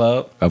 Players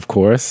Club. Of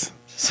course.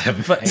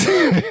 7 for 8.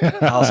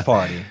 House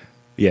Party.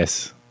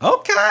 Yes.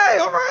 Okay.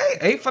 All right.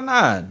 8 for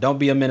 9. Don't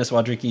be a menace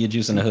while drinking your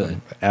juice in the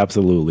hood.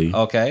 Absolutely.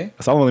 Okay.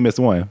 So I only missed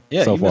one.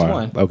 Yeah, so you far. missed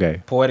one.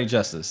 Okay. Poetic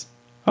Justice.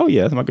 Oh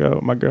yeah, that's my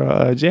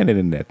girl Janet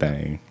in that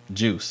thing.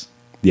 Juice.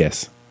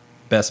 Yes.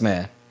 Best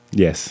Man.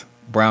 Yes.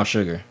 Brown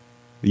Sugar.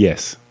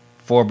 Yes.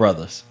 4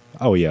 Brothers.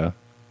 Oh yeah.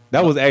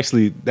 That was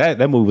actually that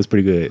movie was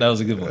pretty good. That was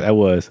a good one. That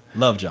was.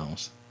 Love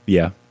Jones.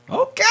 Yeah.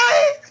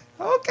 Okay.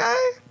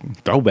 Okay.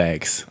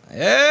 Throwbacks.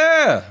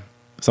 Yeah.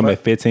 So I'm at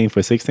 15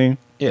 for 16.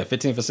 Yeah,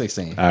 15 for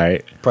 16. All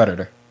right.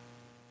 Predator.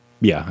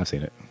 Yeah, I've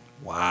seen it.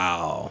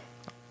 Wow.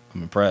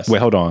 I'm impressed. Wait,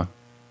 hold on.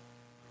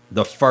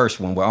 The first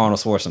one with Arnold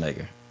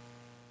Schwarzenegger.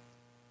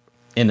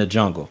 In the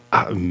jungle.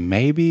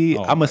 Maybe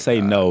Oh I'm gonna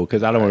say no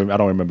because I don't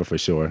remember for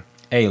sure.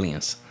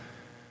 Aliens.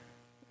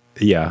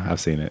 Yeah, I've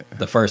seen it.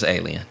 The first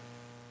Alien.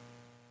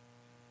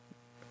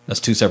 That's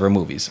 2 separate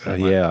movies.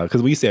 Yeah,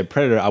 because when you said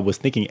Predator, I was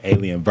thinking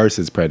Alien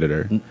versus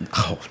Predator.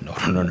 Oh, no.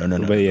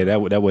 But yeah,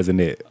 that wasn't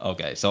it.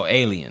 Okay, so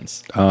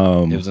Aliens.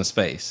 It was in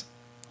space.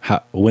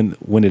 When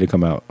did it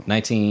come out?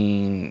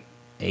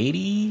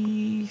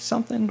 1980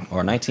 something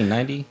or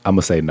 1990? I'm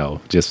gonna say no,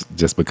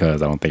 just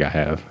because I don't think I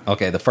have.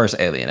 Okay, the first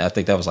Alien. I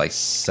think that was like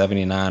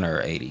 79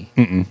 or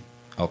 80.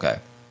 Okay.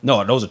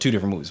 No, those are 2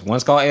 different movies.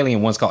 One's called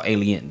Alien, one's called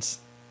Aliens.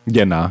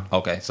 Yeah, nah.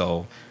 Okay,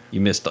 so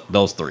you missed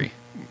those 3.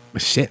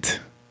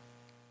 Shit.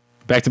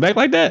 Back to back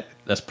like that?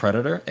 That's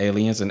Predator,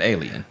 Aliens, and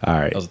Alien. All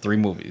right. Those are 3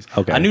 movies.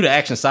 Okay. I knew the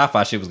action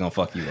sci-fi shit was gonna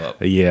fuck you up.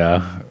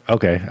 Yeah.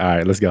 Okay. All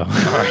right. Let's go. All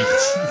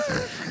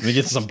right. Let me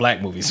get to some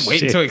black movies. Wait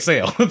Shit. until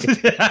Excel.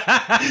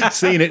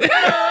 Seen it.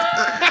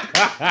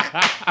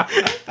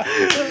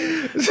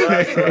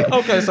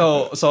 Okay,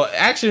 so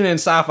action and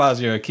sci-fi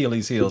is your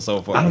Achilles heel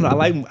so far. I don't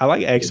know. I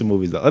like action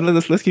movies though.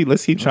 Let's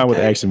keep trying with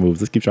the action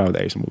movies. Let's keep trying with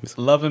the action movies.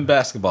 Love and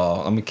basketball.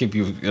 I'm gonna keep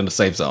you in the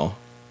safe zone.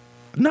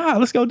 Nah,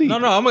 let's go deep. No,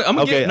 I'm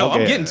Okay,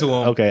 getting to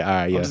them. Okay, all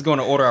right, yeah. I'm just going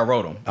to order I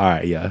wrote them. All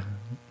right, yeah.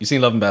 You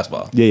seen Love and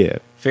Basketball? Yeah.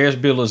 Ferris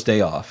Bueller's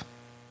Day Off.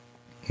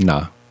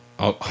 Nah.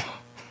 Oh,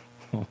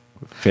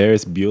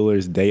 Ferris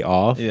Bueller's Day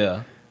Off.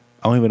 yeah.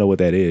 I don't even know what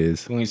that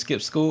is. When he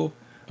skipped school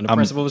and the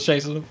principal was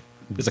chasing him.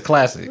 It's a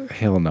classic.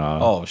 Hell no.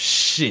 Oh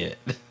shit.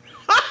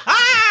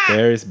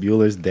 Ferris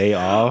Bueller's Day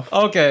Off.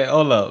 Okay,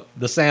 hold up.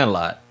 The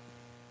Sandlot.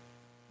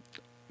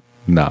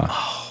 Nah.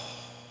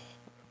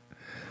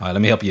 All right,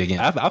 let me help you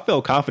again. I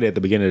felt confident at the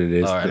beginning of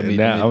this. All right,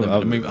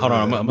 hold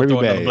on. I'm gonna throw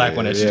another black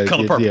one that's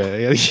color purple.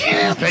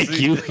 Yeah.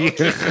 Thank you.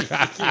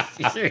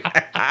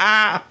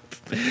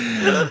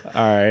 All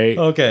right.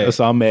 Okay.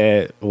 So I'm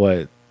at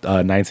what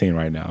 19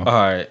 right now. All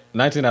right,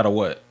 19 out of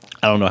what?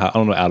 I don't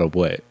know out of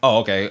what. Oh,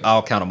 okay.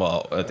 I'll count them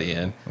all at the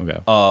end.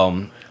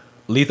 Okay.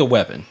 Lethal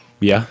Weapon.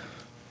 Yeah.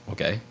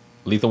 Okay.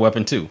 Lethal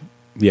Weapon 2.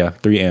 Yeah.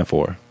 3 and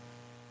 4.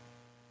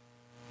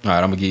 All right,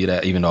 I'm gonna give you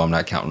that, even though I'm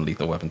not counting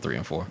Lethal Weapon 3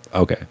 and 4.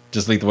 Okay.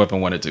 Just Lethal Weapon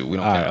 1 and 2. We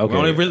don't All count. right. Okay. We're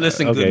only really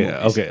listing good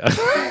movies. Okay.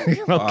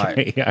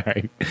 Okay. All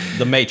right.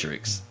 The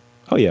Matrix.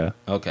 Oh yeah.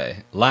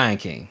 Okay. Lion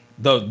King.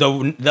 The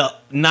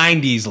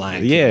 90s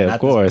Lion King. Yeah, not of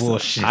course. this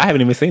bullshit. I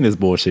haven't even seen this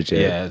bullshit yet.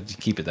 Yeah,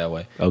 keep it that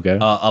way. Okay.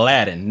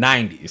 Aladdin.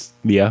 90s.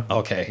 Yeah.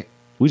 Okay.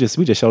 We just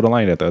showed a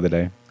line that the other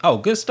day. Oh,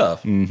 good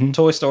stuff. Mm-hmm.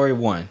 Toy Story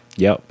 1,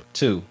 Yep.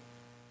 2,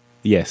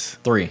 Yes.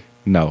 3.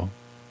 No.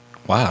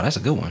 Wow, that's a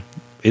good one.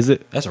 Is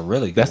it? That's a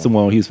really good That's one. the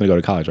one he was going to go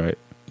to college, right?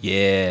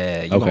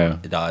 Yeah. Okay.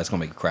 It's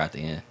gonna make you cry at the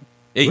end.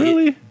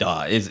 Really?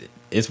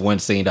 It's one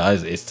scene,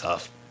 dog. It's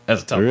tough.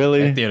 That's a tough.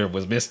 Really? That theater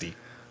was misty.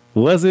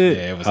 Was it?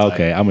 Yeah, it was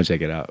okay, like- I'm gonna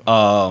check it out.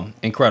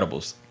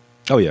 Incredibles.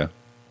 Oh yeah.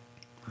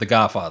 The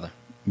Godfather.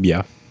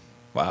 Yeah.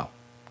 Wow.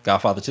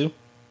 Godfather 2?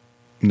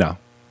 No.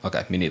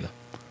 Okay, me neither.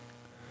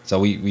 So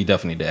we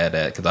definitely need to add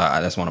that because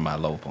that's one of my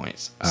low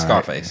points. All right.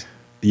 Scarface.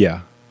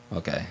 Yeah.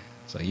 Okay.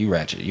 So you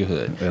ratchet, you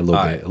hood. A little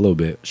All bit. right. A little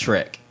bit.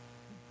 Shrek.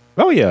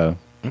 Oh yeah.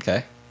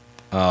 Okay.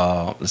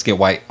 Let's get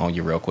white on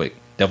you real quick.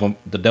 The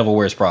Devil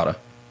Wears Prada.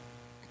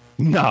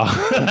 No.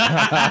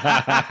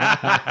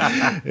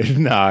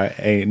 Nah.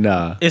 Ain't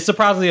nah. It's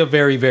surprisingly a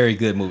very, very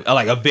good movie.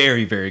 Like a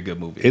very, very good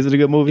movie. Is it a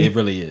good movie? It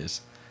really is.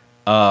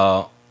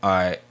 All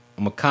right.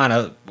 I'm gonna kind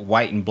of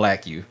white and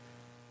black you.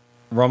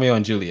 Romeo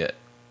and Juliet.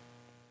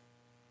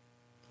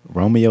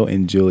 Romeo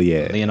and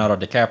Juliet. Leonardo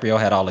DiCaprio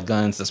had all the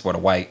guns. That's where the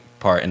white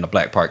part and the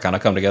black part kind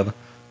of come together.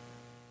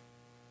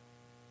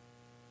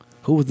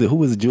 Who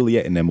was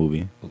Juliet in that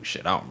movie? Oh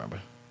shit, I don't remember.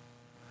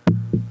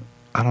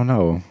 I don't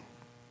know.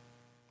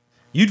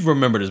 You'd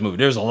remember this movie.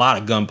 There's a lot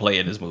of gunplay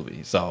in this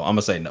movie, so I'm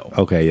gonna say no.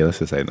 Okay, yeah, let's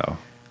just say no.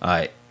 All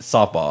right,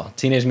 softball.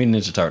 Teenage Mutant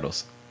Ninja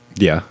Turtles.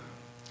 Yeah.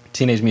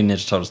 Teenage Mutant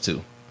Ninja Turtles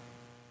 2.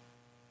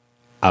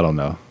 I don't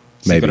know.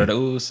 Maybe. Secret of the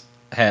Ooze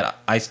had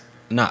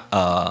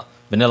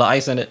Vanilla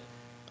Ice in it.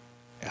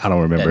 I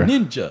don't That remember.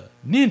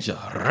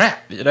 ninja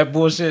rap. That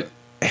bullshit.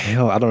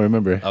 Hell, I don't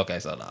remember. Okay,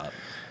 so nah. All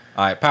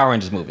right, Power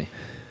Rangers movie.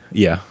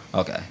 Yeah.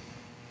 Okay,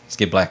 let's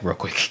get black real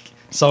quick.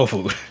 Soul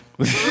Food.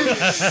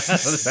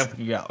 Let's help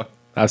you out.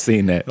 I've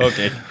seen that.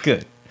 Okay,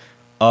 good.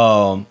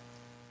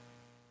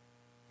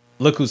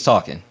 Look Who's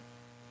Talking.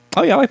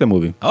 Oh yeah, I like that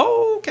movie.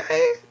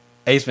 Okay.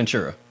 Ace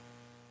Ventura.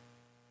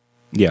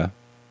 Yeah.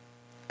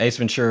 Ace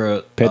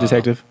Ventura. Pet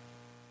Detective.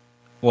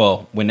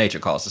 Well, When Nature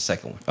Calls, the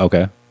second one.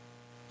 Okay. You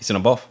seen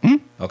them both?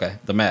 Okay.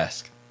 The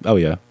Mask. Oh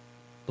yeah.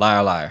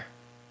 Liar, Liar.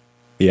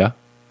 Yeah.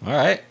 All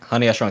right.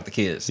 Honey, I Shrunk the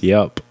Kids.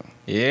 Yep.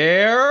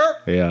 Yeah.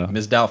 Yeah.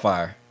 Miss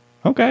Doubtfire.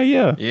 Okay.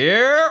 Yeah.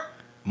 Yeah.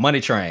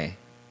 Money Train.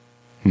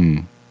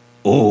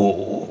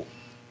 Oh.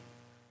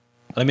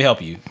 Let me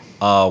help you.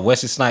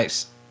 Wesley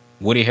Snipes,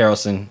 Woody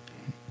Harrelson,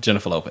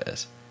 Jennifer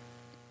Lopez.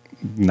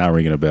 Not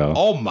ringing a bell.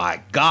 Oh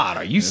my God,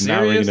 are you serious?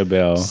 Not ringing a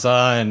bell.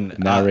 Son.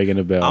 Not ringing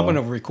a bell.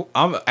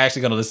 I'm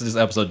actually gonna listen to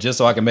this episode just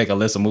so I can make a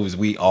list of movies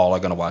we all are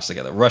gonna watch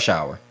together. Rush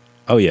Hour.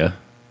 Oh yeah.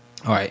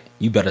 All right,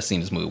 you better seen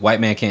this movie. White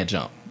Man Can't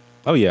Jump.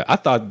 Oh yeah. I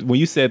thought when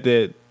you said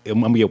that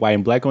I'm gonna get white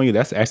and black on you,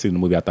 that's actually the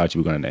movie I thought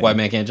you were gonna name. White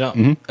Man Can't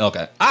Jump.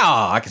 Okay.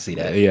 I can see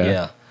that.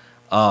 Yeah.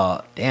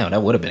 Damn,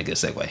 that would have been a good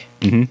segue.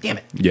 Damn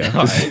it. Yeah.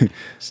 All right.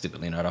 Stupid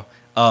Leonardo.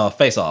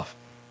 Face Off.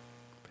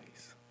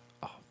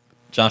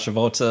 John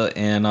Travolta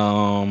and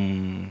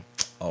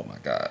oh my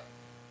God.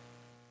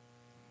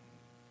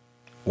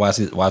 Why's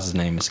his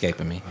name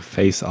escaping me?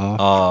 Face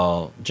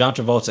Off. John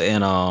Travolta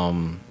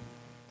and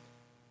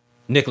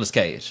Nicolas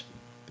Cage.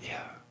 Yeah.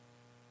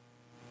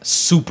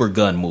 Super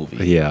gun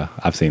movie. Yeah,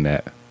 I've seen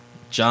that.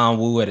 John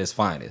Woo at his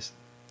finest.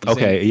 You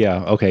seen Okay, it?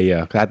 yeah, okay,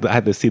 yeah. I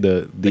had to see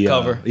the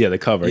cover? Yeah, the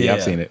cover. Yeah,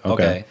 I've seen it.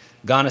 Okay.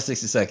 Gone in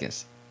 60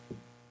 Seconds.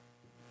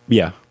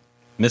 Yeah.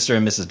 Mr.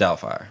 and Mrs.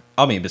 Doubtfire.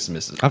 I mean, Mr. and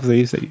Mrs. I've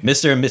seen it.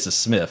 Mr. and Mrs.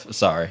 Smith.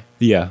 Sorry.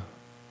 Yeah.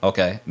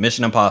 Okay.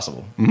 Mission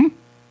Impossible.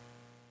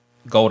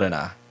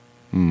 GoldenEye.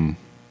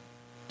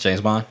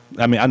 James Bond.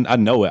 I mean, I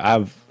know it. I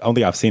don't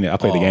think I've seen it. I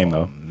played the game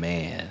though.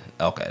 Man.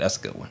 Okay, that's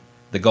a good one.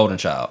 The Golden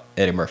Child,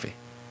 Eddie Murphy.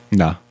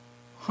 Nah.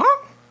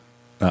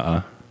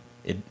 Huh?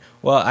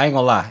 Well, I ain't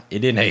gonna lie, it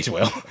didn't age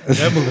well.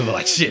 That movie look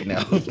like shit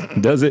now.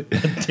 Does it?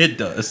 It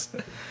does.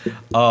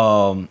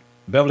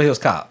 Beverly Hills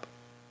Cop.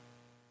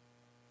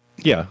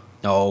 Yeah.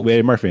 Oh, With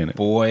Eddie Murphy in it.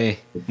 boy.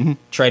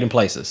 Trading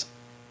Places.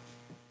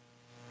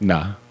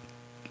 Nah.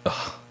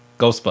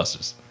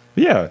 Ghostbusters.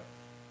 Yeah.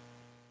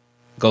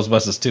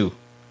 Ghostbusters 2.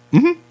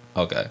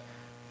 Okay.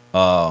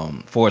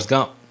 Forrest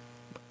Gump.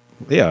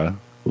 Yeah.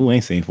 Who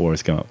ain't seen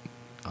Forrest Gump?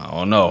 I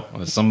don't know.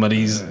 Some of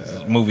these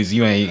movies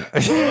you ain't.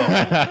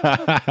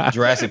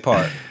 Jurassic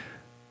Park.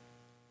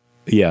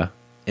 Yeah.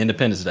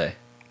 Independence Day.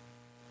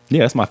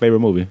 Yeah, that's my favorite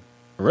movie.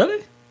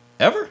 Really?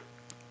 Ever.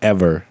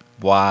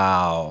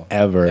 Wow.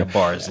 Ever. That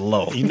bar is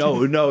low. You know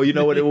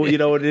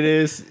what it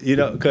is?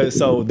 Cause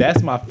so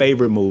that's my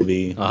favorite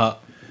movie.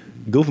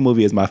 Goofy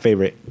movie is my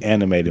favorite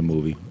animated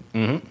movie.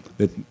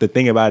 The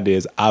thing about it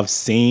is I've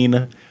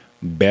seen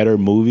better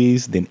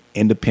movies than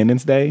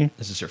Independence Day.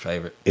 This is your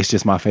favorite. It's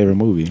just my favorite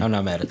movie. I'm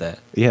not mad at that.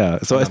 Yeah.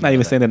 So it's not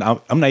even saying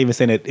that I'm not even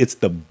saying that it's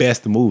the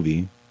best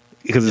movie.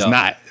 Because it's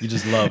not. You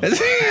just love it.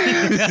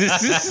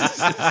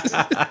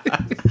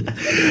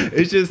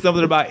 It's just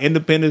something about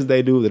Independence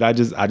Day, dude, that I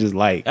just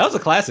like. That was a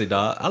classic,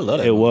 dog. I love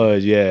it. It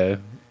was, yeah.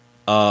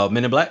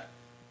 Men in Black.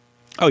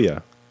 Oh yeah.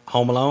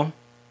 Home Alone.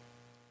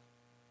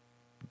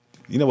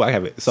 You know what? I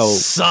have it. So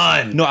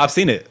Son. no, I've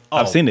seen it.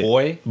 I've seen it.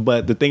 Boy.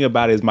 But the thing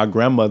about it is my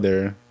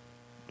grandmother,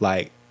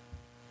 like,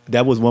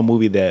 that was one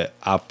movie that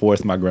I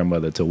forced my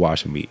grandmother to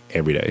watch with me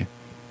every day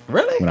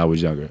Really? when I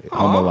was younger.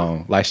 Home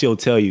Alone. Like, she'll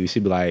tell you,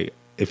 she'd be like,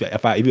 if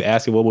you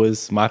ask her what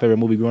was my favorite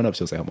movie growing up,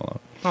 she'll say Home Alone.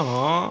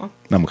 Aww. I'm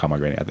gonna call my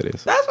granny after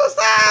this. That's what's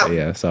up.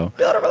 Yeah, so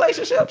Building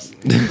relationships.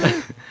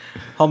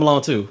 Home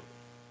Alone 2.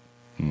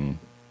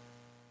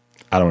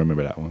 I don't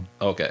remember that one.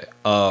 Okay.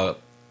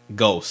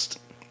 Ghost.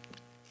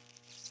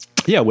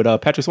 Yeah, with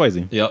Patrick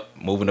Swayze. Yep.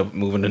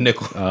 Moving the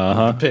nickel.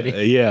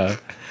 Penny. Yeah.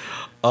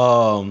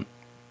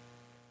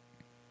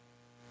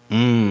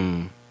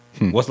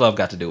 What's love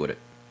got to do with it?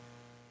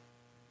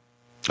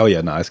 Oh yeah,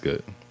 no, that's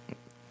good.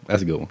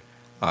 That's a good one.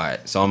 All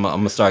right. So I'm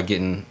gonna start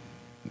getting.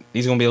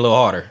 These are gonna be a little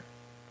harder.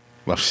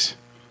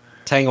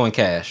 Tango and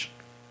Cash.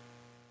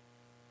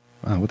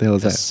 What the hell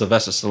is That's that?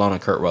 Sylvester Stallone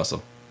and Kurt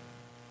Russell.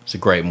 It's a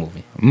great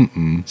movie.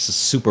 It's a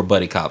super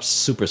buddy cop,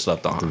 super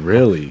slept on.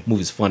 Really?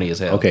 Movie's funny as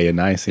hell. Okay, yeah,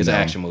 no, I ain't seen It's an that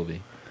one. action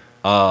movie.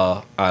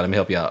 All right, let me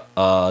help you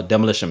out.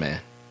 Demolition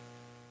Man.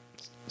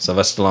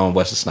 Sylvester Stallone,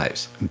 Wesley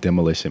Snipes.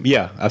 Demolition.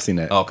 Yeah, I've seen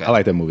that. Okay. I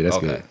like that movie. That's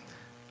good.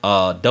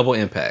 Double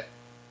Impact.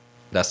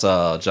 That's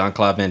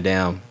Jean-Claude Van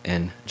Damme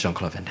and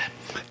Jean-Claude Van Damme.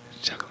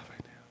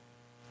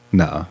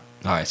 Nah.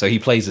 All right, so he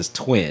plays his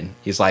twin.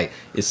 He's like,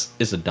 it's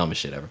the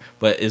dumbest shit ever.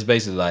 But it's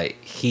basically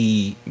like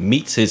he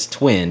meets his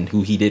twin,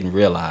 who he didn't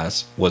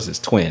realize was his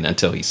twin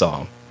until he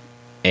saw him.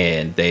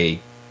 And they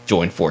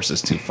join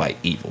forces to fight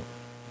evil.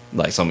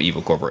 Like some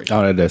evil corporation.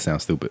 Oh, that does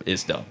sound stupid.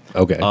 It's dumb.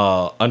 Okay.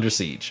 Under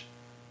Siege.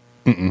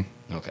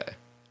 Okay.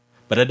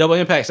 But a Double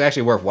Impact's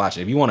actually worth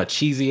watching. If you want a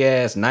cheesy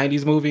ass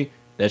 90s movie,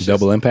 that's just,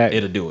 Double Impact?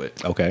 It'll do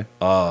it. Okay.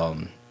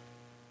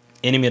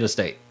 Enemy of the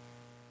State.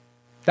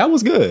 That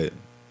was good.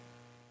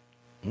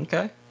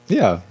 Okay.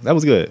 Yeah, that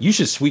was good. You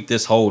should sweep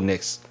this whole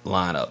next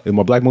lineup. Is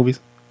more black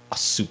movies?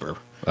 Super.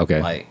 Okay.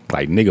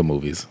 Like nigga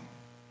movies.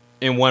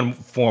 in one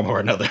form or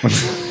another.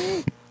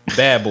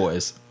 Bad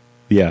Boys.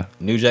 Yeah.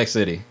 New Jack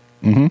City.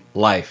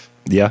 Life.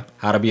 Yeah.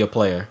 How to Be a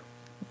Player.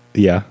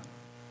 Yeah.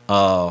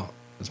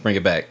 Let's bring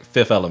it back.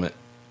 Fifth Element.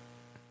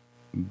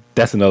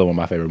 That's another one of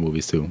my favorite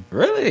movies too.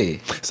 Really?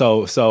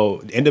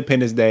 So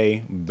Independence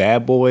Day,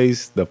 Bad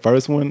Boys, the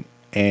first one,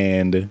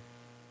 and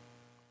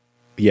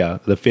yeah,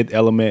 The Fifth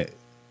Element.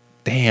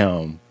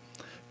 Damn.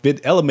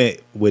 Fifth Element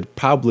would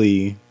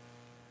probably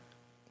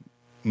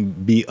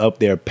be up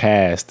there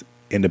past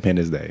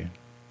Independence Day.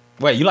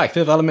 Wait, you like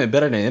Fifth Element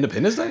better than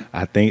Independence Day?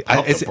 I think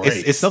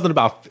it's something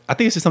about. I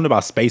think it's just something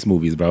about space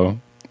movies, bro.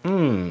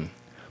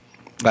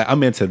 Like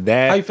I'm into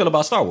that. How you feel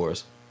about Star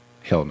Wars?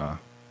 Hell no,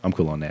 I'm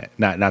cool on that.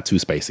 Not too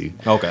spacey.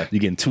 Okay. You're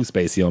getting too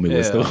spacey on me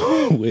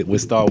Yeah.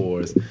 with Star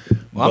Wars.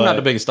 Well, I'm not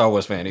the biggest Star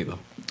Wars fan either.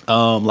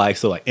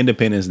 Like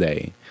Independence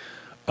Day,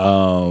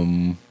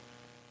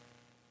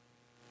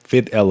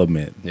 Fifth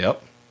Element,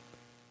 Yep.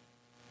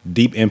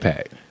 Deep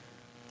Impact,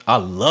 I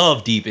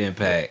love Deep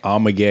Impact.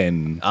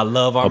 Armageddon, I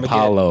love Armageddon.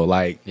 Apollo,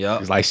 like Yep.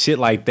 it's like shit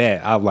like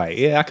that. I'm like,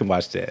 yeah, I can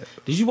watch that.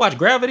 Did you watch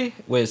Gravity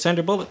with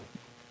Sandra Bullock?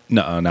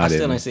 No, I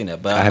still ain't seen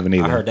that, but I haven't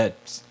either. I heard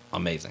that's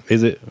amazing.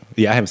 Is it?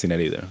 Yeah, I haven't seen that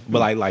either.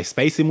 But like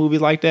spacey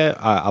movies like that,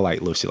 I like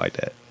little shit like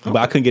that. But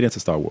I couldn't get into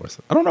Star Wars.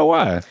 I don't know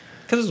why.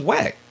 Because it's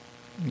whack.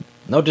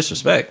 No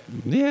disrespect.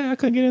 Yeah, I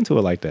couldn't get into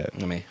it like that.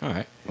 I mean, all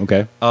right.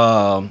 Okay.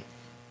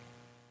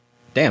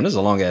 Damn, this is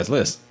a long ass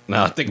list.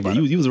 Now I think about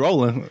it. You was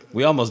rolling.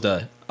 We almost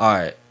done. All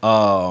right.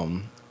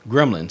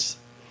 Gremlins.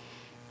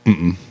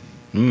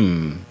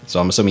 So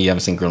I'm assuming you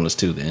haven't seen Gremlins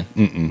 2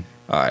 then.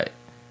 All right.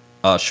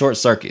 Short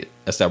Circuit.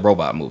 That's that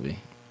robot movie.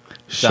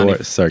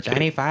 Short Circuit.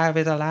 Johnny 5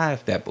 is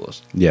alive. That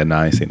bullshit. Yeah, no,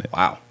 I ain't seen it.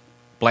 Wow.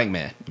 Blank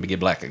Man. Let me get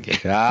black again.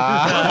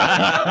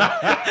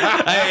 Ah.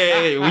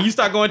 Hey, when you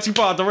start going too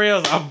far off the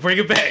rails, I'll bring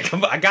it back.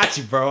 I got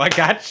you, bro. I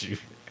got you.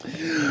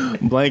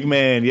 Blank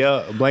Man,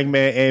 yeah. Blank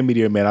Man and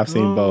Meteor Man. I've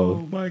seen both.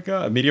 Oh my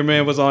God. Meteor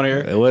Man was on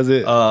here. Was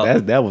it?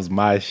 That was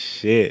my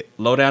shit.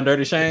 Low Down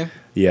Dirty Shame.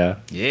 Yeah.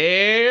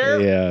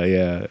 Yeah.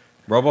 Yeah.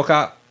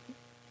 RoboCop.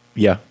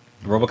 Yeah.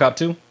 RoboCop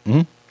 2?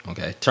 Mm-hmm.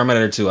 Okay.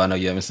 Terminator 2, I know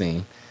you haven't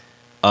seen.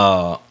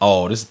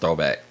 This is a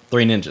throwback.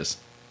 Three Ninjas.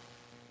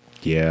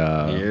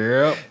 Yeah.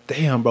 Yep.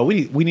 Damn, bro.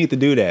 We need to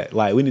do that.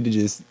 Like, we need to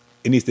just.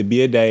 It needs to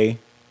be a day.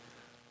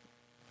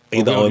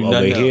 Either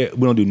over here,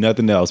 we don't do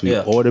nothing else. We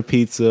order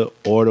pizza,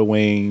 order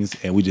wings,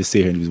 and we just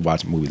sit here and just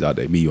watch movies all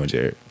day. Me, you, and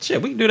Jared. Shit,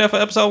 we can do that for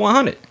episode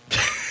 100.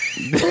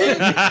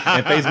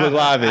 And Facebook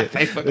Live it.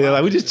 Yeah,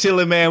 like we just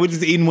chilling, man. We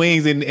just eating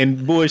wings and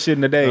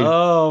bullshitting today.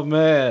 Oh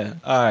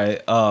man! All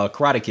right,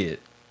 Karate Kid.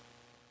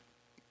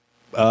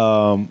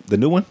 The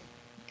new one,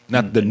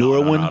 not the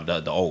newer one.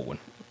 No, the old one.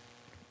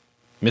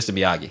 Mr.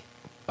 Miyagi.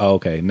 Oh,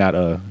 okay, not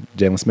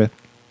Jalen Smith.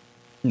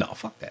 No,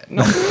 fuck that.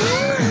 No.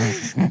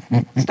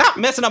 Stop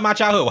messing up my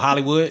childhood with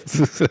Hollywood.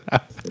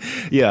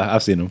 Yeah,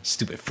 I've seen them.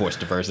 Stupid forced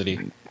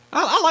diversity.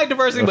 I like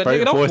diversity, but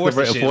nigga, don't force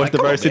the shit. Forced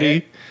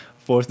diversity.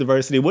 Forced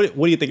diversity. What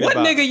do you think about?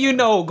 What nigga you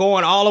know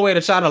going all the way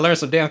to China to learn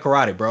some damn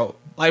karate, bro?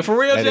 Like, for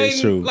real, That Jaden?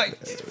 is true. Like,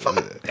 fuck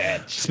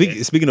that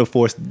shit. Speaking of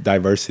forced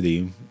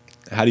diversity,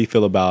 how do you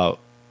feel about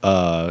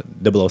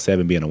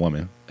 007 being a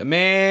woman?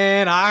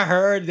 Man, I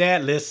heard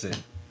that. Listen.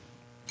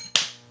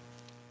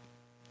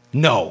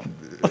 No,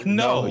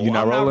 you're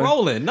not I'm rolling? not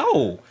rolling.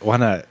 No, Why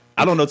not?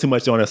 I don't know too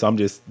much on it, so I'm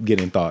just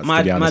getting thoughts.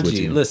 To be honest with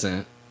you,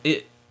 listen,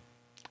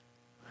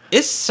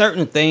 it's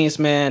certain things,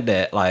 man,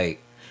 that like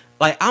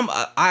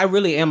I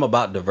really am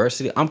about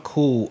diversity. I'm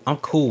cool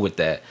with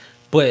that,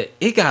 but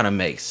it gotta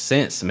make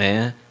sense,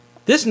 man.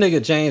 This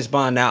nigga James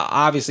Bond, now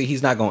obviously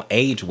he's not gonna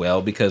age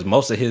well because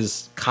most of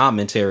his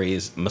commentary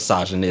is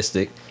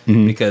misogynistic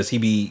because he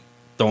be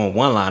throwing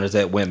one-liners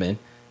at women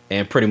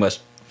and pretty much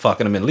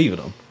fucking them and leaving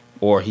them,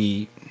 or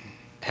he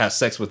has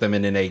sex with them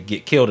and then they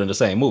get killed in the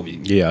same movie.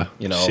 Yeah,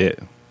 you know,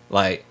 shit.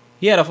 Like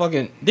he had a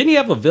fucking. Didn't he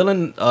have a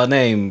villain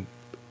named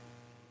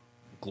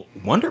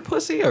Wonder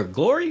Pussy or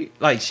Glory?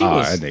 Like she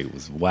was. That nigga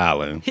was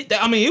wilding.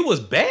 I mean, it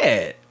was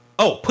bad.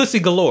 Oh, Pussy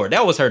Galore.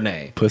 That was her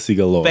name. Pussy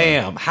Galore.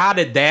 Bam. How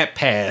did that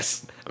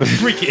pass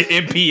freaking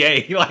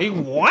MPA? Like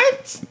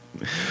what?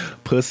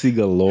 Pussy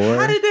Galore.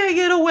 How did they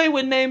get away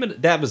with naming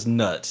it? That was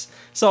nuts.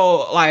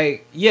 So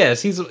like,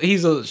 yes, he's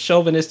a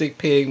chauvinistic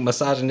pig,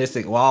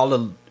 misogynistic, all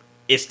the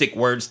istic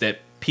words that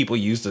people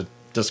use to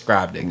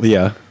describe things.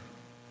 Yeah.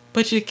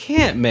 But you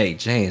can't make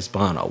James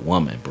Bond a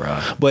woman,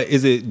 bro. But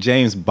is it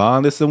James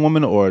Bond that's a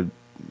woman or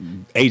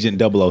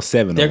Agent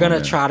 007? They're going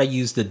to try to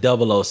use the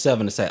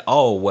 007 to say,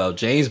 oh, well,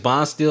 James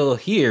Bond's still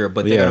here,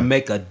 but they're going to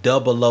make a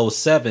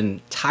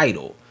 007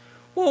 title.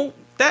 Well,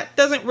 that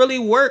doesn't really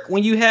work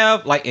when you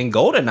have, like in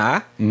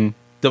GoldenEye,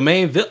 the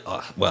main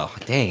villain. Well,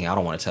 dang, I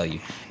don't want to tell you.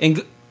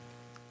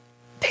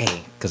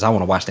 Dang, because I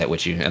want to watch that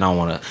with you, and I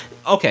want to.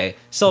 Okay,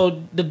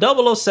 so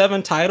the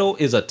 007 title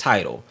is a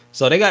title.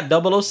 So they got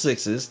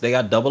 006s, they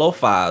got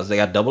 005s, they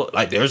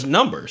got there's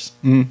numbers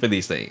for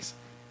these things.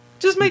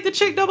 Just make the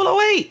chick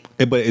 008.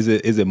 But is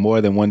it more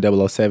than one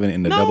 007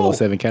 in the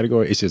 007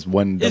 category? It's just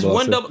one 007? It's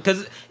one double,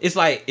 because it's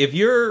like if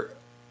you're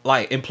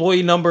like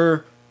employee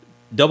number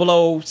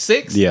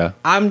 006,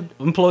 I'm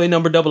employee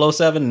number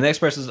 007, the next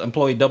person's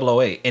employee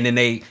 008, and then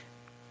they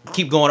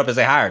keep going up as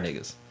they hire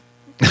niggas.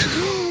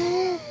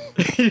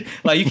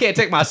 Like you can't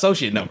take my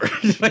associate number.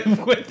 Like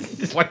what?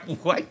 It's like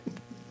what?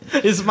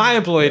 It's my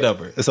employee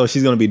number. So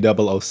she's gonna be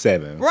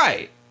 007,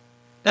 right?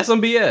 That's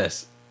some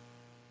BS.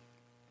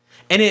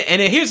 And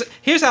then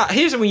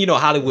here's when you know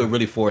Hollywood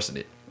really forcing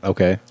it.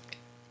 Okay.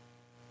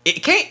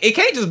 It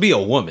can't just be a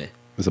woman.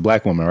 It's a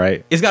black woman,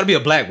 right? It's got to be a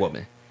black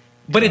woman.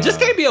 But it just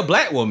can't be a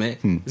black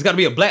woman. It's got to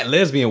be a black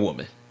lesbian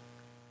woman.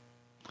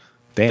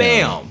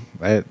 Damn.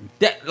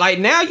 That like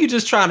now you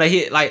just trying to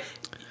hit like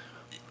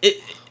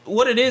it.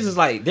 What it is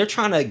like they're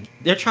trying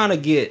to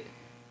get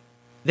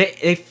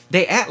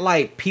they act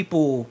like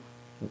people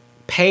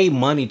pay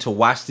money to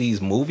watch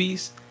these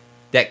movies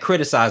that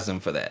criticize them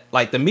for that.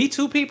 Like the Me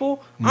Too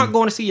people aren't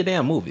going to see your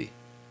damn movie.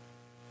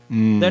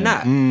 They're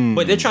not.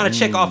 But they're trying to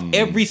check off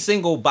every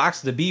single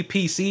box to be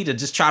PC to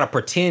just try to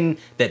pretend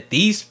that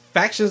these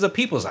factions of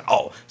people is like,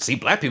 oh, see,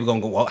 black people gonna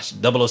go watch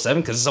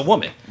 007 because it's a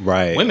woman.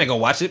 Right. Women gonna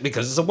watch it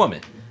because it's a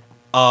woman.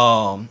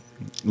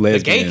 The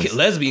gay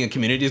lesbian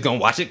community is gonna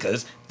watch it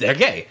because they're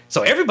gay.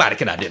 So everybody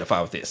can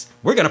identify with this.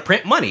 We're gonna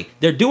print money.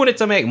 They're doing it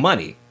to make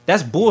money.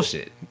 That's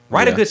bullshit.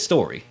 Write a good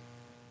story.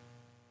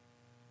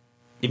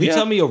 If you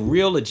tell me a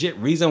real legit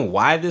reason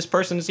why this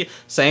person is here,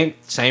 same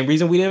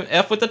reason we didn't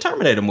F with the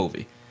Terminator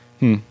movie.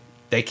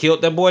 They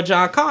killed that boy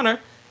John Connor,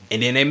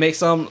 and then they make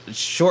some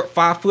short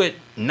 5'9"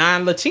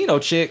 Latino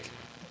chick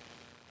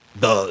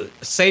the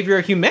savior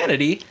of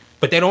humanity,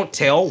 but they don't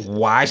tell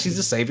why she's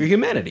the savior of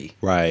humanity.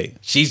 Right.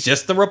 She's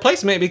just the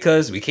replacement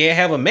because we can't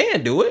have a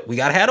man do it. We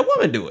gotta have a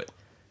woman do it.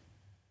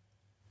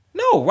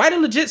 No, write a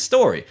legit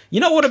story. You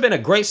know what would have been a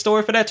great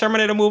story for that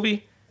Terminator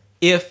movie?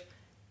 If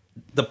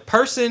the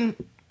person,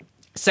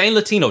 same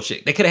Latino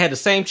chick. They could have had the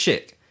same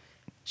chick.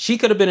 She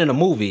could have been in a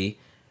movie.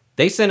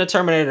 They send a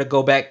Terminator to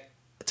go back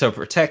to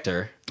protect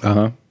her.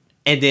 Uh-huh.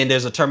 And then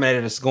there's a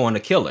Terminator that's going to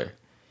kill her.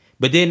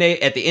 But then they,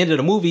 at the end of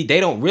the movie, they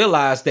don't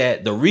realize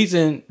that the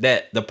reason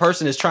that the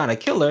person is trying to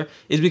kill her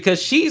is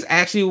because she's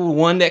actually the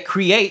one that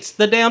creates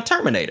the damn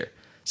Terminator.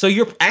 So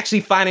you're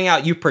actually finding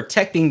out you're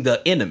protecting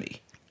the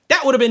enemy.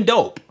 That would have been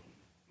dope.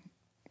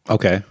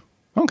 Okay.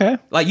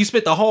 Like, you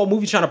spent the whole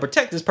movie trying to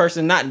protect this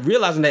person, not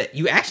realizing that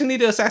you actually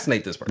need to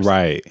assassinate this person.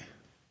 Right.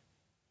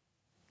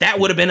 That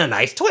would have been a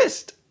nice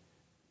twist.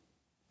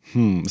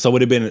 So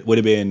would it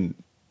been,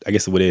 I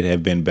guess, would it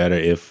have been better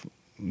if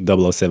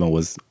 007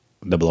 was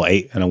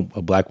 008 and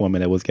a black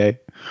woman that was gay?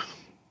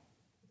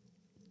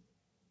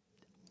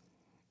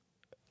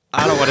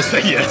 I don't want to say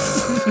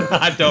yes.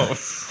 I don't.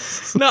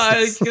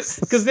 No,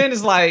 because then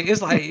it's like,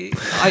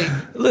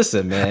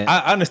 listen, man.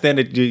 I understand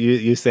that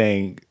you're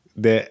saying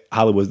that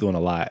Hollywood's doing a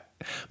lot,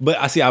 but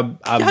I see, Y'all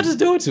just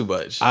doing too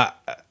much. I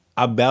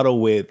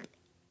battle with.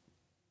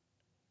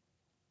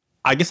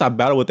 I guess I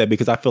battle with that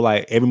because I feel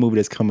like every movie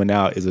that's coming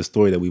out is a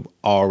story that we've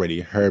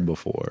already heard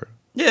before.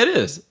 Yeah, it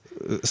is.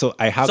 So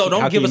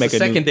don't give us a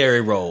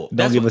secondary role.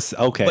 Don't give us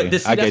okay. But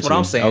that's what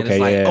I'm saying. Okay, it's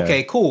like, yeah.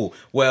 okay, cool.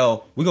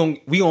 Well, we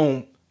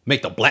gonna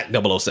make the black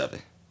 007.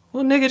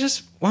 Well,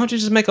 nigga, why don't you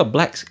just make a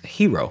black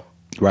hero?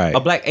 Right. A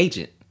black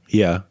agent.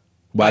 Yeah.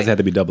 Why does it have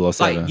to be 007?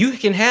 Like, you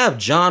can have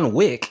John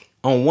Wick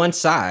on one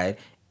side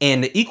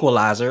and the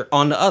Equalizer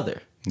on the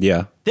other.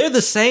 Yeah. They're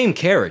the same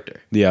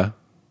character. Yeah.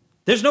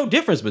 There's no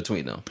difference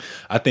between them.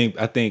 I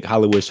think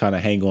Hollywood's trying to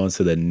hang on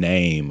to the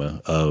name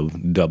of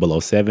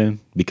 007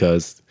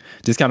 because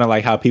just kind of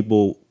like how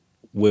people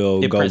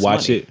will go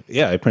watch money. it.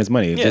 Yeah, it prints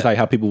money. Yeah. Just like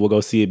how people will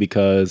go see it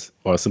because,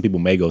 or some people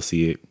may go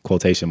see it,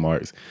 quotation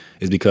marks,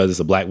 is because it's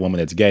a black woman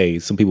that's gay.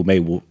 Some people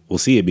will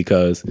see it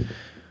because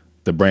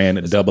the brand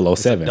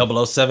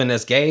 007. 007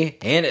 that's gay,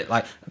 and it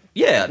like,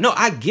 yeah, no,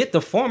 I get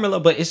the formula,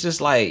 but it's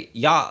just like,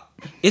 y'all,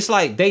 it's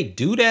like they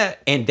do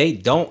that and they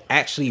don't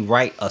actually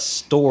write a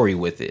story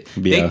with it.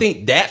 Yeah. They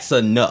think that's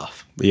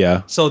enough.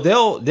 Yeah. So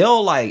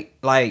they'll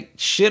like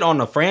shit on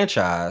the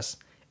franchise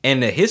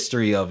and the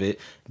history of it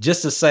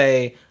just to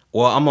say,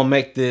 well, I'm gonna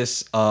make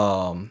this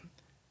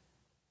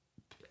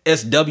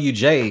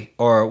SWJ,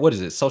 or what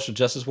is it, social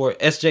justice warrior,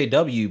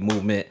 SJW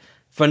movement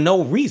for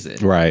no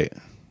reason. Right.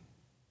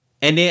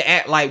 And then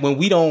act like when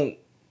we don't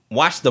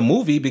watch the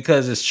movie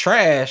because it's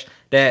trash,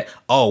 that,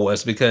 oh,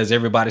 it's because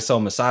everybody's so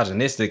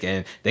misogynistic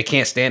and they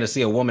can't stand to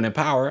see a woman in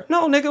power.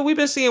 No, nigga, we've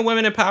been seeing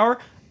women in power.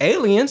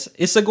 Aliens,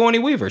 it's Sigourney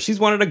Weaver. She's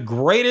one of the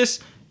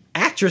greatest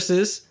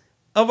actresses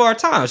of our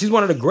time. She's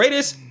one of the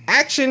greatest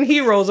action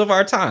heroes of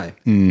our time.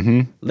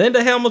 Mm-hmm.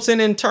 Linda Hamilton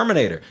in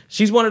Terminator.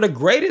 She's one of the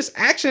greatest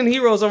action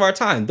heroes of our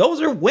time.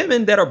 Those are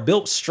women that are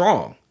built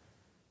strong.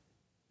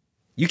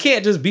 You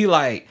can't just be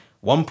like,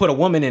 well, I'm gonna put a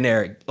woman in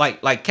there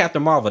like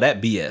Captain Marvel,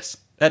 that BS.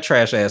 That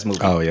trash ass movie.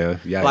 Oh yeah.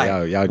 Yeah.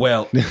 Like, yeah.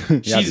 Well,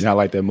 y'all do not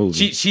like that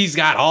movie. She's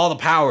got all the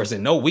powers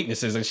and no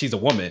weaknesses, and she's a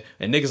woman,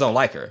 and niggas don't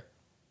like her.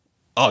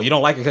 Oh, you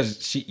don't like her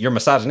because you're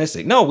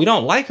misogynistic? No, we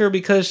don't like her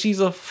because she's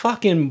a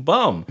fucking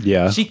bum.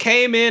 Yeah. She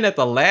came in at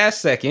the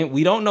last second.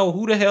 We don't know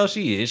who the hell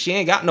she is. She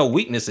ain't got no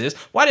weaknesses.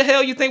 Why the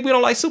hell you think we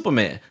don't like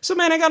Superman?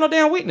 Superman ain't got no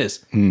damn weakness.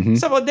 Mm-hmm.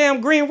 Except a damn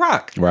green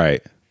rock.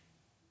 Right.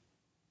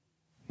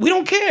 We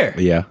don't care.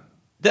 Yeah.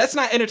 That's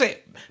not entertaining.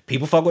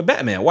 People fuck with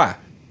Batman. Why?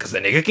 Because the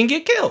nigga can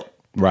get killed.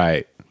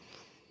 Right.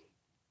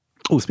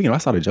 Oh, speaking of, I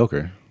saw the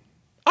Joker.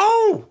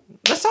 Oh,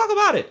 let's talk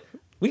about it.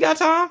 We got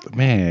time.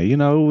 Man, it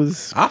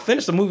was. I'll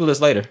finish the movie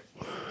list later.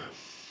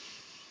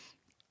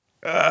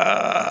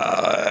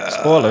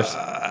 Spoilers.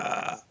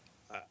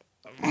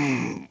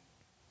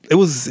 It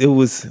was.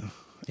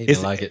 He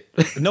didn't like it.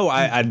 No,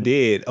 I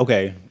did.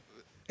 Okay.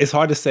 It's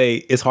hard to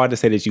say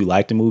that you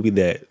liked a movie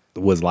that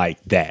was like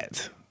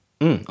that.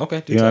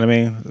 Okay. You know what I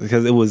mean?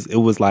 Because it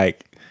was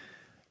like,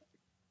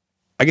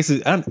 I guess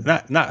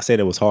not say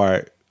that it was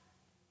hard.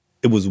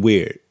 It was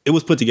weird. It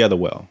was put together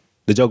well.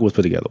 The Joker was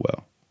put together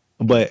well,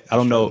 but I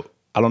don't know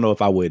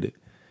if I would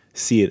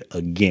see it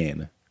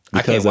again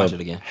I can't watch it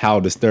again. How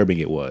disturbing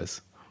it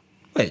was.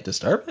 Wait,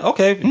 disturbing?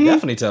 Okay,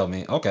 definitely tell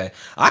me. Okay,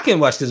 I can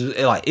watch because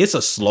it's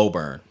a slow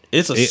burn.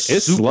 It's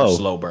super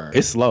slow burn.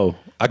 It's slow.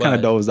 I kind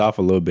of dozed off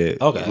a little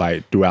bit. Okay,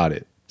 like throughout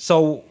it.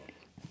 So,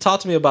 talk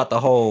to me about the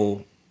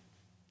whole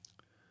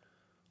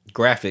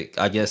graphic.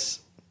 I guess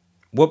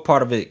what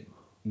part of it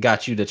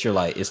got you that you're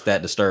like, it's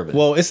that disturbing?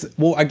 Well,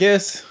 I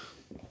guess.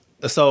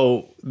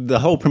 So the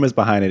whole premise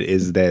behind it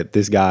is that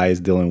this guy is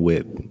dealing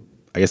with,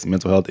 I guess,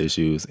 mental health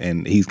issues,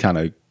 and he's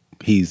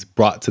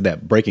brought to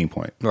that breaking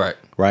point.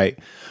 Right.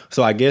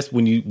 So I guess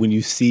when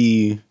you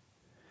see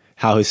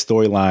how his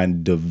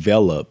storyline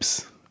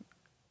develops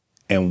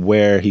and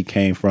where he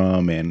came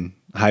from and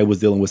how he was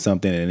dealing with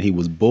something and he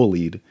was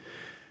bullied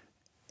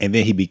and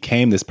then he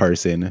became this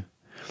person,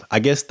 I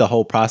guess the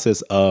whole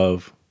process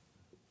of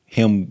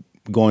him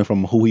going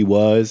from who he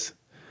was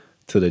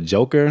to the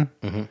Joker,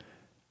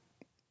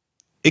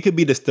 it could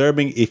be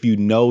disturbing if you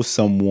know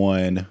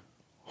someone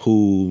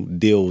who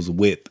deals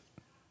with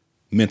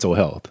mental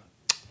health.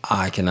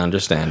 I can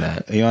understand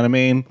that. You know what I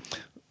mean?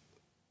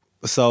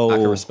 So I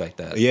can respect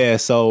that. Yeah.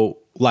 So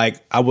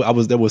like I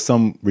was there was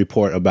some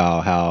report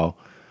about how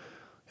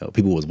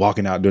people was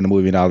walking out during the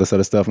movie and all this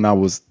other stuff, and I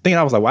was thinking,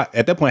 I was like, well,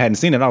 at that point I hadn't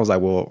seen it. And I was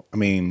like, well, I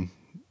mean,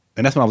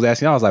 and that's when I was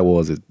asking. I was like, well,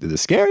 is it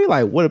scary?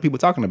 Like, what are people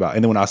talking about?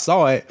 And then when I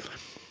saw it,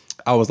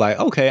 I was like,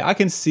 okay, I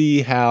can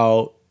see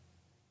how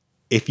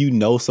if you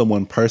know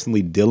someone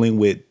personally dealing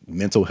with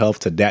mental health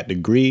to that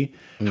degree,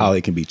 how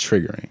it can be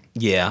triggering.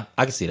 Yeah,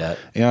 I can see that.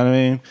 You know what I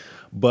mean?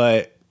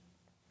 But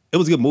it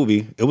was a good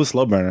movie. It was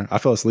slow burner. I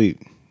fell asleep.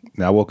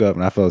 And I woke up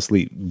and I fell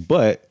asleep.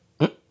 But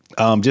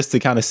just to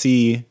kind of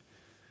see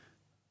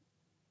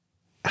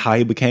how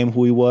he became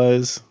who he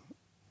was,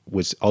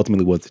 which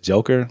ultimately was the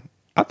Joker,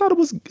 I thought it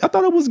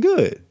was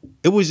good.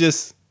 It was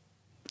just,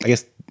 I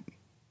guess,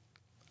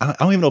 I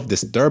don't even know if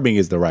disturbing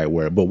is the right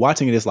word, but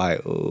watching it, it's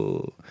like,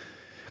 oh.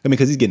 I mean,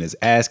 because he's getting his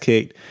ass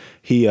kicked.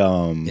 He's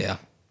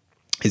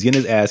getting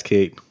his ass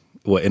kicked,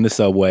 in the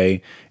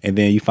subway, and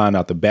then you find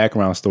out the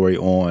background story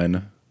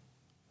on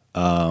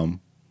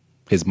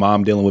his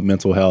mom dealing with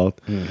mental health,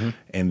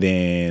 and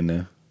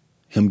then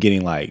him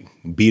getting like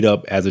beat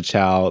up as a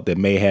child that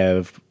may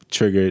have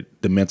triggered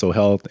the mental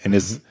health, and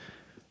it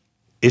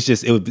was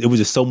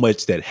just so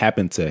much that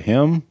happened to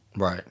him.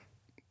 Right.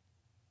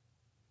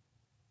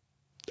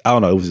 I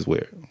don't know. It was just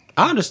weird.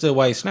 I understood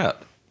why he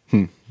snapped.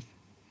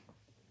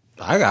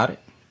 I got it.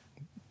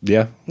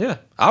 Yeah. Yeah.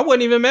 I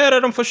wasn't even mad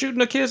at him for shooting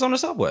the kids on the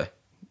subway.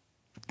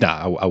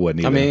 Nah, I wasn't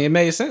either. I mean, it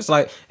made sense.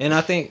 Like, and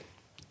I think,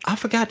 I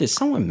forgot, did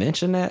someone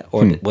mention that?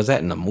 Or was that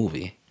in the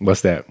movie?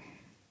 What's that?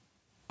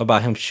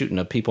 About him shooting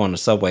the people on the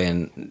subway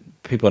and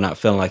people not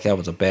feeling like that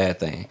was a bad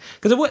thing.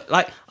 Because it would,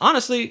 like,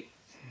 honestly,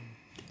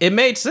 it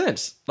made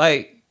sense.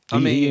 Like, I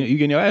mean, you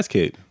getting your ass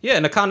kicked. Yeah,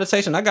 and the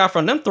connotation I got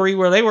from them three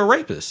where they were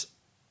rapists.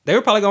 They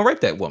were probably going to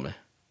rape that woman.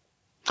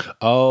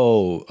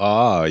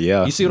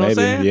 Yeah. You see what I'm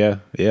saying?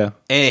 Yeah.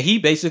 And he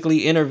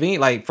basically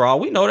intervened. Like, for all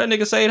we know, that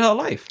nigga saved her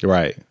life.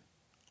 Right.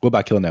 What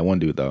about killing that one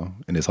dude, though,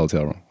 in his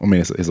hotel room? I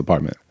mean, his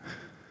apartment.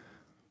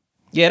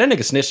 Yeah, that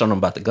nigga snitched on him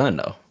about the gun,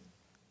 though.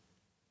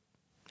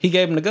 He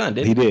gave him the gun,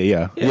 didn't he? He did,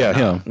 yeah.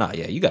 Him. Nah,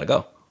 yeah, you gotta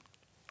go.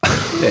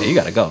 Yeah, you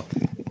gotta go.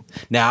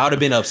 Now, I would have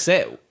been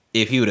upset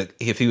if he would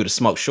have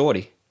smoked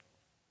Shorty.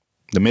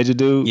 The midget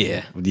dude?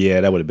 Yeah.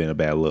 Yeah, that would have been a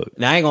bad look.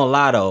 Now, I ain't gonna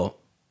lie, though.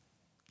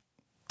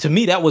 To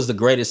me, that was the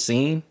greatest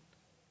scene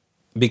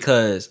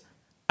because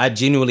I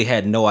genuinely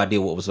had no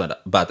idea what was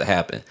about to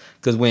happen.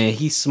 Because when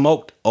he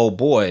smoked old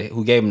boy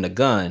who gave him the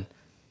gun,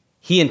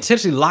 he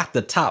intentionally locked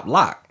the top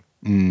lock,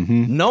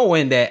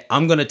 knowing that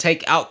I'm gonna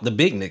take out the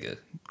big nigga.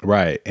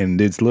 Right, and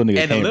this little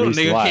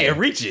nigga can't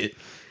reach it.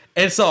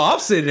 And so I'm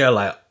sitting there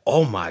like,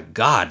 oh my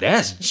God,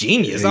 that's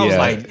genius. I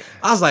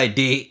was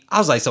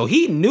like, so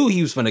he knew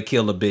he was gonna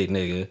kill the big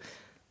nigga.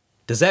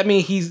 Does that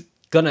mean he's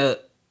gonna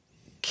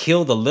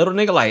kill the little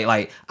nigga?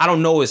 Like I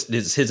don't know is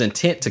his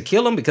intent to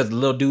kill him because the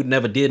little dude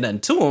never did nothing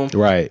to him.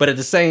 Right. But at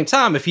the same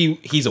time, if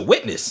he's a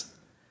witness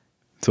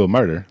to a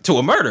murder.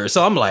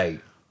 So I'm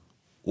like,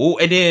 ooh,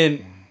 and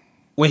then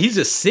when he's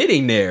just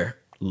sitting there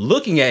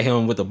looking at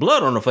him with the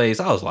blood on the face,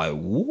 I was like,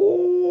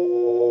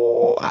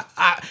 whoa.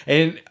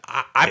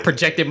 I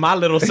projected my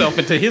little self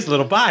into his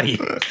little body.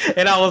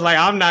 And I was like,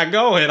 I'm not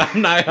going.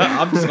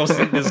 I'm just gonna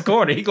sit in this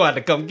corner. He gonna have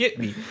to come get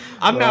me.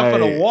 I'm not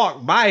gonna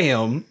walk by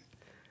him.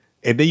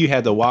 And then you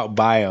had to walk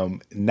by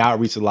him, not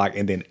reach the lock,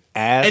 and then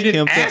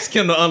ask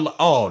him to unlock.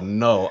 Oh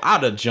no,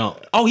 I'd have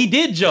jumped. Oh, he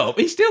did jump.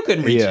 He still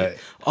couldn't reach it.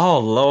 Oh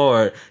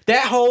Lord,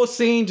 that whole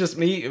scene just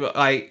me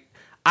like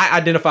I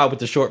identified with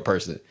the short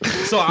person.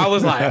 So I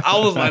was like,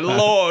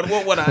 Lord,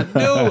 what would I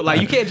do? Like,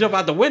 you can't jump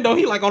out the window.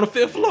 He like on the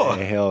 5th floor.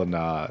 Hell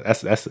nah,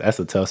 that's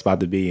a tough spot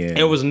to be in.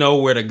 It was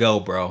nowhere to go,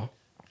 bro.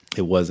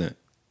 It wasn't.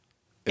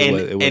 It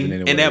wasn't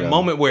anywhere. And that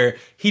moment where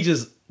he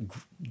just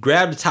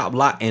grabbed the top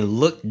lock and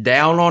looked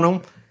down on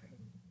him.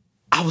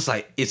 I was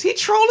like, is he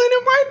trolling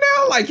him right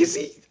now? Like, is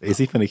he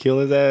finna kill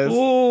his ass?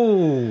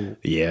 Ooh.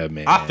 Yeah,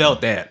 man. I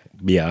felt that.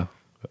 Yeah.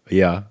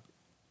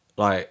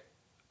 Like,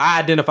 I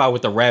identify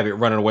with the rabbit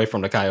running away from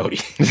the coyote.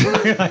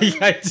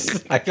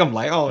 I'm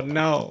like, oh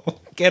no,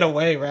 get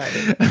away,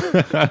 rabbit.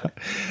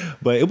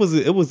 But it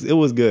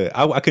was good.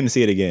 I couldn't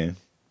see it again.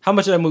 How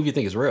much of that movie you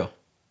think is real?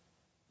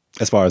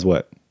 As far as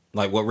what?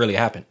 Like, what really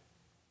happened?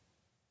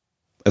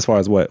 As far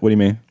as what? What do you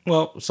mean?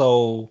 Well,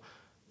 so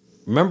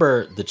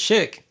remember the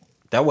chick.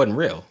 That wasn't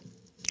real.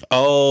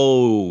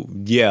 Oh,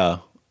 yeah.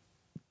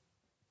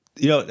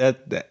 You know,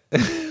 that.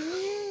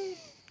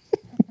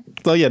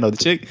 So, yeah, no,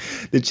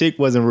 the chick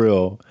wasn't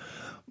real.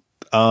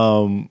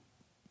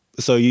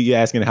 So you're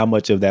asking how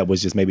much of that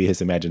was just maybe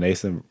his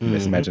imagination?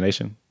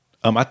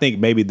 I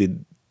think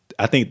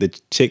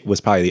the chick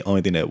was probably the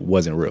only thing that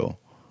wasn't real.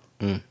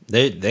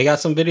 They got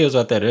some videos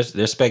out there.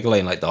 They're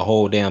speculating like the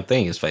whole damn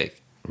thing is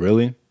fake.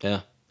 Really?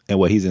 Yeah. And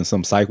what, he's in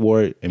some psych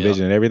ward,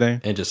 envisioning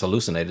everything? And just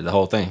hallucinated the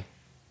whole thing.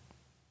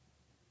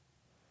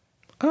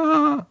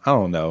 I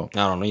don't know.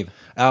 I don't either.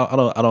 I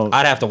don't.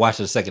 I'd have to watch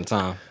it a second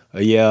time.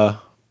 Yeah.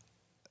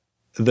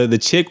 The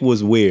chick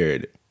was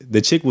weird.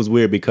 The chick was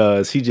weird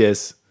because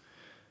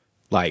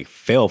like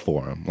fell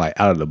for him, like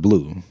out of the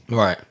blue.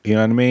 Right. You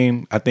know what I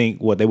mean? I think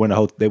they were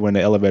in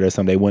the elevator or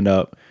something. They went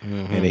up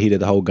and then he did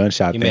the whole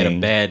gunshot You thing. made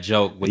a bad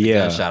joke with the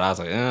gunshot. I was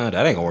like,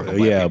 that ain't gonna work.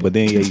 On Yeah, people.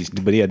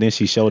 then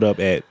she showed up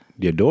at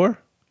your door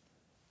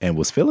and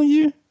was feeling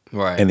you.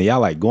 Right. And then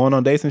y'all like going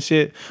on dates and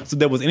shit. So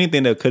there was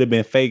anything that could have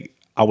been fake,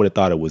 I would have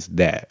thought it was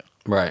that.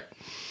 Right.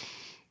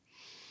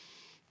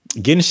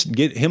 Get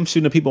him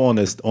shooting the people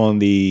on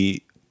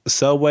the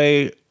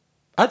subway.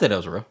 I thought that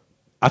was real.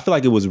 I feel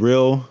like it was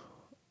real.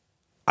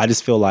 I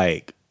just feel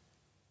like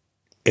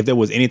if there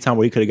was any time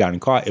where he could have gotten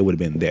caught, it would have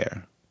been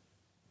there.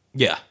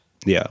 Yeah.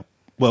 Yeah.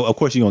 Well, of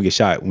course you're gonna get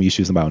shot when you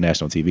shoot somebody on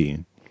national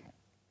TV.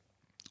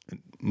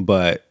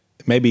 But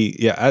maybe,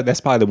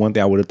 that's probably the one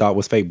thing I would have thought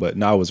was fake. But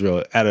no, it was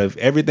real. Out of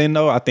everything,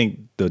 though, I think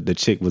the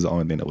chick was the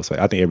only thing that was fake.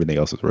 I think everything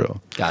else was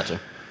real. Gotcha.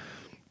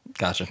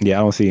 Yeah,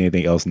 I don't see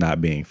anything else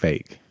not being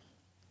fake.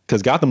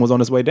 Because Gotham was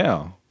on its way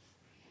down,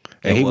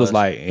 and he was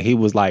like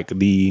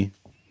the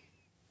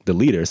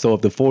leader. So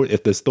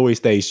if the story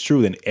stays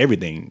true, then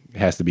everything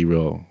has to be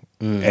real.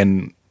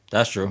 And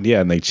that's true.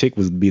 Yeah, and the chick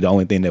would be the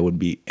only thing that would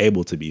be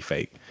able to be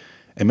fake.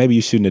 And maybe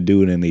you shouldn't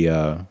do it in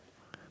the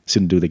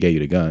shouldn't do that gave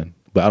you the gun.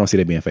 But I don't see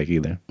that being fake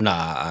either.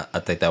 Nah, I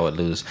think that would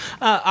lose.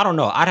 I don't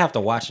know. I'd have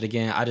to watch it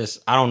again. I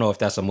don't know if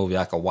that's a movie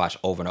I could watch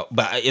over and over.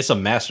 But it's a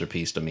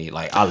masterpiece to me.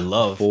 Like, I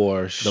love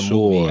the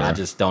movie. I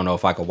just don't know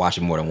if I could watch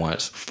it more than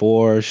once.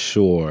 For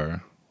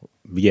sure.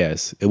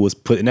 Yes. It was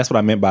and that's what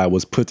I meant by it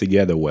was put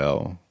together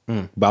well.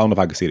 But I don't know if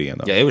I could see it again,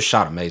 though. Yeah, it was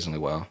shot amazingly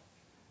well.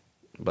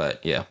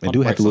 But, yeah. And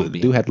do have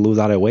to lose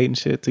all that weight and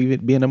shit to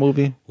be in the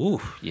movie?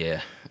 Ooh,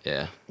 yeah.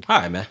 All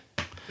right, man.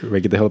 Ready to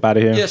get the hell up out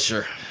of here? Yeah,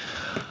 sure.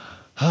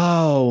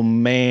 Oh,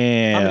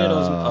 man. How many of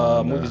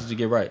those movies did you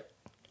get right?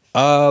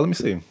 Let me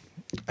see.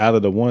 Out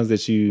of the ones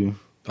that you...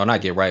 Or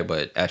not get right,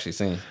 but actually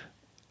seen.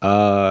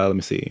 Let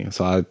me see.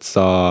 So I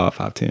saw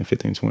 5, 10,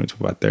 15, 20,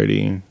 25,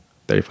 30,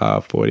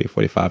 35, 40,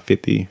 45,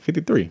 50,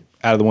 53.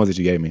 Out of the ones that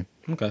you gave me.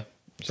 Okay.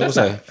 So we'll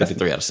say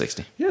 53 out of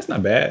 60. Yeah, it's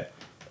not bad.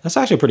 That's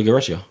actually a pretty good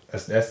ratio.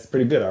 That's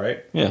pretty good, all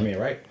right? Yeah. I mean,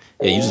 right?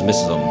 Yeah, you just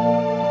missed some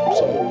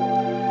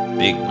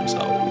big ones,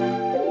 though.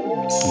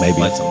 Maybe.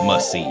 Like some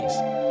must-sees.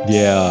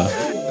 Yeah.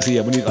 So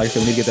yeah, we need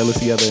to get that list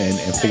together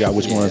and figure out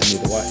which ones we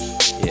need to watch.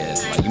 Yeah,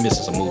 like you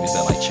missing some movies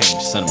that like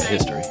changed cinema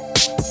history.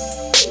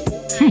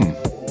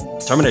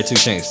 Terminator 2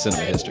 changed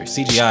cinema history.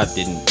 CGI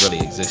didn't really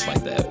exist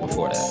like that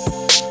before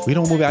that. We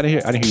don't move out of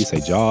here. I didn't hear you say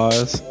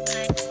Jaws.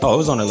 Oh, it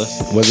was on that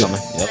list. Was it?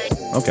 Yep.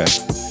 Okay.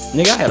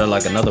 Nigga, I had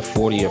like another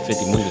 40 or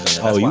 50 movies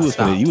in there. Oh, you was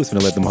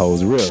finna let them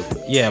hoes rip.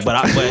 Yeah, but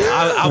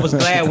I was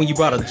glad when you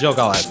brought a joke.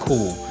 I was like,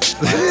 cool.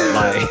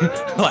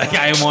 Like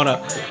I didn't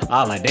wanna. I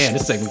was like, damn,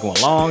 this segment's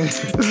going long. I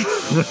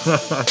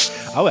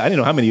didn't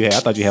know how many you had. I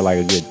thought you had like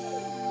a good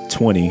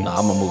 20. Nah,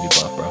 I'm a movie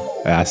buff, bro.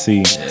 I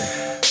see.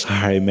 Yeah.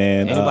 All right,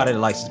 man. Anybody that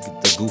likes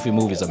the goofy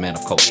movies is a man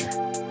of culture.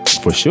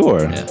 For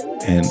sure. Yeah.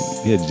 And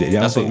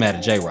that's what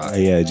mattered. J-Rock.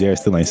 Yeah, Jared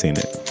still ain't seen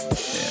it.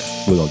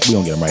 Yeah. We gonna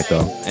get him right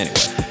though. Anyway.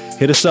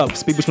 Hit us up.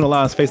 Speak Between the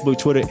Lines. Facebook,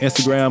 Twitter,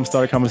 Instagram.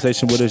 Start a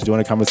conversation with us.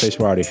 Join a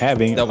conversation we're already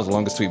having. That was the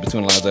longest tweet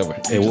between the lines ever.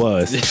 It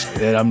was.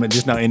 And I'm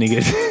just now ending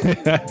it.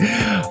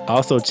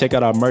 Also, check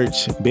out our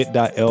merch.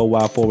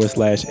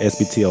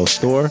 bit.ly/SBTL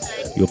store.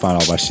 You'll find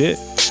all of our shit.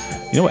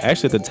 You know what?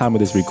 Actually, at the time of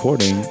this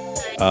recording,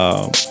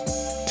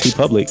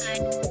 T-Republic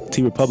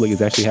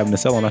is actually having a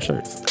sale on our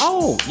shirts.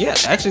 Oh, yeah.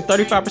 Actually,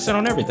 35%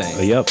 on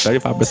everything. Yep,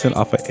 35%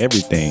 off of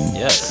everything.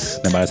 Yes.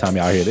 And by the time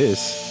y'all hear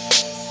this,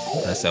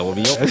 that sale will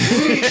be open.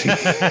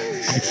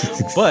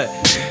 But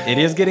it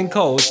is getting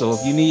cold, so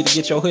if you need to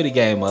get your hoodie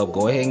game up,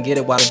 go ahead and get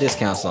it while the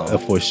discount's on.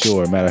 For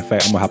sure. Matter of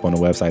fact, I'm going to hop on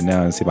the website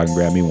now and see if I can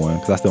grab me one,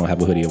 because I still don't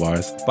have a hoodie of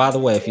ours. By the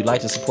way, if you'd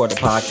like to support the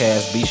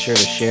podcast, be sure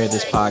to share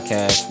this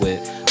podcast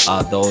with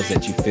those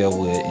that you feel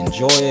would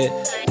enjoy it.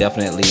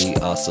 Definitely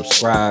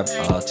subscribe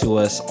to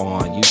us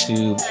on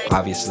YouTube.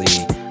 Obviously,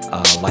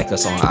 like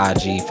us on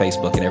IG,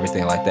 Facebook, and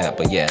everything like that.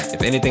 But yeah,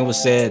 if anything was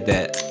said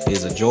that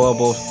is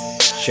enjoyable,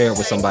 share it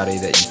with somebody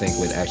that you think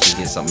would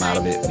actually get something out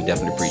of it. We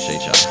definitely appreciate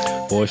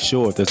y'all. For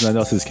sure. If there's nothing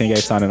else, this is King A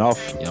signing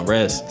off. Young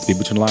Rez. Speak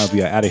Between the Lines.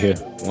 We are out of here.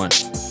 One.